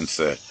better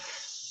answer.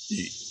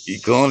 You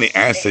can only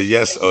answer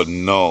yes or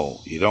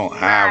no. You don't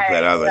have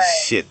that other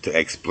shit to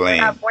explain.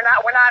 We're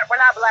not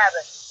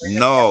blabbing.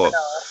 No.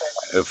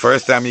 The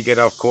first time you get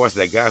off course,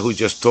 that guy who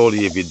just told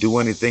you if you do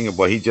anything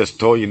what he just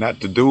told you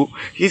not to do,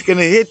 he's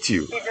gonna hit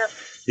you.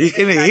 He's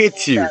gonna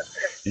hit you.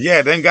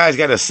 Yeah, them guys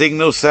got a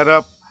signal set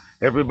up.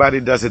 Everybody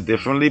does it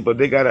differently, but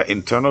they got an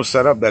internal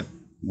setup that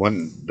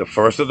when the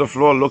first of the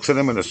floor looks at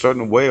him in a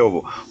certain way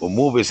or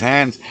move his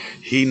hands,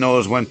 he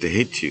knows when to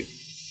hit you.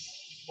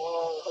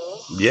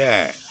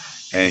 Yeah.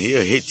 And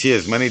he'll hit you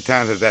as many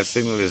times as that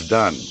signal is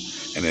done.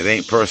 And it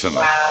ain't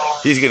personal. Wow.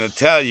 He's going to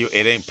tell you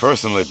it ain't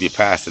personal if you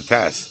pass the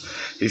test.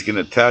 He's going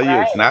to tell you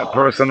it's not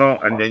personal,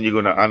 and then you're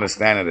going to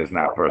understand it it's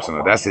not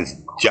personal. That's his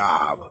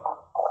job.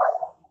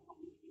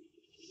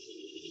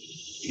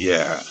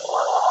 Yeah.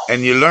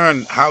 And you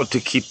learn how to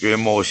keep your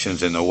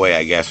emotions in a way,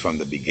 I guess, from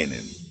the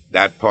beginning.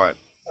 That part,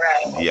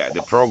 yeah,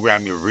 the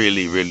program you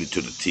really, really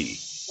to the T.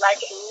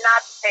 Like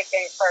not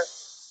taking first.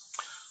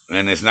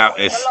 And it's not,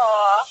 the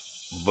law.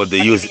 But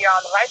they use it. You're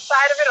on the right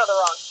side of it or the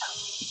wrong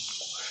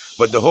side.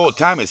 But the whole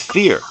time it's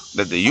fear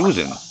that they're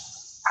using.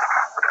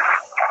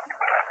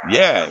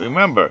 Yeah,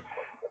 remember,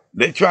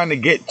 they're trying to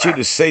get you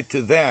to say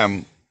to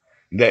them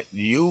that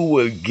you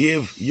will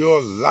give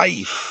your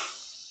life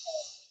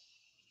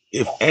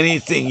if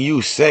anything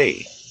you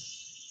say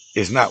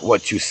is not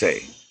what you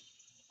say.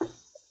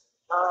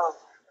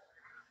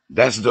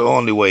 That's the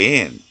only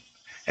way in.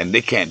 And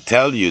they can't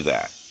tell you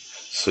that.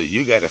 So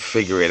you got to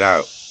figure it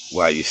out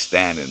while you're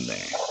standing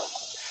there.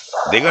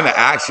 They're going to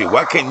ask you,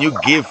 what can you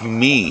give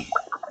me?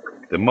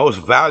 The most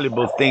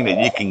valuable thing that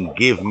you can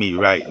give me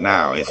right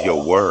now is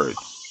your word.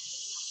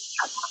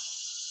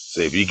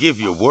 So if you give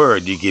your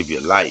word, you give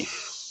your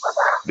life.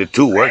 The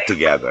two work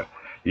together.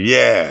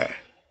 Yeah.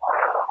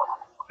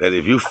 That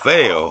if you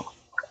fail,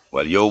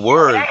 well, your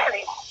word. It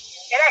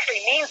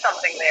actually means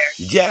something there.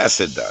 Yes,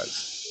 it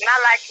does.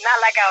 Not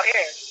like out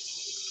here.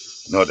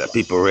 No, that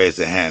people raise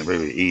their hand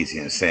very easy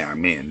and say,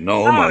 I'm in.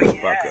 No,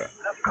 motherfucker. Yeah,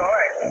 of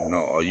course.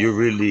 No, are you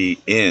really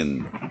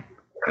in?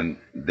 And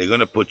they're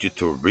gonna put you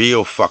to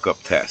real fuck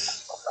up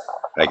tests.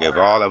 Like if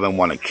all of them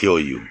want to kill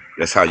you,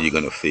 that's how you're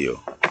gonna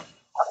feel.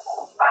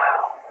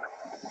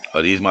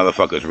 Or these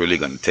motherfuckers really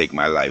gonna take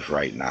my life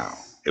right now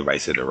if I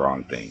say the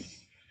wrong thing.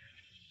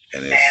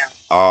 And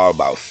it's all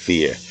about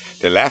fear.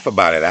 They laugh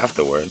about it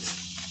afterwards.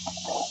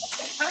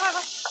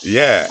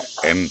 Yeah,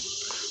 and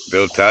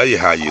they'll tell you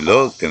how you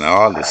looked and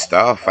all this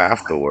stuff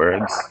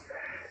afterwards.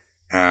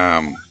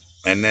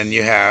 And then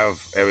you have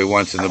every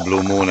once in the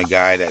blue moon a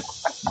guy that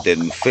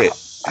didn't fit,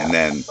 and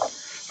then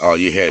all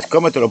you hear is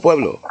 "Come to the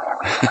pueblo,"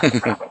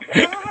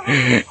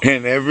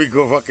 and every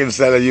fucking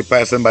seller you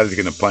pass, somebody's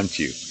gonna punch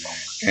you,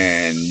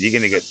 and you're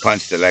gonna get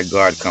punched till that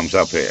guard comes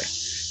up here,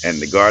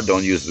 and the guard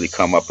don't usually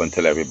come up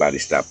until everybody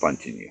stop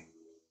punching you.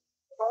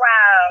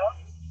 Wow.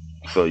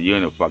 So you're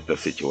in a fucked up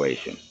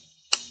situation.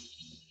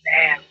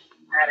 Damn.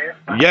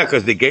 Yeah,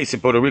 because the gates in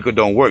Puerto Rico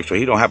don't work, so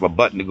he don't have a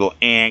button to go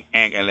and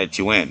let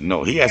you in.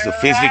 No, he has to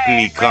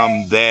physically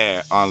come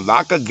there,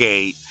 unlock a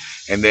gate,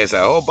 and there's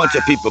a whole bunch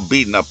of people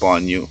beating up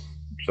on you.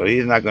 So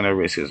he's not going to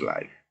risk his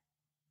life.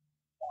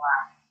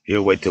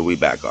 He'll wait till we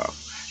back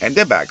off. And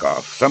they back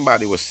off.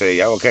 Somebody will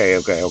say, okay.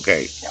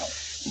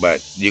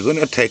 But you're going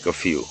to take a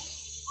few.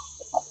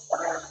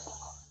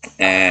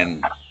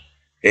 And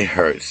it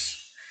hurts.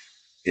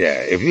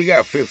 Yeah, if you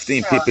got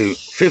 15 people,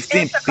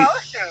 15 people.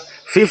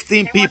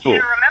 15 people.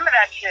 Remember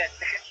that shit.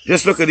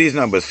 Just look at these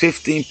numbers.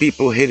 15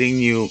 people hitting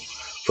you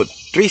for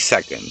 3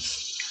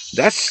 seconds.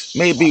 That's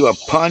maybe a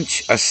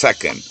punch a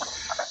second.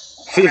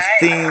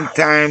 15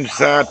 times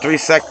 3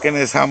 seconds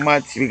is how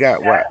much? We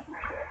got what? 45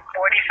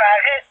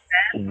 hits,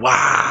 man.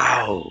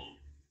 Wow.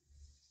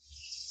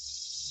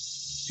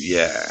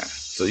 Yeah.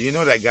 So you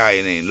know that guy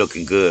ain't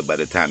looking good by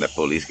the time the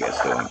police gets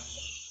to him.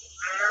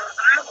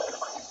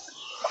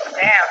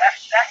 Damn,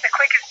 that's the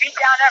quickest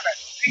beatdown ever.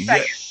 3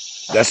 seconds.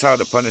 That's how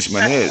the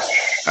punishment is.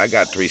 I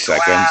got 3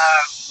 seconds.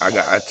 Wow.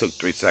 I took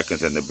 3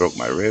 seconds and they broke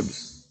my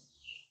ribs.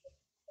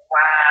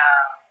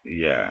 Wow.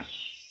 Yeah.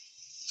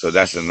 So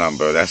that's the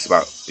number. That's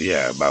about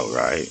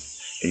right.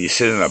 And you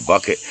sit in a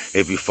bucket.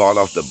 If you fall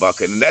off the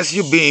bucket, and that's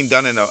you being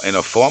done in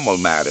a formal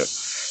matter.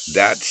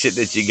 That shit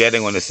that you're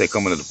getting when they say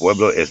come to the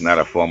pueblo is not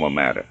a formal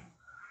matter.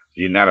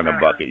 You're not in a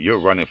bucket. You're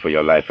running for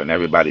your life, and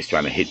everybody's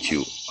trying to hit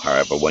you.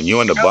 However, when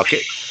you're in the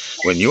bucket,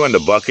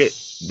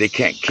 they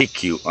can't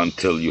kick you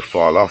until you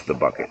fall off the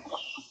bucket.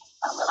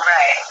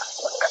 Right.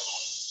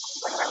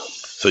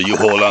 So you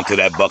hold on to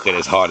that bucket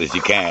as hard as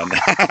you can.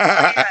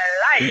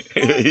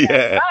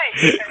 Yeah.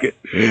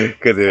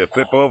 Because if it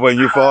flip over and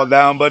you fall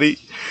down, buddy,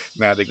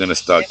 now they're going to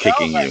start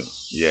kicking you.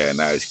 Yeah,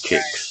 now it's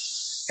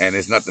kicks. And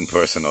it's nothing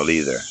personal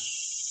either. Right.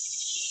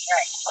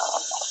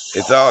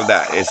 It's all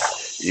that. It's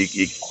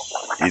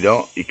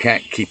you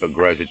can't keep a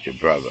grudge with your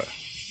brother.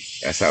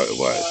 That's how it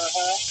was.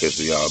 Because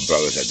we all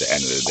brothers at the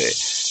end of the day.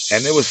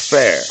 And it was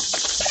fair.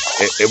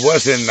 It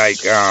wasn't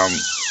like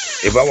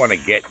if I want to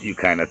get you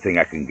kind of thing,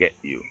 I can get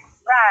you.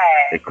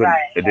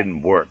 Right. It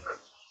didn't work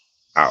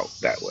out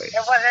that way.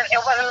 It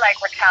wasn't like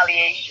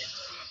retaliation.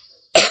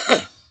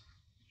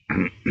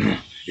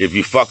 If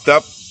you fucked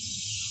up,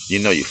 you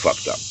know you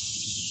fucked up.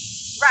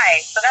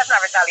 Right. So that's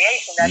not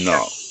retaliation. That's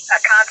just a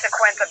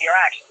consequence of your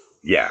action.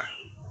 Yeah.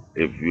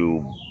 If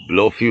you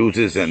blow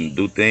fuses and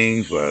do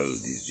things, well,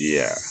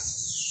 yeah.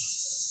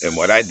 And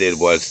what I did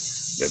was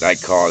that I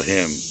called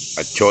him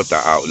a chota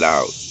out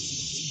loud.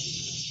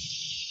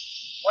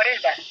 What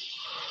is that?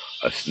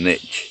 A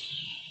snitch,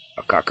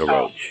 a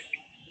cockroach,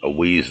 a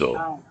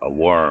weasel, a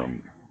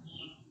worm.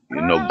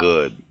 You're no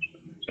good.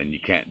 And you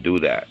can't do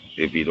that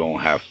if you don't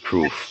have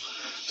proof.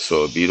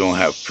 So if you don't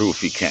have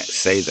proof, you can't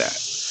say that.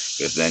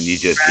 Because then you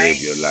just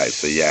gave your life.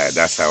 So yeah,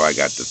 that's how I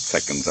got the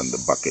seconds on the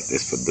bucket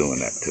list for doing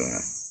that to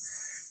him.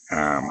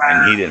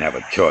 And he didn't have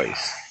a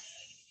choice.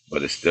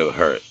 But it still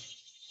hurt.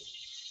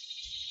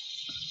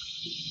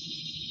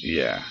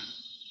 Yeah.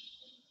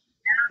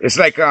 It's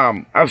like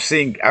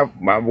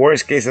my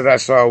worst case that I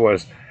saw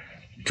was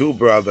 2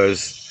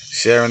 brothers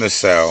sharing a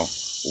cell.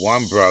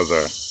 One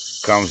brother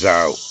comes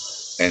out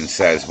and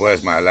says,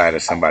 "Where's my lighter?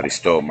 Somebody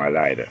stole my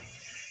lighter."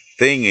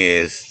 Thing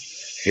is,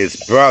 his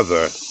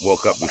brother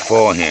woke up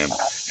before him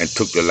and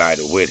took the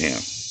lighter with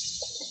him.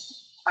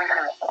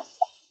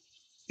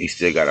 He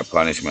still got a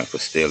punishment for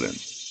stealing.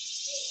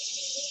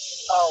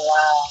 Oh,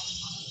 wow.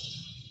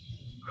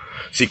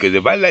 See, because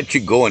if I let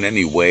you go in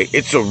any way,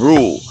 it's a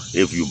rule.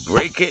 If you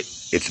break it,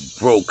 it's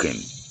broken.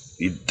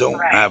 You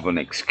don't have an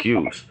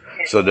excuse.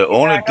 So the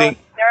only thing...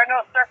 There are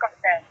no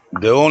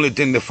circumstances. The only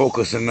thing they're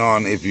focusing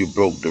on if you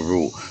broke the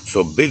rule.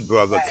 So big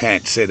brother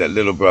can't say that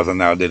little brother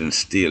now didn't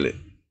steal it.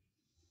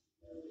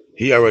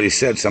 He already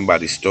said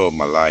somebody stole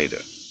my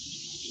lighter.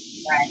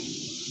 Right.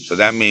 So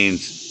that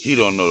means he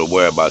don't know the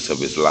whereabouts of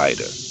his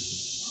lighter.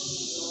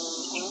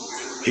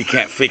 He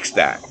can't fix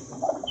that.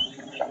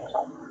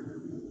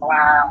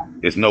 Wow.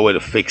 There's no way to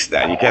fix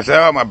that. You can't say,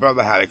 "Oh, my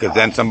brother had it," because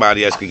then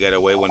somebody else could get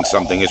away when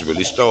something is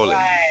really stolen.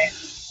 Right.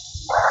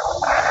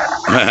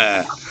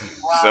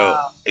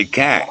 So it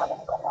can't.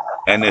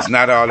 And it's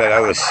not all that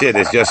other shit.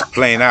 It's just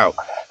plain out.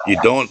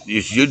 You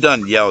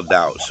done yelled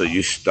out, so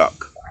you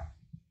stuck.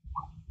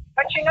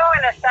 But you know,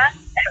 in a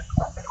sense, I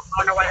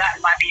don't know why that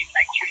might be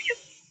like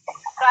Judaism.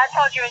 So I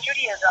told you in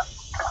Judaism,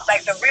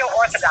 like the real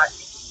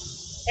Orthodoxy,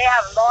 they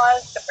have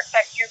laws to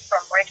protect you from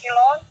breaking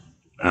laws,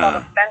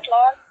 called the fence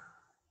laws.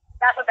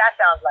 That's what that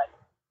sounds like.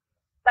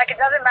 Like it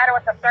doesn't matter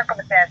what the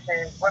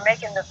circumstances, we're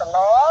making this a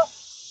law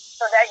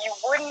so that you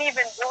wouldn't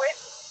even do it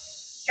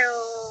to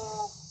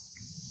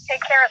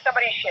take care of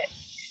somebody's shit.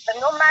 But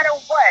no matter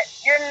what,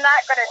 you're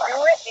not going to do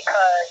it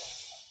because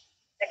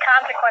the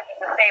consequences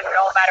are the same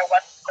no matter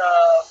what the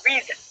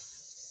reason.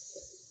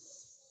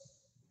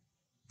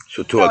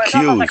 So accuse. It's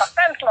almost like a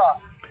fence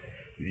law.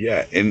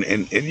 Yeah,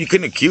 and you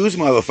can accuse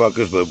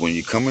motherfuckers, but when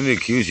you come in to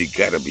accuse, you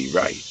gotta be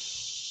right.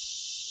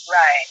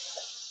 Right.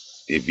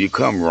 If you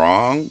come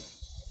wrong,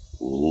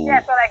 ooh.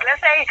 Yeah, so like let's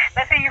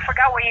say you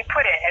forgot where you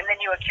put it and then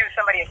you accuse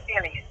somebody of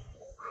stealing it.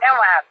 Then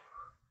what happens?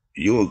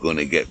 You are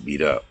gonna get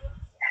beat up.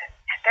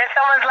 Then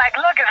someone's like,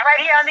 look, it's right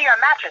here under your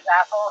mattress,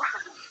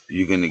 asshole.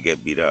 You're gonna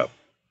get beat up.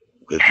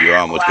 Because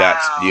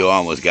you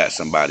almost got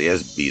somebody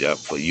else beat up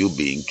for you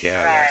being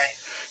careless. Right.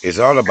 It's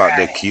all about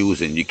the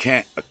accusing. You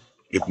can't.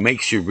 It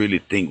makes you really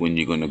think when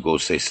you're gonna go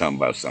say something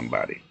about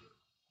somebody.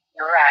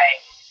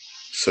 Right.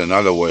 So in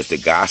other words, the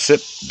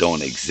gossip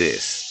don't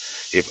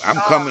exist. If I'm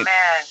coming,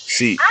 man.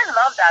 see, I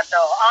love that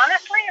though.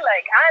 Honestly,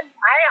 like I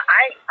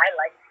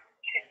like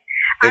it.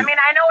 I mean,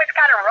 I know it's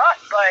kind of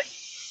rough, but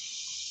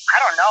I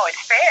don't know.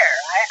 It's fair.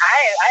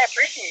 I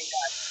appreciate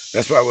that.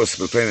 That's why I was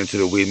complaining to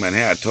the weed man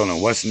here. I told him,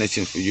 what's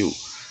snitching for you?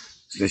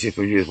 Snitching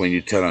for you is when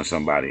you tell on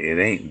somebody. It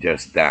ain't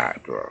just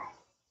that, bro.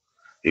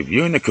 If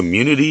you're in the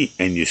community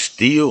and you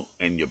steal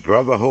and your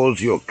brother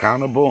holds you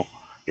accountable,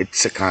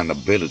 it's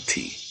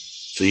accountability.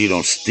 So you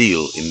don't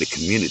steal in the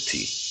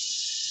community.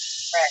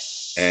 Right.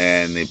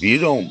 And if you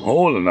don't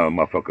hold another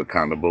motherfucker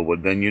accountable, well,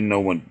 then you know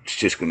when it's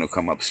just going to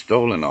come up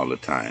stolen all the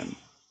time.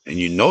 And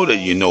you know that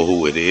you know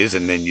who it is,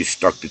 and then you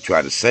stuck to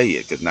try to say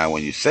it. Because now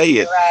when you say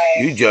it,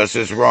 you just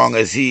as wrong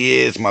as he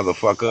is,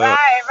 motherfucker.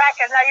 Right,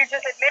 because now you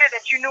just admitted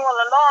that you knew all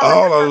along.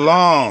 All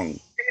along.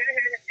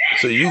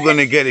 So you're going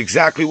to get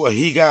exactly what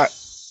he got.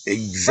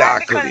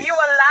 Exactly. Right, because you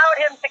allowed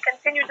him to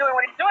continue doing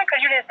what he's doing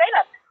because you didn't say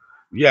nothing.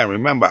 Yeah,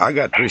 remember, I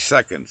got 3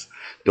 seconds.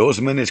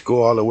 Those minutes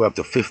go all the way up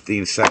to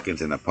 15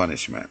 seconds in a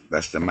punishment.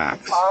 That's the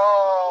max.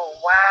 Oh,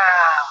 wow.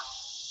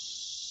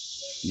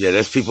 Yeah,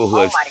 there's people who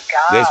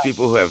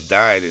have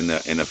died in a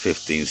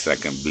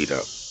 15-second beat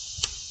up.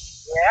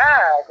 Yeah,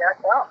 I guess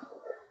so.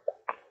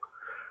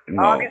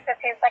 No. Longest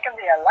 15 seconds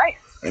of your life.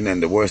 And then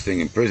the worst thing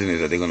in prison is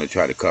that they're going to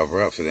try to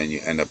cover up, so then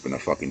you end up in a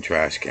fucking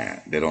trash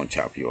can. They don't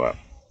chop you up.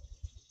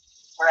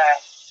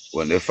 Right.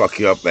 When they fuck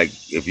you up, like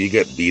if you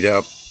get beat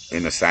up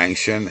in a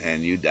sanction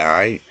and you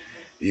die,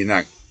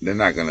 they're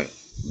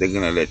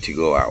gonna let you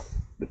go out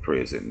the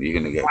prison. You're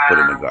gonna get put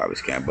in a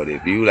garbage can. But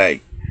if you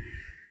like,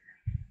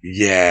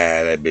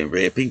 they've been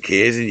raping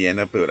kids and you end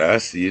up with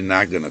us, you're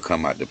not gonna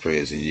come out the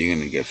prison. You're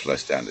gonna get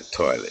flushed down the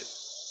toilet.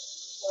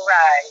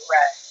 Right.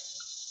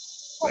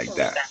 Like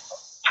that.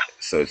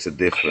 So it's a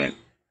different.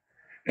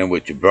 And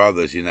with your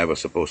brothers, you're never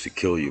supposed to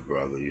kill your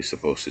brother. You're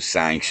supposed to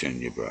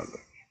sanction your brother.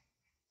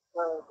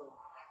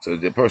 So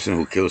the person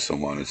who kills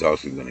someone is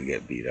also going to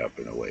get beat up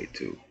in a way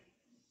too.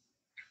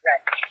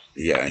 Right.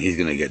 Yeah, and he's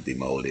going to get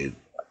demoted.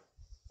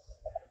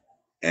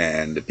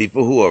 And the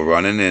people who are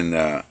running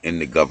in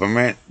the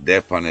government,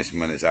 their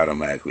punishment is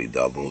automatically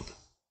doubled.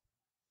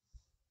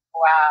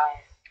 Wow.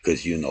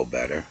 Because you know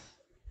better.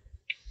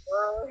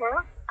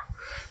 Mm-hmm.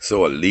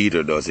 So a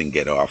leader doesn't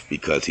get off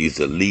because he's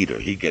a leader.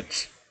 He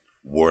gets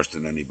worse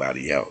than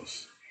anybody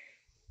else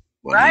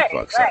when he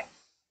fucks up.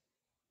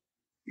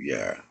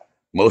 Yeah.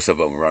 Most of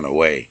them run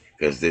away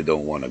because they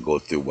don't want to go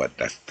through what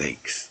that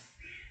takes.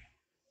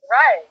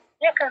 Right.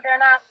 Yeah, because they're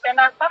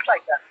not tough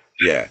like that.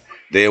 Yeah.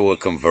 They will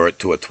convert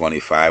to a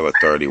 25 or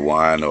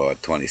 31 or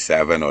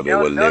 27, or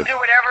they'll live. Do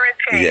whatever it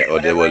takes. Yeah,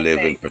 or they will live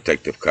in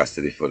protective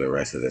custody for the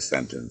rest of the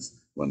sentence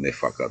when they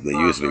fuck up. They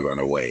usually run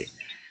away.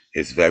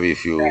 It's very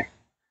few.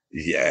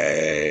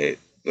 Yeah.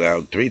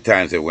 Well, 3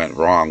 times it went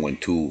wrong when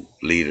 2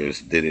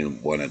 leaders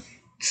didn't want to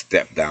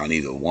step down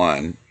either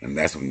one, and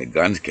that's when the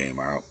guns came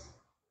out.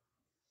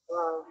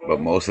 But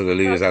most of the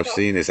leaders I've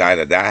seen is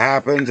either that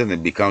happens and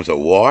it becomes a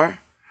war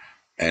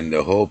and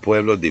the whole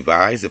pueblo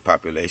divides, the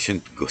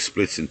population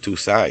splits in 2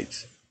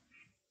 sides.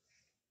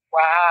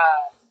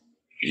 Wow.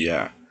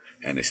 Yeah.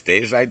 And it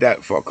stays like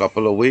that for a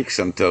couple of weeks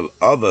until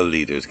other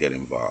leaders get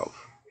involved.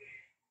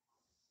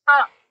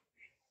 Huh.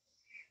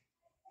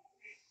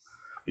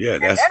 Yeah,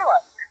 and then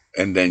what?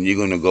 And then you're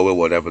going to go with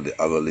whatever the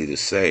other leaders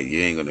say. You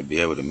ain't going to be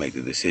able to make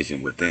the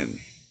decision within.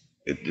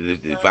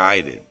 It's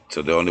divided.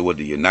 So the only way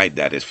to unite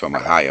that is from a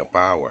higher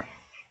power.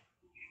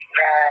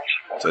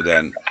 So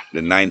then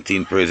the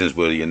 19 prisons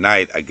will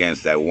unite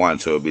against that one.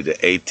 So it'll be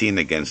the 18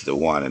 against the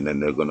one. And then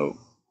they're going to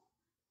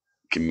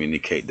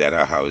communicate that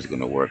out how it's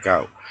going to work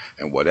out.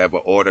 And whatever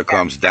order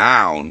comes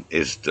down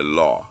is the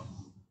law.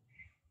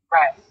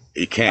 Right.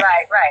 You can't,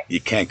 you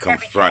can't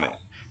confront it.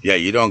 Yeah,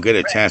 you don't get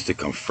a chance to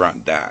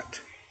confront that.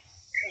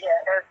 Yeah,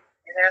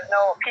 there's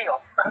no appeal.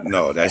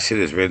 No, that shit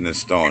is written in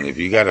stone. If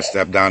you got to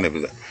step down,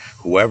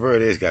 whoever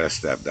it is got to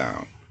step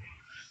down.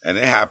 And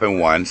it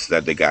happened once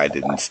that the guy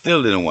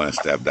still didn't want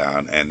to step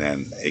down, and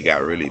then it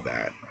got really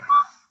bad.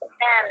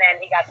 And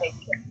then he got taken.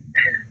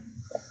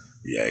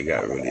 Yeah, it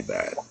got really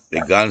bad.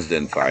 The guns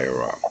didn't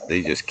fire off.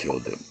 They just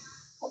killed him.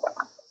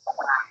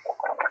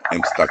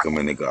 And stuck him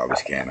in the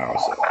garbage can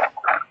also. Well,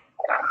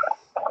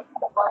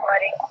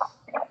 buddy,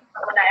 I'm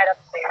going to head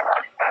upstairs.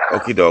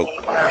 Okie doke.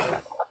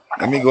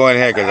 Let me go in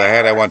here because I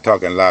had that one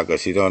talking loud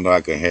because she don't know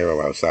I can hear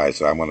her outside,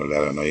 so I'm going to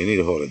let her know. You need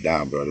to hold it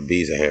down, bro. The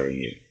bees are hearing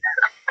you.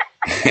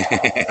 All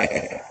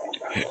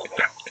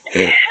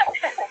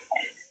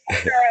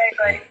right,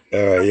 buddy.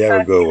 All right, you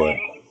have a good one.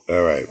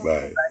 All right,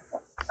 bye.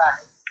 Bye.